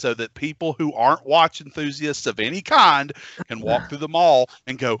put so that people who aren't watch enthusiasts of any kind can walk through the mall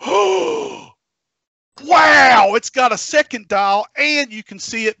and go, oh, wow, it's got a second dial and you can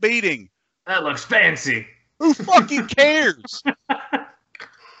see it beating. That looks fancy. Who fucking cares? I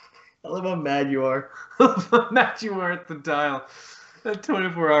love how mad you are. How mad you are at the dial. That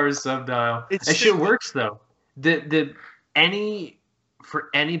 24-hour subdial. That shit works though. For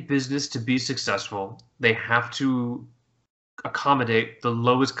any business to be successful, they have to accommodate the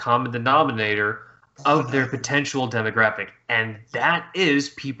lowest common denominator of their potential demographic. And that is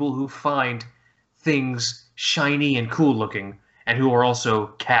people who find things shiny and cool looking and who are also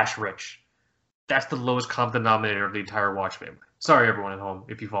cash rich. That's the lowest common denominator of the entire watch family. Sorry, everyone at home,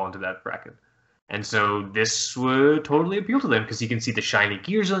 if you fall into that bracket. And so this would totally appeal to them because you can see the shiny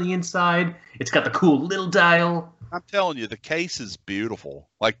gears on the inside. It's got the cool little dial. I'm telling you, the case is beautiful.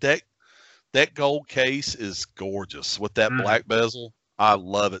 Like that gold case is gorgeous with that black bezel. I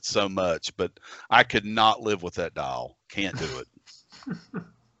love it so much, but I could not live with that dial. Can't do it.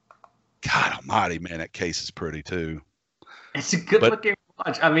 God almighty, man, that case is pretty too. It's a good looking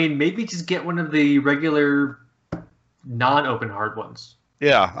watch. Maybe just get one of the regular non-open heart ones.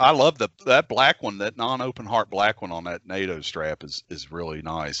 Yeah, I love that black one, that non-open heart black one on that NATO strap is really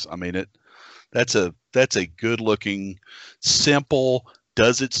nice. That's a good looking, simple,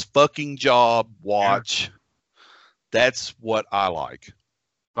 does its fucking job watch. Yeah. That's what I like.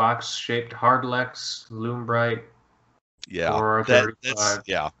 Box shaped Hardlex, Lume Bright. Yeah,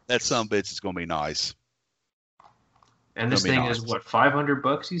 that some bitch is gonna be nice. And this thing is what,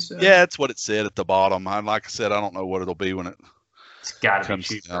 $500? You said? Yeah, that's what it said at the bottom. Like I said, I don't know what it'll be when it's gotta comes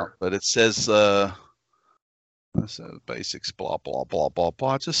be cheaper. Out, but it says basics, blah blah blah blah blah.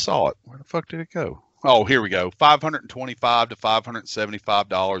 I just saw it. Where the fuck did it go? Oh, here we go. $525 to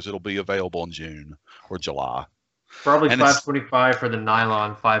 $575. It'll be available in June or July. Probably $525 for the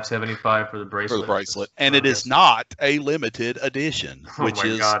nylon, $575 for the bracelet. And it is not a limited edition, which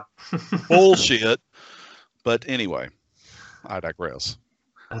is God. bullshit. But anyway, I digress.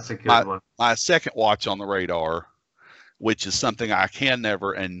 That's a good one. My second watch on the radar, which is something I can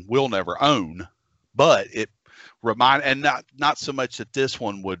never and will never own, but it and not so much that this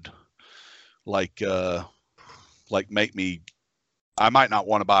one would like make me, I might not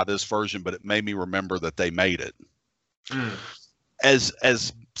want to buy this version, but it made me remember that they made it. As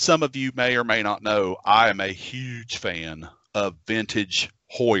some of you may or may not know, I am a huge fan of vintage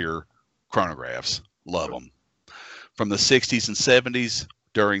Heuer chronographs. Love them. From the 60s and 70s,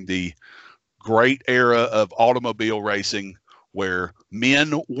 during the great era of automobile racing, where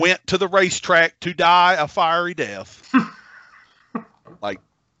men went to the racetrack to die a fiery death. Like,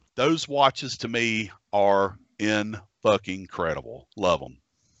 those watches to me are fucking incredible. Love them.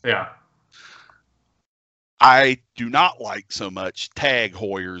 Yeah. I do not like so much Tag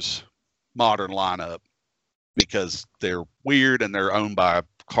Heuer's modern lineup because they're weird and they're owned by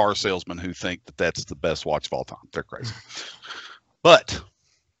car salesmen who think that that's the best watch of all time. They're crazy. But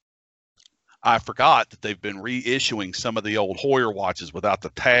I forgot that they've been reissuing some of the old Heuer watches without the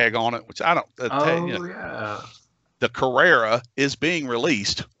tag on it, which I don't. Yeah. the Carrera is being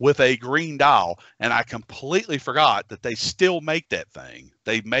released with a green dial, and I completely forgot that they still make that thing.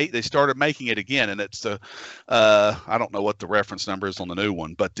 They started making it again, and it's the I don't know what the reference number is on the new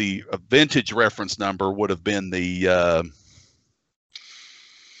one, but the vintage reference number would have been the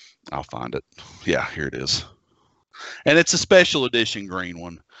I'll find it. Yeah, here it is, and it's a special edition green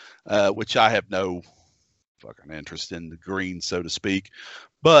one, which I have no fucking interest in the green, so to speak,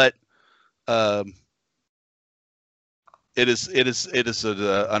 but it is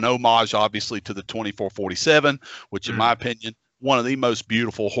an homage, obviously, to the 2447, which, in my opinion, one of the most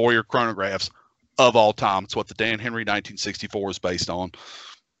beautiful Heuer chronographs of all time. It's what the Dan Henry 1964 is based on.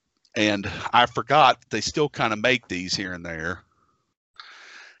 And I forgot that they still kind of make these here and there.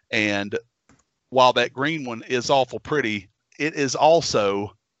 And while that green one is awful pretty, it is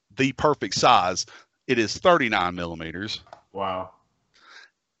also the perfect size. It is 39 millimeters. Wow.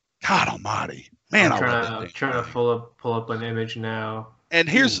 God almighty. Man, I'm trying to pull up an image now. And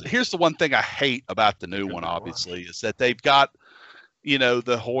here's the one thing I hate about the new one, obviously, is that they've got,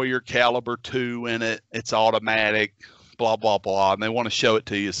 the Heuer Caliber 2 in it. It's automatic, blah blah blah, and they want to show it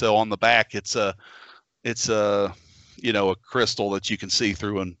to you. So on the back, it's a crystal that you can see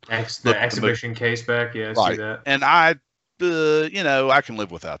through and the exhibition case back. Yeah, I see that. And I can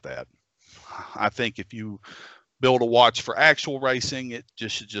live without that. I think if you build a watch for actual racing, it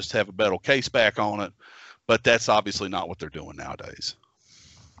should just have a metal case back on it, but that's obviously not what they're doing nowadays.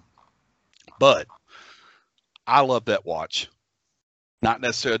 But I love that watch. Not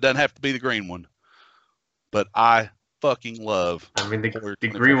necessarily, it doesn't have to be the green one, but I fucking love. I mean, the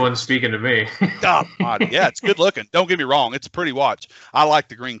green one's speaking to me. God, yeah, it's good looking. Don't get me wrong, it's a pretty watch. I like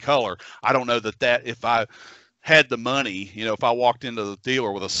the green color. I don't know that if I had the money, if I walked into the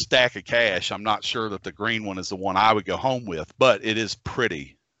dealer with a stack of cash, I'm not sure that the green one is the one I would go home with, but it is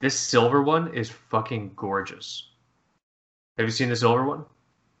pretty. This silver one is fucking gorgeous. Have you seen the silver one?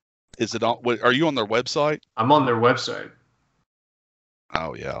 Is it on? Are you on their website? I'm on their website.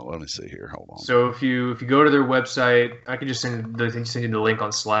 Oh yeah, let me see here. Hold on. So if you go to their website, I can just send you the link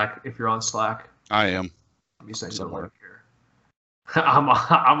on Slack if you're on Slack. I am. Let me send you the link here. I'm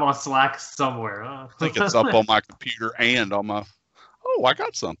on Slack somewhere. I think it's up on my computer and on my. Oh, I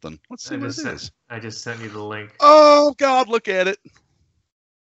got something. Let's see what it is. I just sent you the link. Oh God, look at it.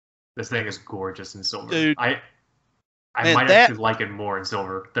 This thing is gorgeous in silver. Dude, I might actually like it more in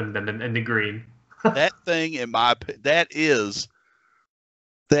silver than in the green. That thing, in my opinion, that is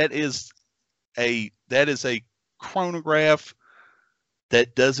a chronograph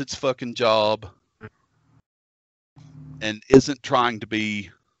that does its fucking job and isn't trying to be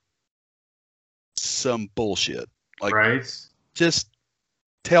some bullshit. Like, right? Just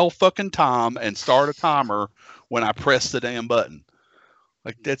tell fucking time and start a timer when I press the damn button.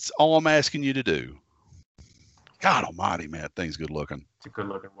 Like, that's all I'm asking you to do. God almighty, man, that thing's good looking. It's a good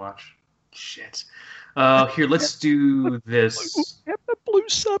looking watch. Shit. Here, let's do this. Have the blue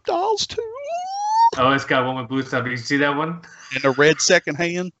subdials too. Oh, it's got one with blue sub. Did you see that one? And a red second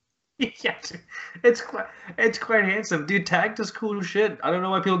hand. Yeah, it's quite handsome, dude. Tag does cool shit. I don't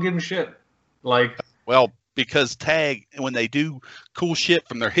know why people give him shit. Like, well, because Tag, when they do cool shit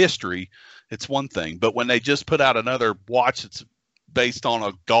from their history, it's one thing. But when they just put out another watch that's based on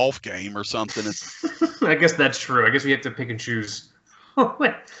a golf game or something, it's. I guess that's true. I guess we have to pick and choose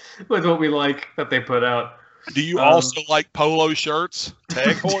with what we like that they put out. Do you also like polo shirts,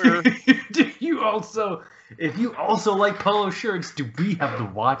 Tag Heuer? If you also like polo shirts, do we have the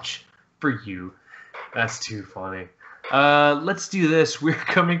watch for you? That's too funny. Let's do this. We're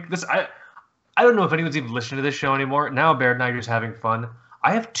coming. I don't know if anyone's even listening to this show anymore. Now Baird and I are just having fun.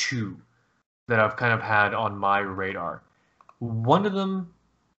 I have two that I've kind of had on my radar. One of them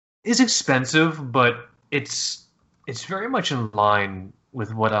is expensive, but it's very much in line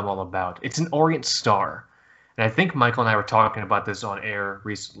with what I'm all about. It's an Orient Star. And I think Michael and I were talking about this on air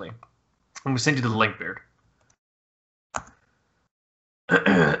recently. I'm going to send you the link, Baird.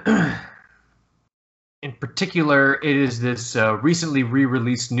 In particular, it is this recently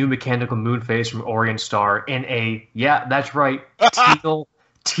re-released new mechanical moon phase from Orient Star in a, yeah, that's right,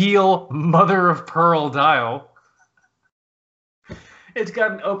 teal mother of pearl dial. It's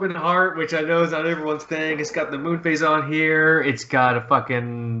got an open heart, which I know is not everyone's thing. It's got the moon phase on here. It's got a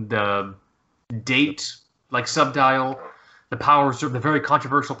fucking date, like subdial, the power reserve, the very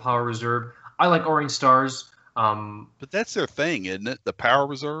controversial power reserve. I like Orient Stars. But that's their thing, isn't it? The power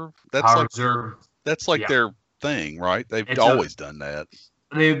reserve. That's power like reserve. That's like their thing, right? They've always done that.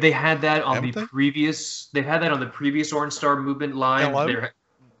 They had that on the previous. They've had that on the previous Orient Star movement line. Hello?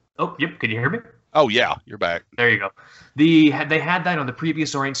 Oh, yep. Can you hear me? Oh yeah, you're back. There you go. They had that on the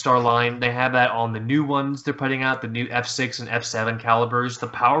previous Orient Star line. They have that on the new ones they're putting out, the new F6 and F7 calibers. The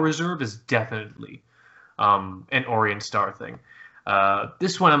Power Reserve is definitely an Orient Star thing.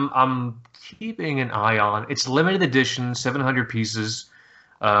 This one I'm keeping an eye on. It's limited edition, 700 pieces.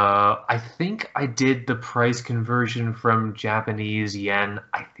 I think I did the price conversion from Japanese yen.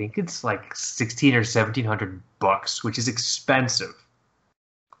 I think it's like 16 or 1700 bucks, which is expensive.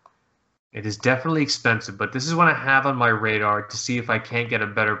 It is definitely expensive, but this is one I have on my radar to see if I can't get a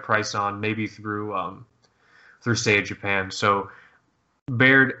better price on, maybe through Seiya Japan. So,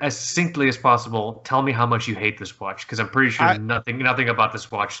 Baird, as succinctly as possible, tell me how much you hate this watch, because I'm pretty sure nothing about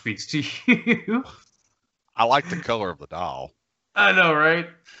this watch speaks to you. I like the color of the dial. I know, right?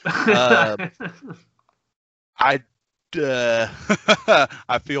 I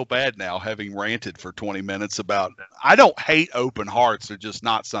I feel bad now having ranted for 20 minutes about. I don't hate open hearts; they're just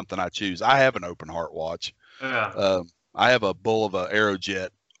not something I choose. I have an open heart watch. Yeah. I have a Bulova Aerojet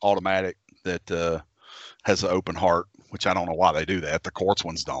automatic that has an open heart, which I don't know why they do that. The quartz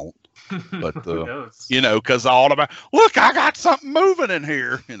ones don't, but you know, because the automatic. Look, I got something moving in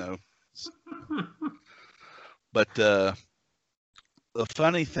here, you know. But the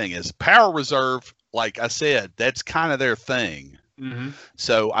funny thing is, Power Reserve, like I said, that's kind of their thing. Mm-hmm.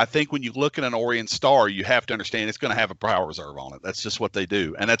 So I think when you look at an Orient Star, you have to understand it's going to have a Power Reserve on it. That's just what they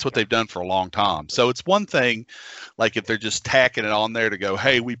do. And that's what they've done for a long time. So it's one thing, like if they're just tacking it on there to go,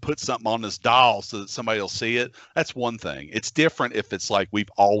 hey, we put something on this dial so that somebody will see it. That's one thing. It's different if it's like,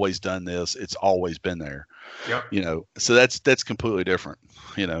 we've always done this. It's always been there. Yep. You know, so that's completely different,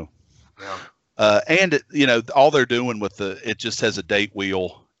 you know. Yeah. And it, you know, all they're doing with it just has a date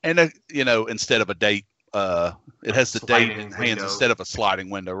wheel, and you know, instead of a date, it has the date in hands instead of a sliding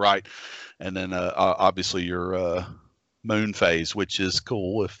window, right? And then obviously your moon phase, which is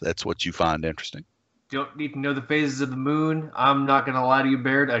cool if that's what you find interesting. Don't need to know the phases of the moon. I'm not gonna lie to you,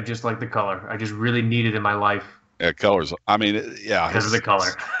 Baird. I just like the color. I just really need it in my life. Yeah, colors. I mean, yeah, because of the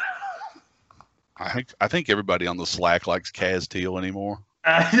color. I think everybody on the Slack likes Kaz teal anymore.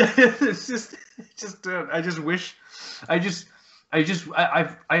 It's just I just wish,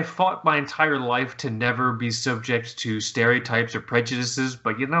 I've fought my entire life to never be subject to stereotypes or prejudices,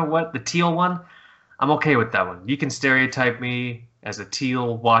 but you know what? The teal one, I'm okay with that one. You can stereotype me as a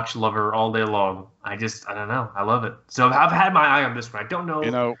teal watch lover all day long. I don't know. I love it. So I've had my eye on this one. I don't know. You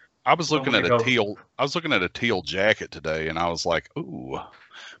know, I was looking at a teal jacket today, and I was like, ooh.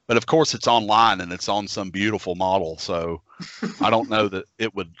 But of course, it's online and it's on some beautiful model, so I don't know that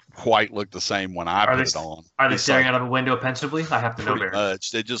it would quite look the same when I put it on. Are they staring out of a window pensively? I have to know. Pretty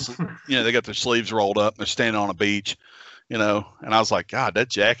much. They just, you know, they got their sleeves rolled up and they're standing on a beach, you know. And I was like, God, that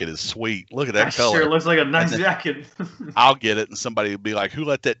jacket is sweet. Look at that color. Sure looks like a nice jacket. I'll get it, and somebody would be like, "Who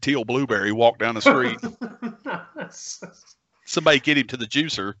let that teal blueberry walk down the street?" Somebody get him to the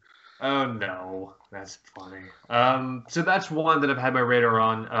juicer. Oh no, that's funny. So that's one that I've had my radar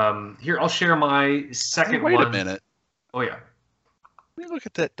on. Here, I'll share my second one. Wait a minute. Oh yeah. Let me look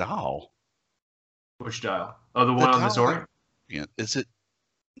at that dial. Which dial? Oh, the one on this Orient? Yeah. Is it?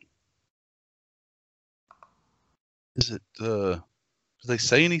 Do they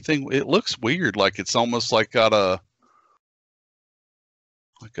say anything? It looks weird. Like it's almost like got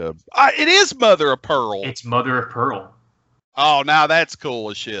it is mother of pearl. It's mother of pearl. Oh, now that's cool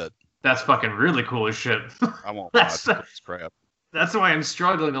as shit. That's fucking really cool as shit. I won't buy this crap. That's why I'm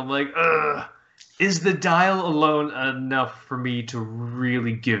struggling. I'm like, ugh. Is the dial alone enough for me to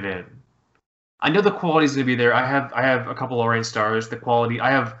really give in? I know the quality's gonna be there. I have a couple Orient Stars. The quality,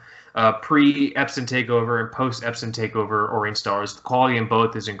 I have pre Epson takeover and post Epson takeover Orient Stars. The quality in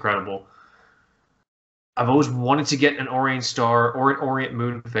both is incredible. I've always wanted to get an Orient Star or an Orient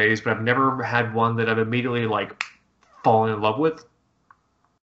Moon phase, but I've never had one that I've immediately like fallen in love with.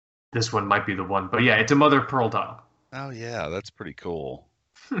 This one might be the one, but yeah, it's a mother of pearl dial. Oh yeah, that's pretty cool.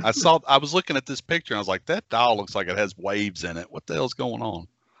 I was looking at this picture and I was like, that dial looks like it has waves in it. What the hell's going on?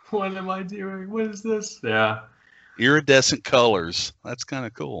 What am I doing? What is this? Yeah. Iridescent colors. That's kind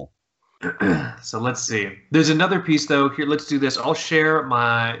of cool. So let's see. There's another piece though. Here, let's do this. I'll share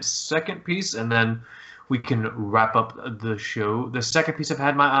my second piece and then we can wrap up the show. The second piece I've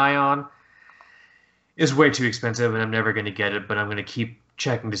had my eye on is way too expensive and I'm never going to get it, but I'm going to keep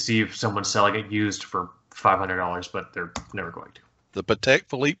checking to see if someone's selling it used for $500, but they're never going to. The Patek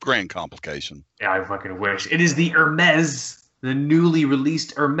Philippe Grand Complication. Yeah, I fucking wish. It is the Hermes, the newly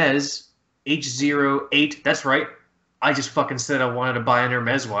released Hermes H08. That's right. I just fucking said I wanted to buy an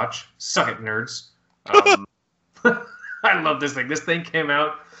Hermes watch. Suck it, nerds. I love this thing. This thing came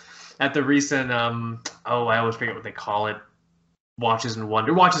out at the recent, I always forget what they call it. Watches and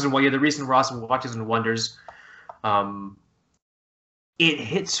Wonders. Yeah, the recent Ross Watches and Wonders. It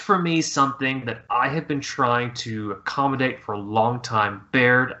hits for me something that I have been trying to accommodate for a long time.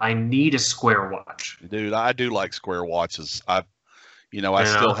 Baird, I need a square watch. Dude, I do like square watches. I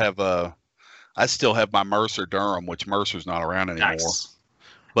still have my Mercer Durham, which Mercer's not around anymore. Nice.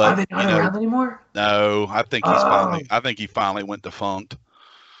 But are they not around anymore? No, I think he finally went defunct.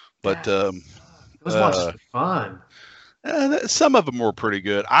 But those watches are fun. Some of them were pretty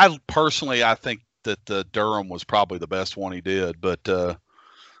good. I think that the Durham was probably the best one he did, but the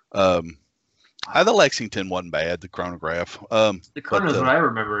Lexington wasn't bad. The chronograph. The chronograph is what I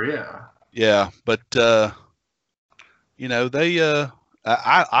remember. Yeah. Yeah, but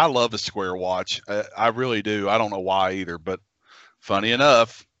I love a square watch. I really do. I don't know why either, but funny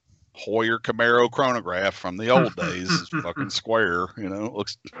enough, Hoyer Camaro chronograph from the old days is fucking square.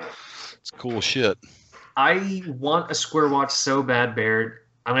 It's cool shit. I want a square watch so bad, Baird.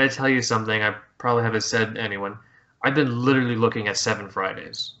 I'm going to tell you something I probably haven't said to anyone. I've been literally looking at 7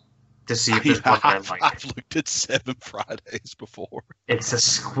 Fridays to see if there's one I like. I've looked at 7 Fridays before. It's a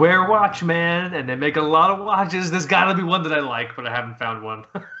square watch, man, and they make a lot of watches. There's got to be one that I like, but I haven't found one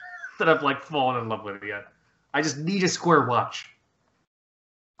that I've fallen in love with yet. I just need a square watch.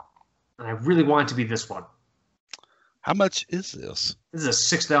 And I really want it to be this one. How much is this? This is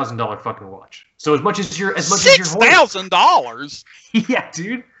a $6,000 fucking watch. So as much as your $6,000. Yeah,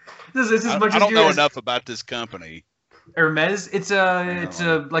 dude. This is as much. I don't know enough about this company. Hermes. It's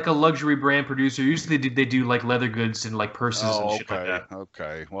a like a luxury brand producer. Usually they do like leather goods and like purses and shit like that.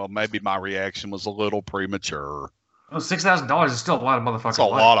 Okay. Well, maybe my reaction was a little premature. Oh, $6,000 is still a lot of motherfucking. It's a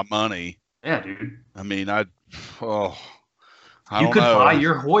lot of money. Yeah, dude. I mean, I don't know. You could buy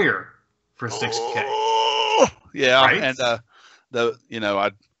your Hoyer for $6,000. Yeah, right? And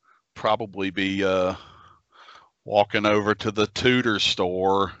I'd probably be walking over to the Tudor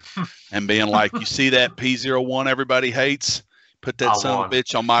store and being like, "You see that P01 everybody hates? Put that son of a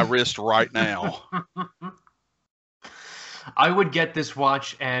bitch on my wrist right now." I would get this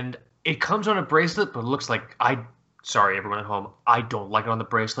watch, and it comes on a bracelet, but it looks like sorry, everyone at home, I don't like it on the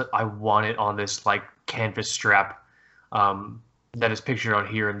bracelet. I want it on this like canvas strap that is pictured on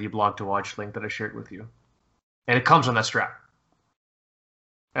here in the blog to watch link that I shared with you. And it comes on that strap.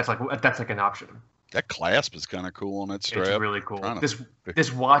 That's like an option. That clasp is kind of cool on that strap. It's really cool.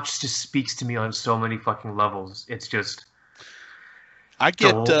 This watch just speaks to me on so many fucking levels. It's just. I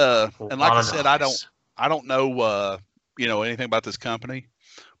get and like I said, I don't know anything about this company,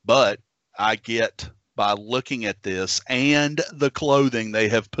 but I get by looking at this and the clothing they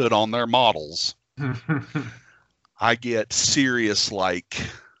have put on their models. I get serious like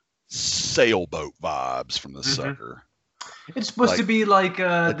sailboat vibes from the sucker. It's supposed to be like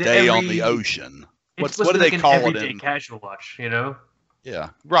a day on the ocean. What do they call it? Everyday casual watch, Yeah,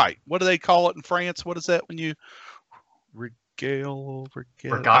 right. What do they call it in France? What is that when you regale?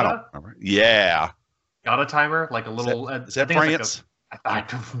 Regatta? I don't remember. Yeah. Regatta timer, like a little. Is that France? I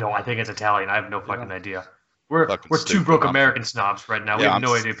don't know. I think it's Italian. I have no fucking idea. We're two broke American snobs right now. We have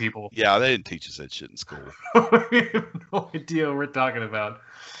no idea, people. Yeah, they didn't teach us that shit in school. We have no idea what we're talking about.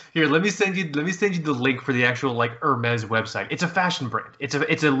 Here, let me send you the link for the actual like Hermes website. It's a fashion brand. It's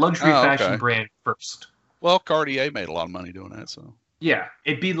a luxury fashion brand first. Well, Cartier made a lot of money doing that, so. Yeah,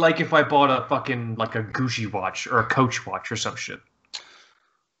 it'd be like if I bought a fucking like a Gucci watch or a Coach watch or some shit.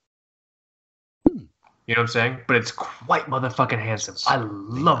 You know what I'm saying? But it's quite motherfucking handsome. I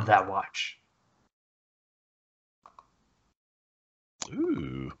love that watch.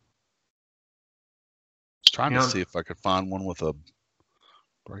 Ooh. Trying to see if I could find one with a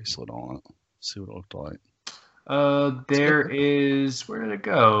bracelet on it. See what it looked like. There is. Where did it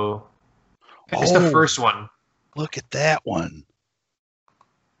go? It's the first one. Look at that one.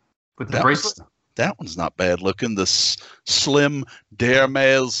 With the bracelet? That one's not bad looking. The slim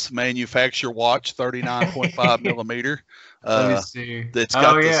Hermes manufacturer watch, 39.5 millimeter. Let me see. That's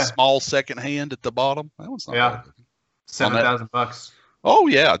got the small second hand at the bottom. That one's not bad. $7,000. Oh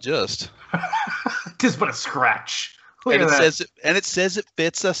yeah, just but a scratch. And it says it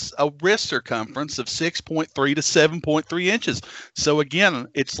fits a wrist circumference of 6.3 to 7.3 inches. So again,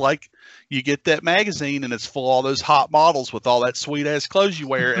 it's like you get that magazine and it's full of all those hot models with all that sweet ass clothes you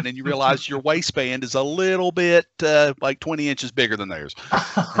wear, and then you realize your waistband is a little bit like 20 inches bigger than theirs.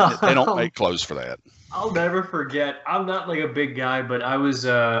 And they don't make clothes for that. I'll never forget. I'm not like a big guy, but I was.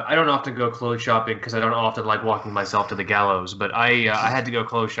 I don't often go clothes shopping because I don't often like walking myself to the gallows. But I had to go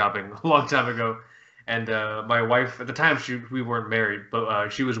clothes shopping a long time ago. And my wife, at the time, we weren't married, but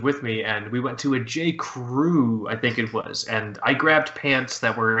she was with me, and we went to a J. Crew, I think it was, and I grabbed pants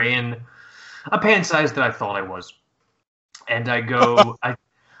that were in a pant size that I thought I was. and I go,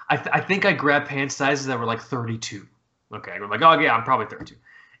 I think I grabbed pant sizes that were like 32. Okay, I'm like, oh yeah, I'm probably 32.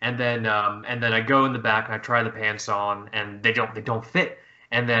 And then I go in the back and I try the pants on, and they don't fit.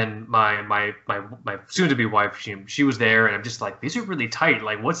 And then my soon to be wife, she was there, and I'm just like, these are really tight.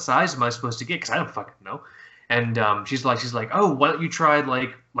 Like, what size am I supposed to get? Because I don't fucking know. And she's like, oh, why don't you try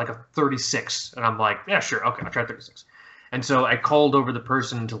like a 36? And I'm like, yeah, sure, okay, I'll try 36. And so I called over the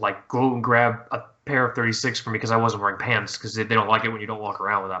person to like go and grab a pair of 36 for me because I wasn't wearing pants because they don't like it when you don't walk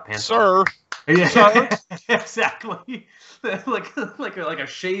around without pants. Sir. Yeah, Sir. exactly. like a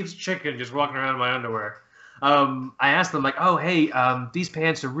shaved chicken just walking around in my underwear. I asked them like, oh hey, these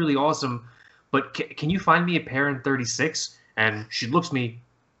pants are really awesome, but can you find me a pair in 36? And she looks me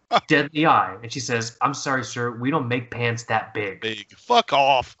dead in the eye and she says, I'm sorry, sir, we don't make pants that big. Big. Fuck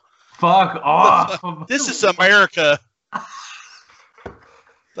off. Fuck off. This is America.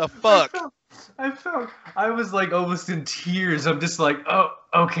 The fuck? I was like almost in tears. I'm just like, oh,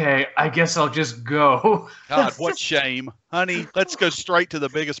 okay, I guess I'll just go. God, what shame. Honey, let's go straight to the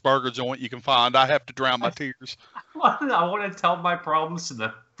biggest burger joint you can find. I have to drown my tears. I want to tell my problems to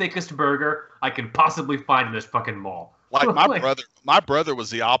the thickest burger I can possibly find in this fucking mall. Like my brother was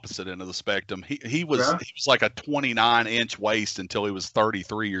the opposite end of the spectrum. He was like a 29-inch waist until he was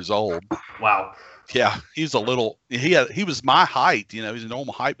 33 years old. Wow. Yeah, he was my height, you know, he's a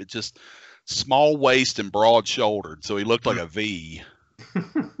normal height, but just small waist and broad shouldered, so he looked like a V.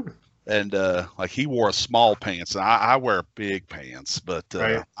 And like he wore small pants, and I wear big pants, but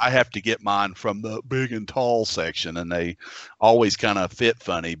right. I have to get mine from the big and tall section, and they always kind of fit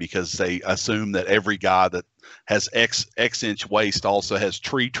funny because they assume that every guy that has X inch waist also has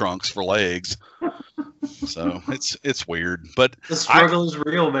tree trunks for legs. So it's weird, but the struggle is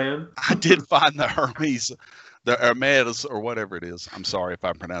real, man. I did find the Hermes or whatever it is. I'm sorry if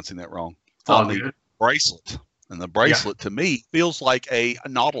I'm pronouncing that wrong. On the bracelet, and the bracelet to me feels like a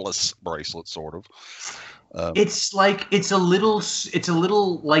Nautilus bracelet, sort of. It's a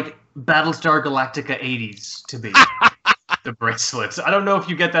little like Battlestar Galactica 80s to me. The bracelets. I don't know if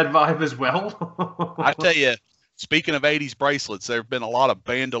you get that vibe as well. I tell you. Speaking of 80s bracelets, there have been a lot of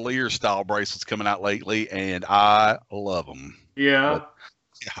bandolier style bracelets coming out lately, and I love them. Yeah.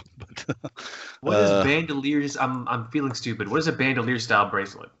 But what is bandoliers? I'm feeling stupid. What is a bandolier style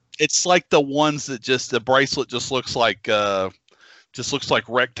bracelet? It's like the ones that the bracelet just looks like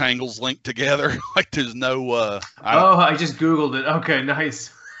rectangles linked together. Like there's no. I just Googled it. Okay, nice.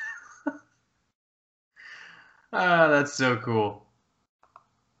 That's so cool.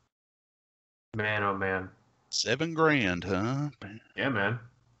 Man, oh man. $7,000, huh? Yeah, man.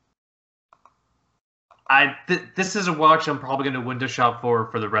 This is a watch I'm probably going to window shop for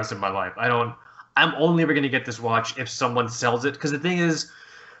the rest of my life. I'm only ever going to get this watch if someone sells it. Because the thing is,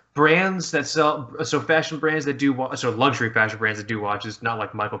 brands that sell, so fashion brands that do, so luxury fashion brands that do watches, not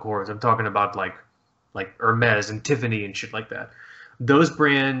like Michael Kors. I'm talking about like Hermes and Tiffany and shit like that. Those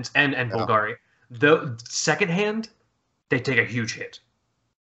brands and Bulgari, the secondhand, they take a huge hit.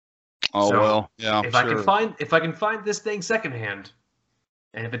 Oh, so well, yeah. If I can find this thing secondhand,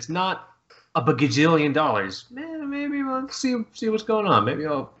 and if it's not a bagajillion dollars, maybe we'll see what's going on. Maybe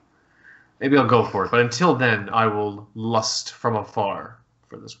I'll go for it. But until then, I will lust from afar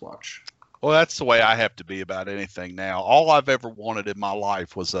for this watch. Well, that's the way I have to be about anything now. All I've ever wanted in my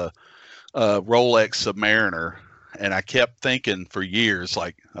life was a Rolex Submariner. And I kept thinking for years,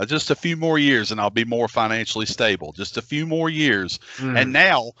 like just a few more years and I'll be more financially stable. Just a few more years. And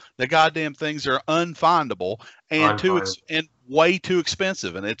now the goddamn things are unfindable and and way too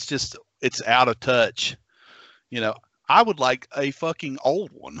expensive. And it's out of touch. You know, I would like a fucking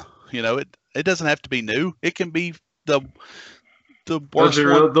old one. You know, it doesn't have to be new. It can be the worst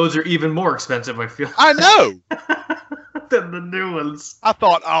one. Those are even more expensive, I feel. I know. Than the new ones. I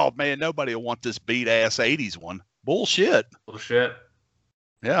thought, oh man, nobody will want this beat ass 80s one. Bullshit.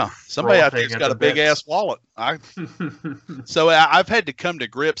 Yeah, somebody out there's got a big ass wallet. So I've had to come to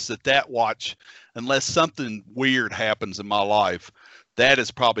grips that watch, unless something weird happens in my life, that is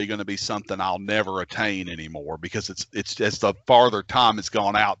probably going to be something I'll never attain anymore because it's as the farther time has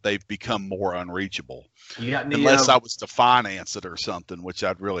gone out, they've become more unreachable. Unless I was to finance it or something, which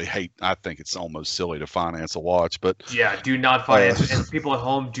I'd really hate. I think it's almost silly to finance a watch, but yeah, do not finance it. And people at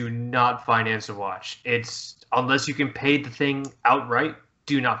home, do not finance a watch. It's unless you can pay the thing outright,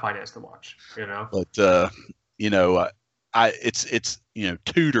 do not finance the watch. You know. But you know, it's you know,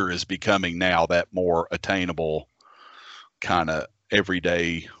 Tudor is becoming now that more attainable kind of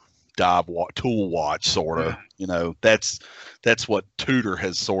everyday tool watch sort of. You know, that's what Tudor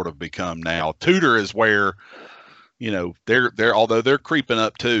has sort of become now. Tudor is where, you know, they're although they're creeping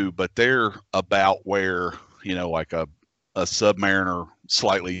up too, but they're about where, you know, like a a Submariner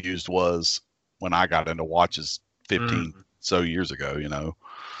slightly used was when I got into watches 15 so years ago. You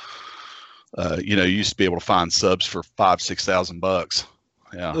used to be able to find subs for $5,000-6,000.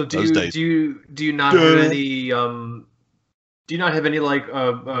 Yeah, So those days. do you not have any do you not have any like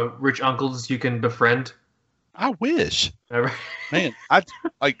rich uncles you can befriend? I wish, Ever? man. I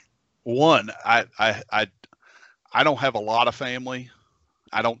don't have a lot of family.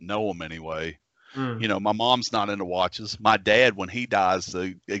 I don't know them anyway. My mom's not into watches. My dad, when he dies,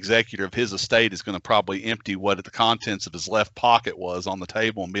 the executor of his estate is going to probably empty what the contents of his left pocket was on the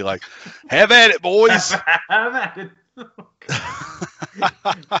table and be like, "Have at it, boys." Have at it.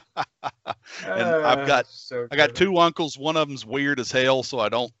 And I got two uncles. One of them's weird as hell, so I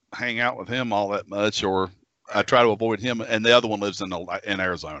don't hang out with him all that much, or I try to avoid him. And the other one lives in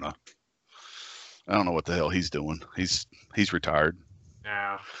Arizona. I don't know what the hell he's doing. He's retired.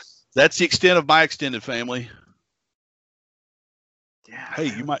 Yeah. That's the extent of my extended family. Yeah.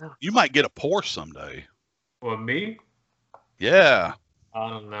 Hey, you might get a Porsche someday. Well, me? Yeah. I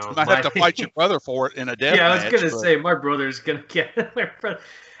don't know. You might have to fight your brother for it in a death Yeah, match. I was gonna say my brother's gonna get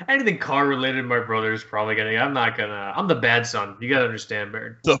anything car related. My brother's probably gonna. I'm the bad son. You gotta understand,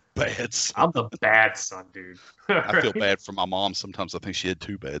 Baird. The bad son. I'm the bad son, dude. I feel bad for my mom. Sometimes I think she had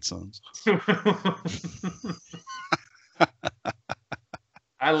two bad sons.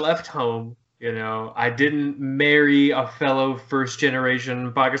 I left home. I didn't marry a fellow first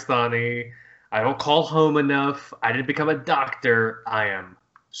generation Pakistani. I don't call home enough. I didn't become a doctor. I am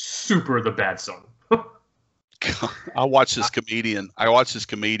super the bad son. I watched this comedian.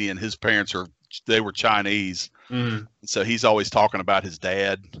 His parents they were Chinese. So he's always talking about his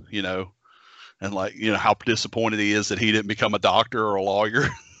dad, and how disappointed he is that he didn't become a doctor or a lawyer.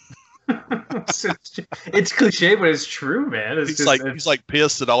 It's cliche, but it's true, man. He's like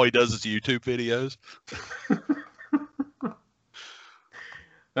pissed that all he does is YouTube videos.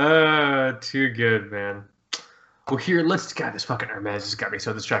 Too good, man. Well, here, God, this fucking Hermes just got me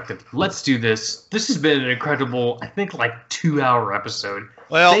so distracted. Let's do this. This has been an incredible, I think, 2-hour episode.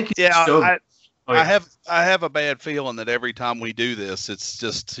 Well, thank you so much. I have a bad feeling that every time we do this, it's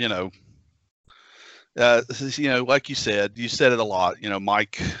just, like you said it a lot.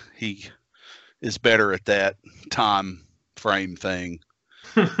 Mike, he is better at that time frame thing.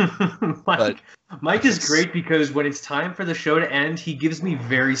 Mike is great because when it's time for the show to end, he gives me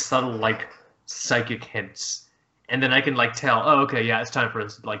very subtle, psychic hints, and then I can tell. Oh, okay, yeah, it's time for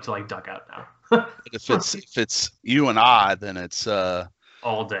us to duck out now. if it's you and I, then it's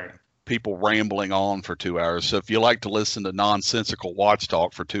all day. People rambling on for 2 hours. So if you like to listen to nonsensical watch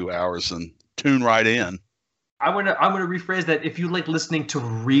talk for 2 hours, then tune right in. I'm gonna rephrase that. If you like listening to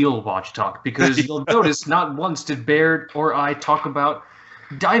real watch talk, because you'll notice not once did Baird or I talk about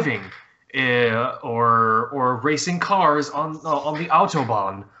diving or racing cars on the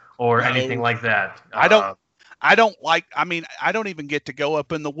Autobahn or anything like that. I don't even get to go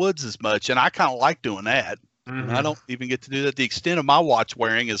up in the woods as much, and I kind of like doing that. I don't even get to do that. The extent of my watch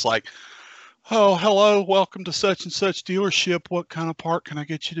wearing is oh, hello, welcome to such and such dealership. What kind of part can I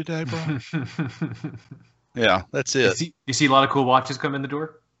get you today, bro? Yeah, that's it. You see a lot of cool watches come in the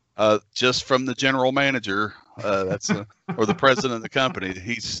door? Just from the general manager, or the president of the company.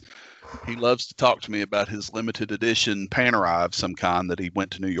 He loves to talk to me about his limited edition Panerai of some kind that he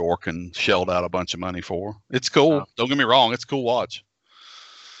went to New York and shelled out a bunch of money for. It's cool. Oh. Don't get me wrong. It's a cool watch.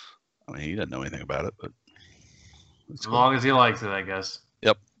 I mean, he doesn't know anything about it, but as long as he likes it, I guess.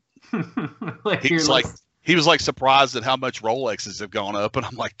 Yep. He was surprised at how much Rolexes have gone up, and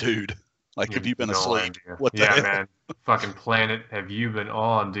I'm like, dude, have you been asleep? What the hell? Man. Fucking planet have you been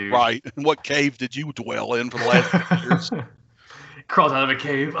on, dude? Right. And what cave did you dwell in for the last 50 years? Crawled out of a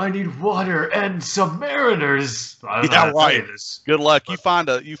cave. I need water and submariners. Yeah, right. Good luck. You find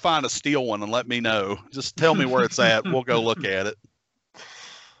a steel one and let me know. Just tell me where it's at. We'll go look at it.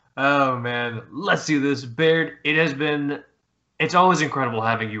 Oh man, let's do this, Baird. It's always incredible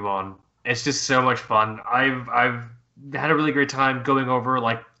having you on. It's just so much fun. I've had a really great time going over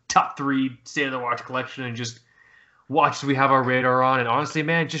top 3 state of the watch collection and just watches we have our radar on. And honestly,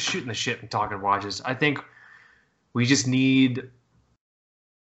 man, just shooting the shit and talking watches. I think we just need.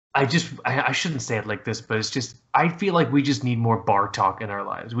 I shouldn't say it like this, but it's just I feel like we just need more bar talk in our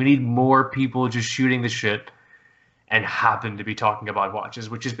lives. We need more people just shooting the shit and happen to be talking about watches,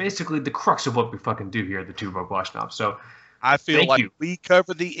 which is basically the crux of what we fucking do here at the Two Broke Watch Snobs. So I feel we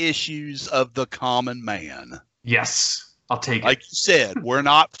cover the issues of the common man. Yes, I'll take it. Like you said, we're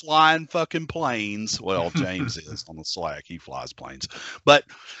not flying fucking planes. Well, James is on the Slack. He flies planes. But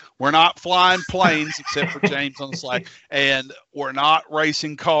we're not flying planes except for James on the Slack. And we're not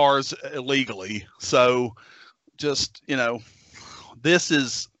racing cars illegally. So just, this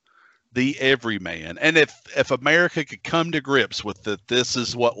is the everyman. And if America could come to grips with that, this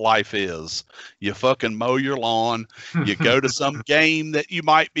is what life is. You fucking mow your lawn, you go to some game that you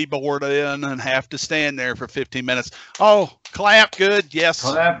might be bored in and have to stand there for 15 minutes. Oh, clap, good, yes.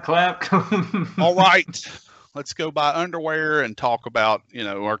 Clap. All right, let's go buy underwear and talk about,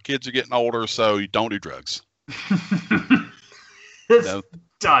 our kids are getting older, so you don't do drugs. It's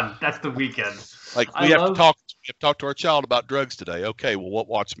done. That's the weekend. Like we have to talk to our child about drugs today. Okay, well, what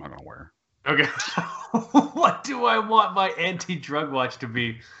watch am I going to wear? Okay, what do I want my anti-drug watch to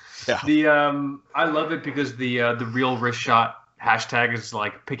be? Yeah. I love it because the real wrist shot hashtag is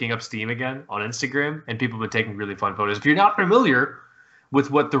like picking up steam again on Instagram, and people have been taking really fun photos. If you're not familiar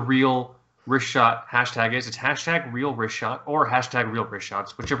with what the real wrist shot hashtag is, it's hashtag real wrist shot or hashtag real wrist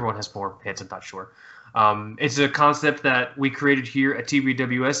shots, whichever one has more hits. I'm not sure. It's a concept that we created here at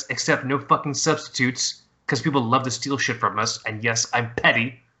TBWS, except no fucking substitutes, because people love to steal shit from us. And yes, I'm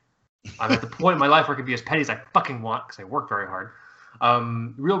petty. I'm at the point in my life where I can be as petty as I fucking want, because I work very hard.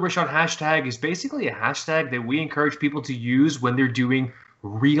 Real Wrist Shot hashtag is basically a hashtag that we encourage people to use when they're doing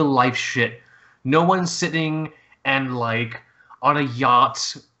real life shit. No one's sitting and like on a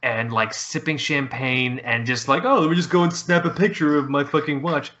yacht and like sipping champagne and just like, oh, let me just go and snap a picture of my fucking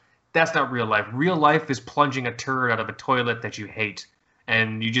watch. That's not real life. Real life is plunging a turd out of a toilet that you hate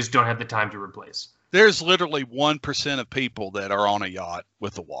and you just don't have the time to replace. There's literally 1% of people that are on a yacht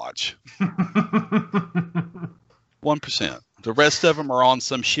with a watch. 1%. The rest of them are on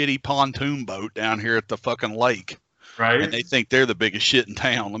some shitty pontoon boat down here at the fucking lake. Right. And they think they're the biggest shit in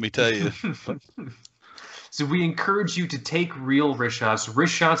town, let me tell you. So we encourage you to take real wrist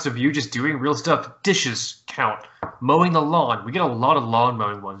shots of you just doing real stuff. Dishes count. Mowing the lawn. We get a lot of lawn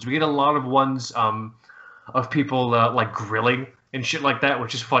mowing ones. We get a lot of ones of people like grilling and shit like that,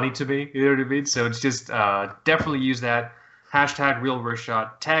 which is funny to me. You know what I mean? So it's just definitely use that. Hashtag real wrist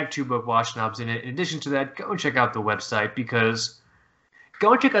shot. Tag Two Broke Watch Snobs in it. In addition to that, go and check out the website because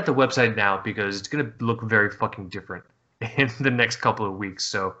it's going to look very fucking different in the next couple of weeks.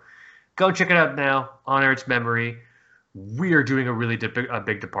 So go check it out now. Honor its memory. We are doing a really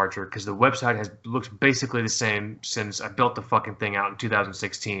big departure because the website looks basically the same since I built the fucking thing out in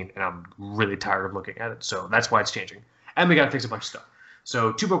 2016, and I'm really tired of looking at it. So that's why it's changing. And we got to fix a bunch of stuff.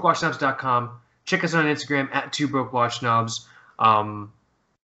 So TwoBrokeWatchSnobs.com. Check us out on Instagram at TwoBrokeWatchSnobs.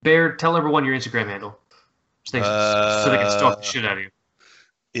 Bear, tell everyone your Instagram handle so they can stalk the shit out of you.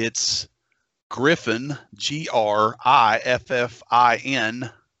 It's Griffin, Griffin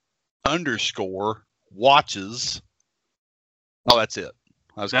 _watches. Oh, that's it.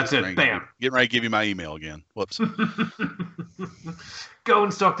 That's it. Bam. Getting ready to give you my email again. Whoops. Go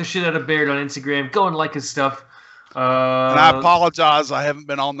and stalk the shit out of Baird on Instagram. Go and like his stuff. And I apologize. I haven't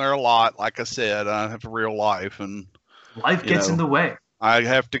been on there a lot. Like I said, I have a real life, and life gets in the way. I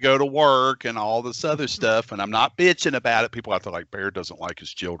have to go to work and all this other stuff, and I'm not bitching about it. People out there like, Baird doesn't like his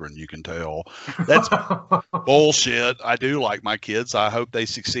children. You can tell. That's bullshit. I do like my kids. I hope they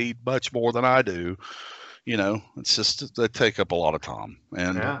succeed much more than I do. It's just they take up a lot of time.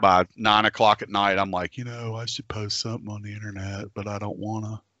 And by 9 o'clock at night, I'm like, I should post something on the internet, but I don't want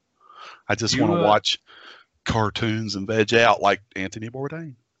to. I just want to watch cartoons and veg out like Anthony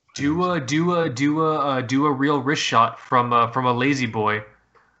Bourdain. Do a real wrist shot from a lazy boy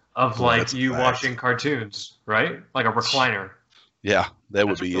of like you watching cartoons, right? Like a recliner. Yeah, that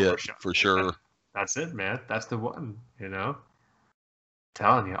would be it for sure. That's it, man. That's the one.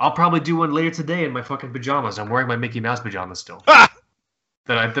 Telling you, I'll probably do one later today in my fucking pajamas. I'm wearing my Mickey Mouse pajamas still. that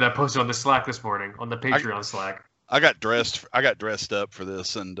I posted on the Slack this morning on the Patreon Slack. I got dressed up for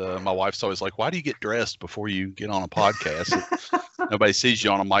this, and my wife's always like, "Why do you get dressed before you get on a podcast? Nobody sees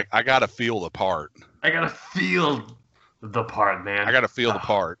you on." I'm like, "I gotta feel the part. I gotta feel the part, man. I gotta feel the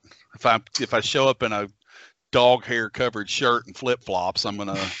part. If I show up in a dog hair covered shirt and flip flops, I'm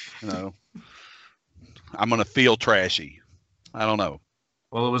gonna feel trashy. I don't know."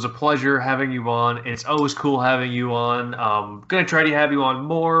 Well, it was a pleasure having you on. It's always cool having you on. Gonna try to have you on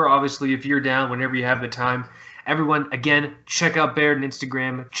more. Obviously, if you're down, whenever you have the time. Everyone, again, check out Baird on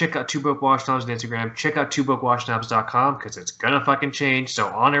Instagram. Check out Two Broke Watch Snobs on Instagram. Check out TwoBrokeWatchSnobs.com because it's gonna fucking change. So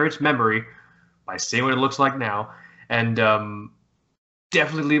honor its memory by seeing what it looks like now. And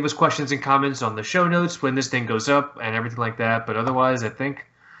definitely leave us questions and comments on the show notes when this thing goes up and everything like that. But otherwise, I think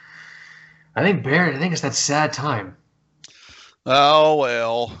Baird, it's that sad time. Oh,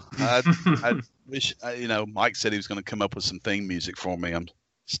 well, I wish, Mike said he was going to come up with some theme music for me. I'm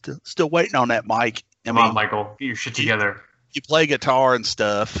still waiting on that, Mike. Come on, Michael, get your shit together. You play guitar and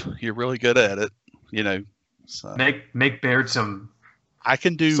stuff. You're really good at it, So. Make Baird some. I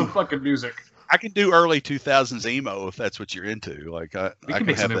can do some fucking music. I can do early 2000s emo if that's what you're into. Like I can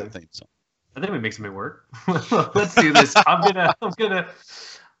make have something- that theme song. I think we make something work. Let's do this. I'm gonna.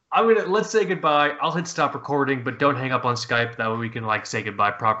 Let's say goodbye. I'll hit stop recording, but don't hang up on Skype. That way we can like say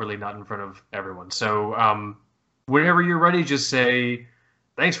goodbye properly, not in front of everyone. So, whenever you're ready, just say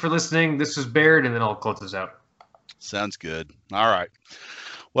thanks for listening. This was Baird, and then I'll close this out. Sounds good. All right.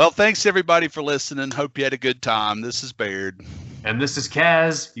 Well, thanks everybody for listening. Hope you had a good time. This is Baird. And this is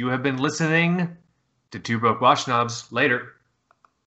Kaz. You have been listening to Two Broke Watch Snobs. Later.